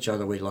tell each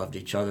other we loved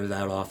each other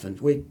that often.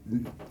 We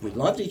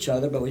loved each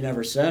other, but we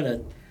never said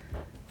it.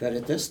 But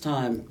at this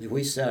time,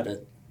 we said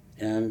it,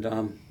 and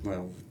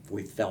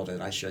we felt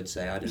it, I should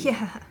say. I didn't.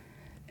 Yeah.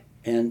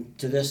 And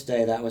to this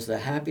day, that was the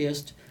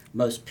happiest,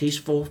 most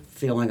peaceful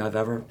feeling I've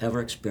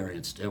ever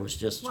experienced. It was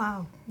just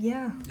Wow.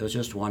 Yeah. It was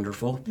just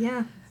wonderful.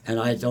 Yeah. And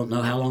I don't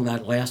know how long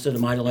that lasted.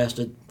 It might have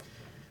lasted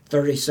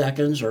 30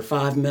 seconds or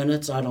 5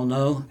 minutes, I don't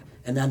know.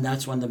 And then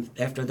that's when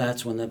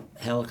the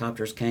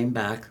helicopters came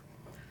back.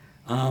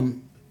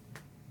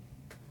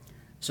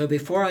 So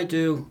before I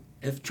do,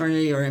 if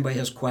Trinity or anybody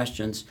has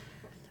questions,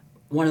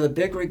 one of the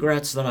big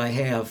regrets that I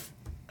have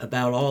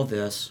about all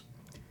this,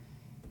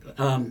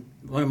 one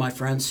of my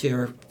friends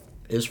here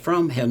is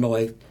from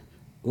Hanoi,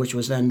 which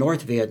was then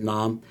North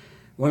Vietnam.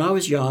 When I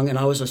was young and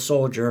I was a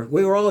soldier,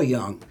 we were all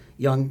young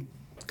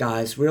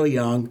guys, real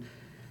young.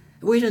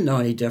 We didn't know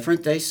any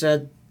different. They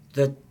said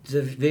that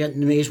the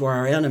Vietnamese were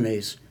our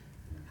enemies.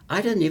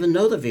 I didn't even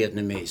know the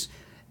Vietnamese.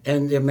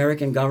 And the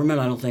American government,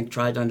 I don't think,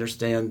 tried to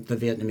understand the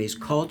Vietnamese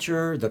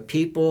culture, the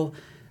people,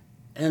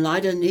 and I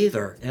didn't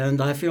either.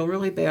 And I feel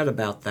really bad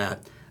about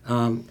that.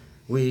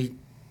 We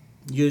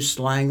use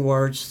slang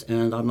words,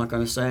 and I'm not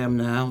going to say them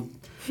now,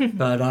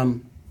 but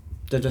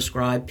to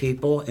describe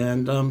people.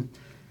 And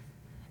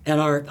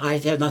I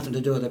had nothing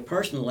to do with it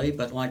personally,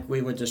 but like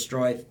we would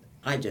destroy,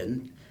 I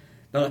didn't.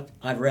 But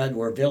I've read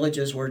where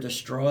villages were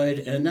destroyed,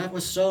 and that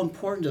was so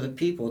important to the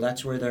people.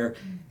 That's where their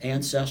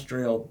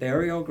ancestral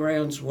burial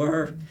grounds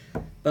were.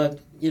 But,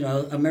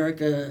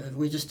 America,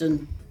 we just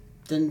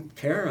didn't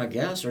care, I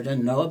guess, or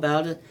didn't know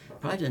about it.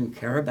 Probably didn't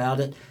care about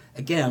it.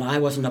 Again, I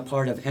wasn't a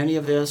part of any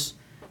of this,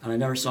 and I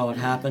never saw it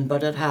happen,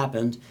 but it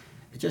happened.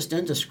 It's just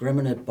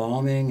indiscriminate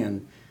bombing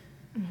and,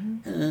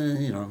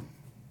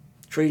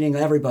 treating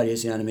everybody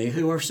as the enemy,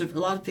 who were a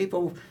lot of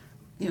people.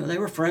 They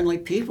were friendly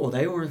people.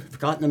 They were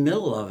got in the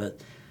middle of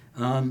it.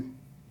 And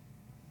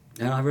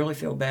I really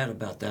feel bad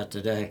about that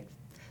today,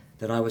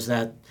 that I was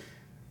that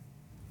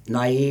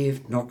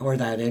naive or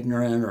that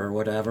ignorant or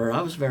whatever.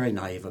 I was very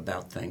naive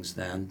about things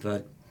then.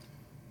 But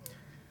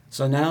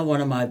So now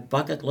one of my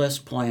bucket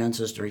list plans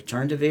is to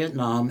return to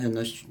Vietnam in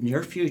the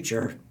near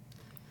future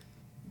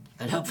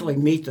and hopefully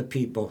meet the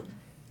people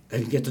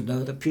and get to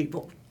know the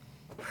people.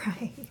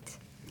 Right.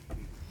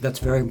 That's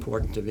very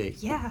important to me.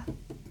 Yeah.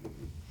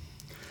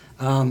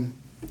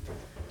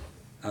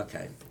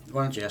 Okay.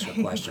 Why don't you ask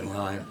a question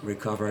while I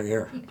recover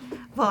here?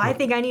 Well, I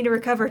think I need to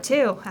recover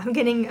too. I'm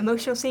getting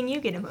emotional seeing you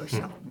get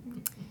emotional.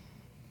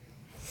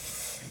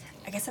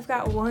 I guess I've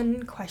got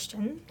one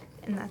question,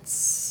 and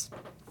that's...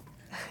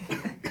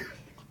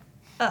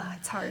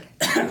 it's hard.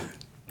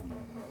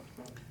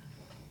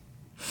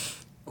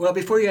 Well,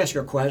 before you ask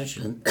your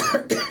question,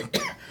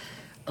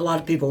 a lot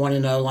of people want to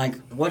know, like,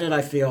 what did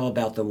I feel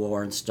about the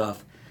war and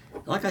stuff?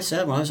 Like I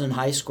said, when I was in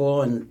high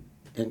school and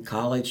in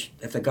college,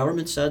 if the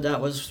government said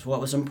that was what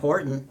was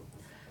important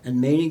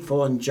and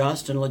meaningful and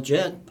just and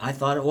legit, I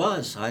thought it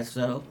was. I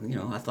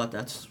thought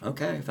that's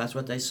okay. If that's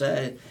what they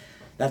say,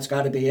 that's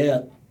got to be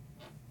it.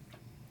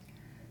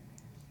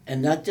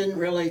 And that didn't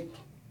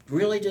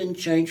really didn't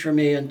change for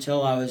me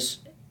until I was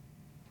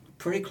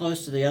pretty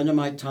close to the end of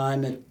my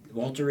time at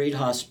Walter Reed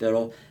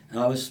Hospital.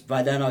 And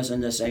by then I was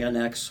in this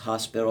ANX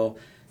hospital.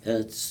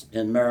 It's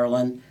in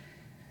Maryland.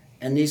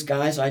 And these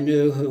guys I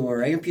knew who were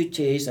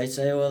amputees, they'd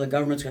say, well, the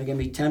government's going to give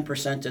me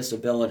 10%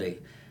 disability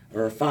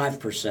or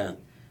 5%. And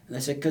they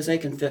said, because they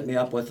can fit me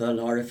up with an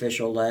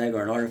artificial leg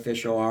or an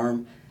artificial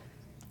arm.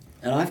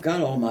 And I've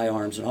got all my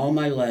arms and all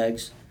my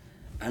legs.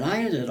 And I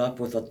ended up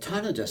with a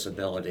ton of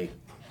disability,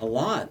 a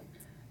lot.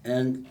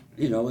 And,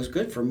 it was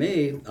good for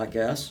me, I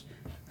guess.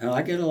 And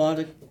I get a lot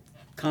of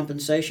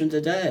compensation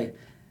today.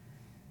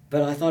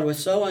 But I thought it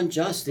was so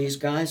unjust, these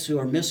guys who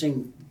are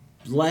missing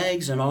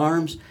legs and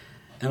arms.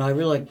 And I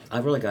really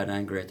got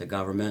angry at the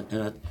government,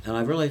 and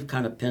I really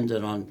kind of pinned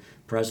it on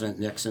President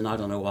Nixon. I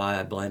don't know why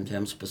I blamed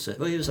him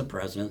specifically. Well, he was the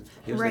president.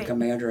 He was Right. the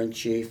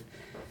commander-in-chief.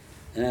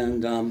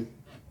 And I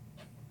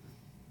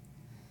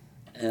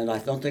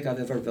don't think I've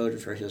ever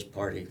voted for his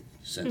party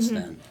since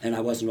then. And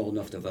I wasn't old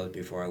enough to vote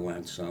before I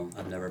went, so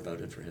I've never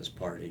voted for his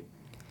party.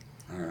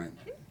 All right.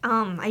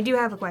 I do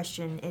have a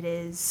question. It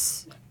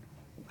is,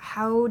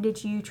 how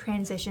did you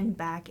transition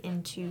back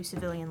into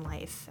civilian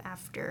life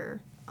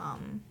after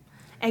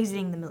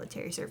exiting the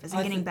military service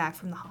and getting back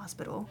from the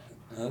hospital?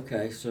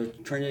 Okay, so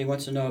Trinity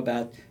wants to know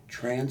about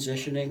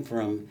transitioning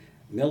from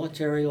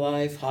military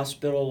life,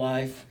 hospital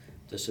life,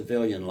 to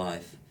civilian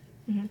life.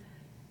 Mm-hmm.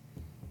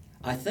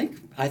 I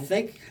think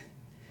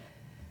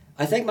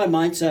my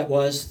mindset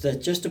was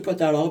that just to put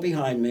that all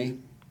behind me,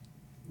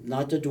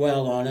 not to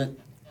dwell on it,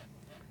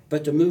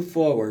 but to move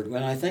forward.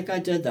 When I think I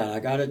did that, I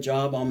got a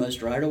job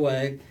almost right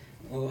away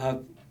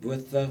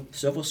with the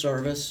civil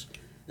service.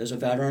 As a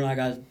veteran, I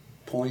got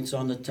points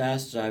on the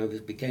tests. I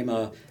became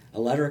a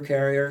letter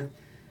carrier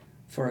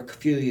for a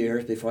few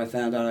years before I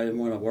found out I didn't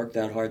want to work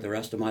that hard the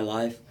rest of my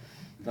life.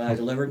 But I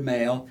delivered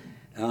mail,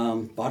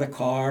 bought a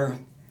car,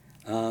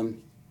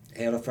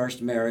 had a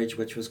first marriage,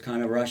 which was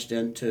kind of rushed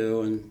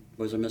into and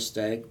was a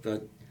mistake,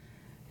 but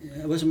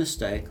it was a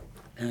mistake,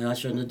 and I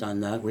shouldn't have done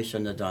that. We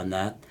shouldn't have done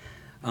that.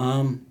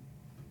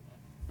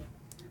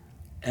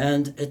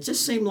 And it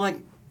just seemed like,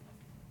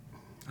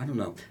 I don't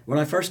know, when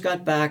I first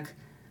got back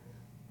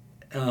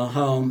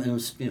home and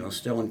was,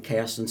 still in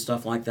casts and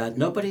stuff like that,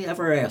 nobody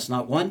ever asked,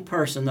 not one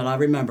person that I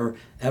remember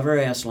ever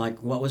asked,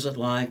 like, what was it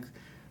like?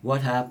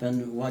 What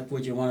happened? What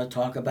would you want to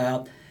talk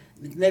about?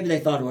 Maybe they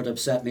thought it would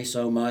upset me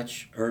so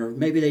much, or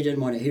maybe they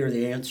didn't want to hear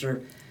the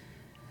answer.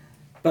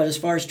 But as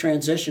far as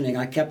transitioning,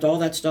 I kept all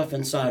that stuff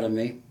inside of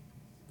me.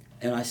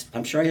 And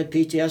I'm sure I had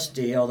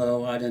PTSD,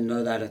 although I didn't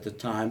know that at the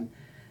time.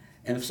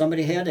 And if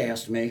somebody had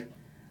asked me,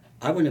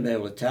 I wouldn't have been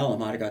able to tell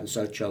them. I'd have gotten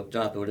so choked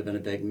up, it would have been a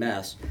big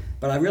mess.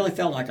 But I really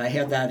felt like I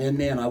had that in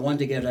me, and I wanted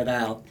to get it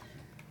out.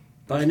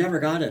 But I never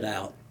got it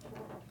out.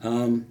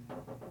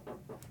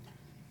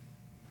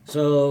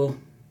 So,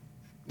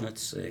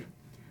 let's see.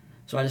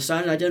 So I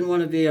decided I didn't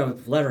want to be a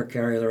letter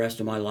carrier the rest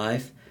of my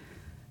life.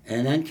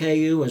 And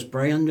NKU was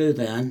brand new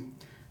then.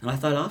 And I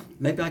thought,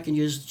 maybe I can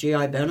use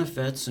GI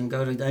benefits and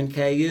go to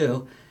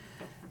NKU.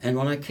 And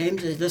when I came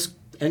to this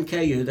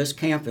NKU, this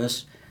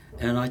campus,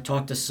 and I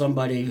talked to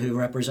somebody who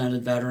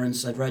represented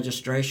veterans at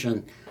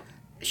registration,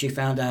 she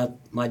found out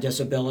my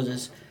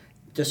disabilities,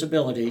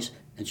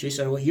 and she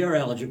said, well, you're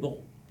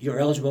eligible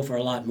for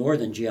a lot more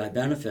than GI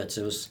benefits.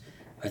 It was,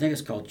 I think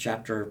it's called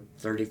Chapter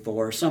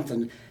 34 or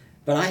something.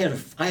 But I had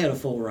a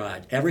full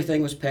ride.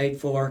 Everything was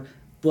paid for.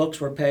 Books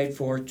were paid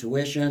for,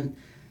 tuition.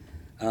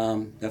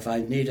 If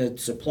I needed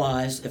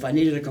supplies, if I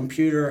needed a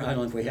computer, I don't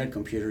know if we had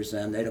computers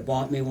then, they'd have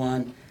bought me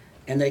one,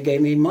 and they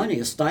gave me money,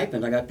 a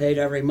stipend. I got paid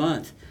every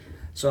month.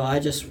 So I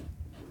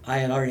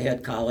had already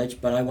had college,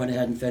 but I went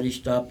ahead and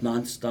finished up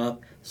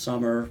nonstop,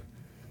 summer,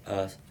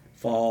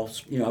 fall.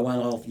 I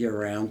went all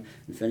year round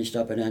and finished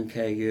up at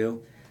NKU.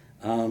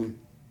 And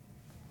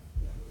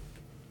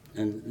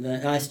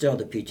then I still had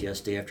the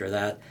PTSD after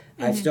that.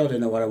 Mm-hmm. I still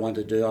didn't know what I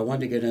wanted to do. I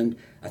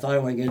thought I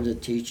wanted to get into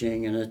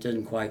teaching, and it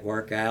didn't quite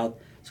work out.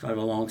 It's kind of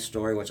a long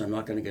story, which I'm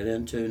not going to get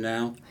into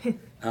now.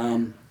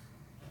 I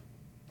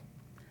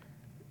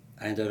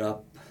ended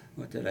up,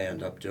 what did I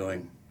end up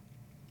doing?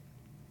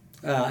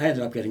 I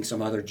ended up getting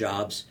some other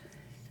jobs.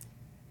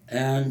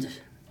 And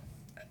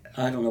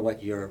I don't know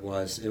what year it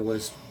was. It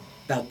was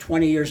about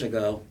 20 years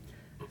ago,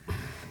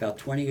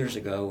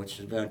 which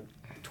is about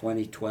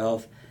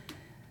 2012.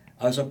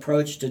 I was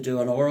approached to do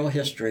an oral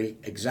history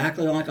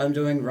exactly like I'm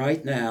doing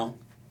right now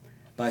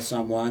by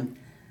someone,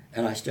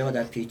 and I still had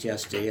that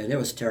PTSD, and it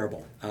was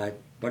terrible.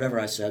 Whatever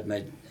I said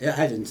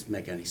I didn't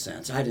make any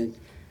sense.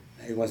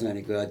 It wasn't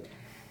any good.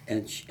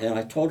 And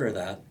I told her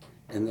that,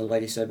 and the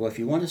lady said, well, if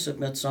you want to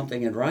submit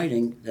something in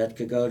writing that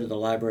could go to the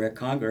Library of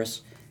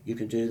Congress, you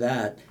can do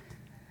that.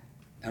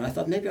 And I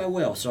thought, maybe I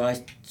will. So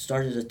I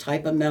started to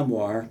type a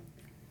memoir,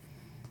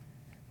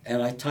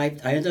 and I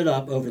ended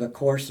up over the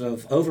course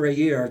of over a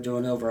year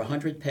doing over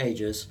 100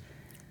 pages,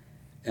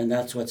 and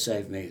that's what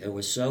saved me. It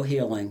was so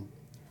healing.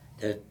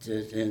 It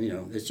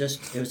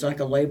was like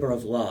a labor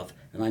of love.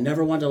 And I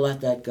never wanted to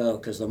let that go,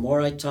 because the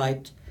more I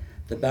typed,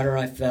 the better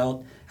I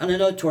felt. And I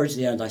know towards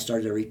the end I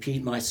started to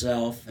repeat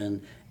myself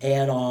and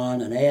add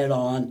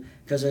on,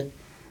 because it,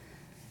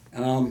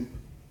 and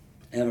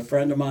a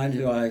friend of mine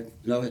who I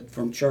know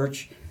from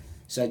church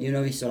said,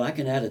 he said, I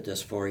can edit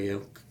this for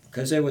you,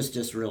 because it was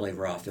just really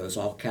rough. It was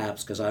all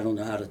caps, because I don't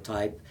know how to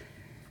type.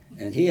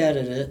 And he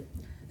edited it,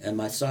 and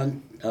my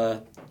son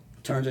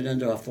turned it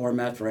into a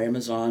format for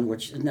Amazon,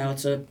 which now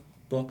it's an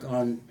ebook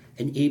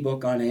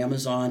on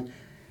Amazon.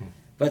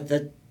 But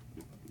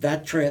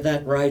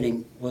that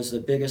writing was the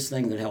biggest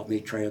thing that helped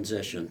me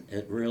transition.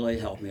 It really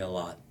helped me a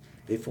lot.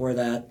 Before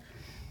that,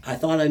 I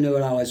thought I knew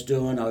what I was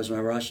doing. I was in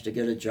a rush to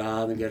get a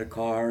job and get a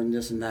car and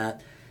this and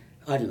that.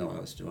 I didn't know what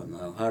I was doing,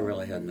 though. I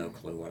really had no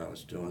clue what I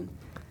was doing.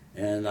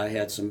 And I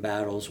had some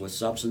battles with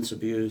substance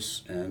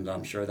abuse, and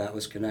I'm sure that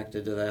was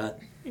connected to that.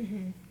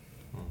 Mm-hmm.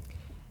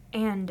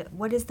 And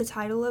what is the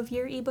title of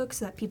your ebook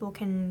so that people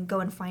can go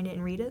and find it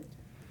and read it?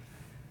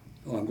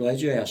 Oh, I'm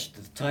glad you asked.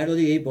 The title of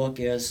the ebook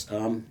is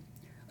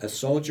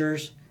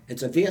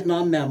it's a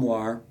Vietnam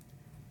memoir.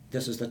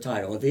 This is the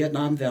title, a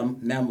Vietnam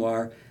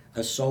memoir,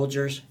 A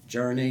Soldier's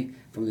Journey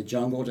from the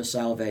Jungle to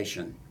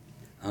Salvation.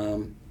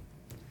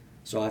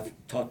 So I've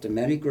talked to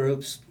many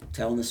groups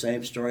telling the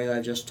same story that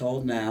I just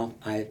told now.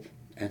 I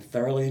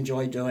thoroughly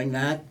enjoyed doing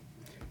that.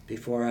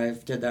 Before I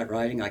did that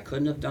writing, I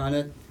couldn't have done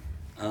it.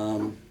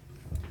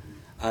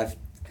 I've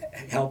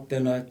helped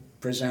been a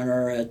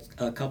presenter at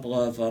a couple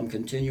of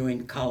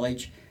continuing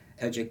college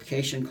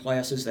education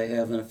classes. They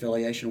have an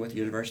affiliation with the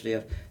University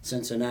of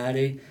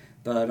Cincinnati,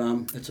 but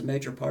it's a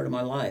major part of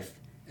my life.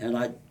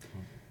 And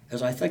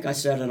as I think I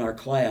said in our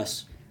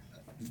class,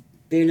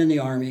 being in the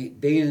Army,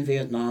 being in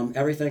Vietnam,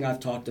 everything I've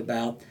talked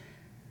about,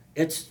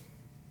 it's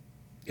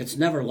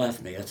never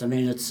left me.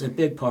 It's a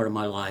big part of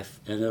my life,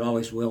 and it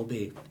always will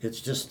be. It's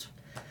just,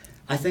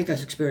 I think an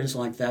experience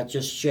like that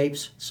just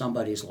shapes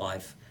somebody's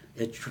life.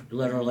 It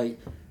literally,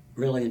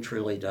 really and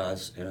truly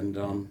does.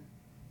 And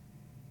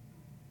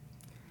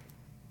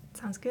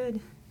sounds good.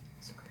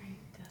 That's great.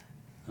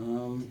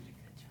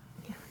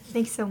 Yeah,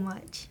 thanks so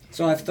much.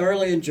 So I've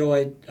thoroughly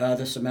enjoyed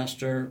the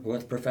semester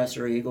with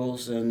Professor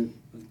Eagles and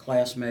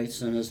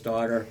classmates and his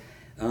daughter.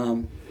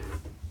 I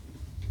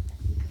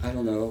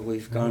don't know,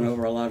 we've gone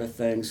over a lot of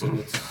things,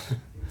 and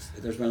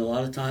there's been a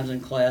lot of times in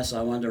class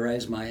I wanted to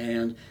raise my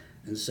hand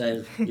and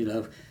say,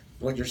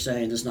 what you're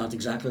saying is not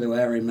exactly the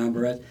way I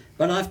remember it.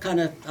 But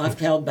I've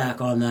held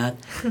back on that.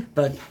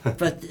 But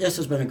this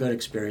has been a good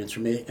experience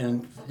for me,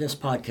 and this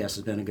podcast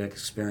has been a good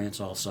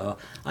experience also.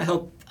 I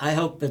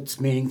hope it's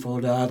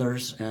meaningful to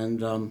others,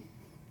 and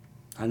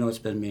I know it's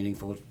been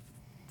meaningful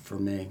for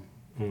me.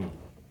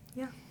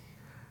 Yeah.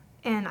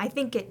 And I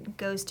think it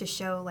goes to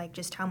show,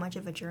 just how much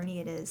of a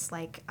journey it is.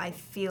 I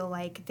feel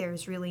like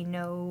there's really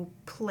no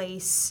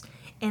place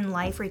in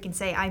life where you can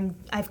say,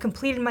 I've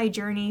completed my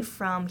journey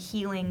from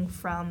healing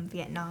from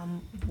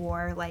Vietnam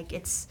War.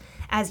 It's,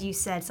 as you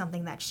said,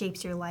 something that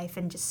shapes your life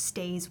and just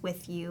stays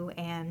with you,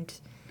 and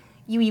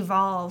you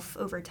evolve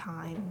over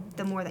time.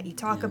 The more that you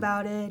talk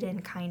about it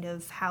and kind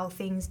of how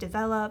things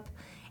develop.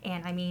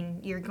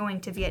 And, you're going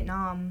to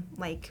Vietnam,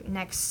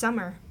 next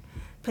summer,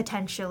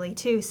 potentially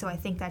too, so I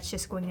think that's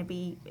just going to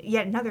be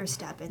yet another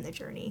step in the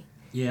journey.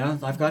 Yeah,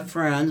 I've got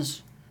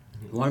friends.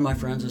 One of my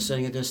friends is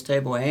sitting at this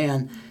table,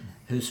 Anne,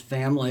 whose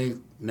family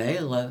may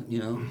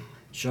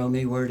show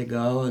me where to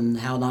go and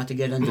how not to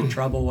get into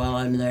trouble while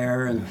I'm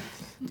there, and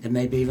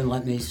maybe even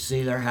let me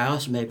see their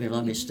house, maybe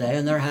let me stay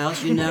in their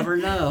house. You never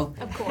know.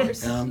 Of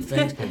course.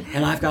 Things.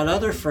 And I've got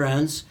other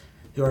friends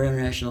who are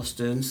international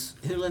students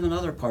who live in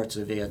other parts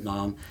of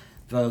Vietnam,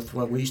 both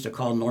what we used to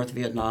call North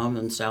Vietnam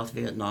and South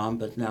Vietnam,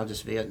 but now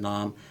just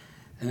Vietnam.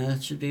 And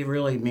it should be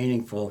really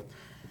meaningful.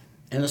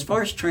 And as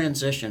far as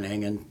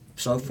transitioning and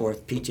so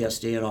forth,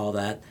 PTSD and all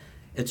that,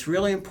 it's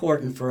really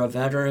important for a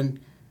veteran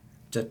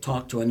to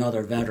talk to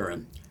another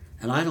veteran.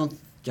 And I don't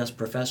guess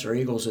Professor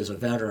Eagles is a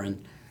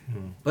veteran,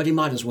 but he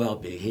might as well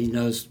be. He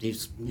knows,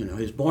 he's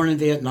born in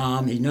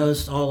Vietnam, he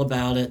knows all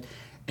about it.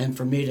 And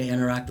for me to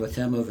interact with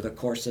him over the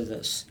course of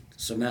this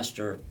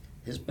semester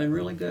has been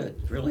really good,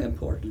 really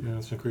important. Yeah,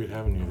 it's been great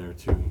having you there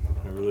too.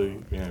 I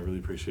really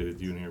appreciated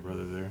you and your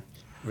brother there.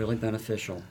 Really beneficial.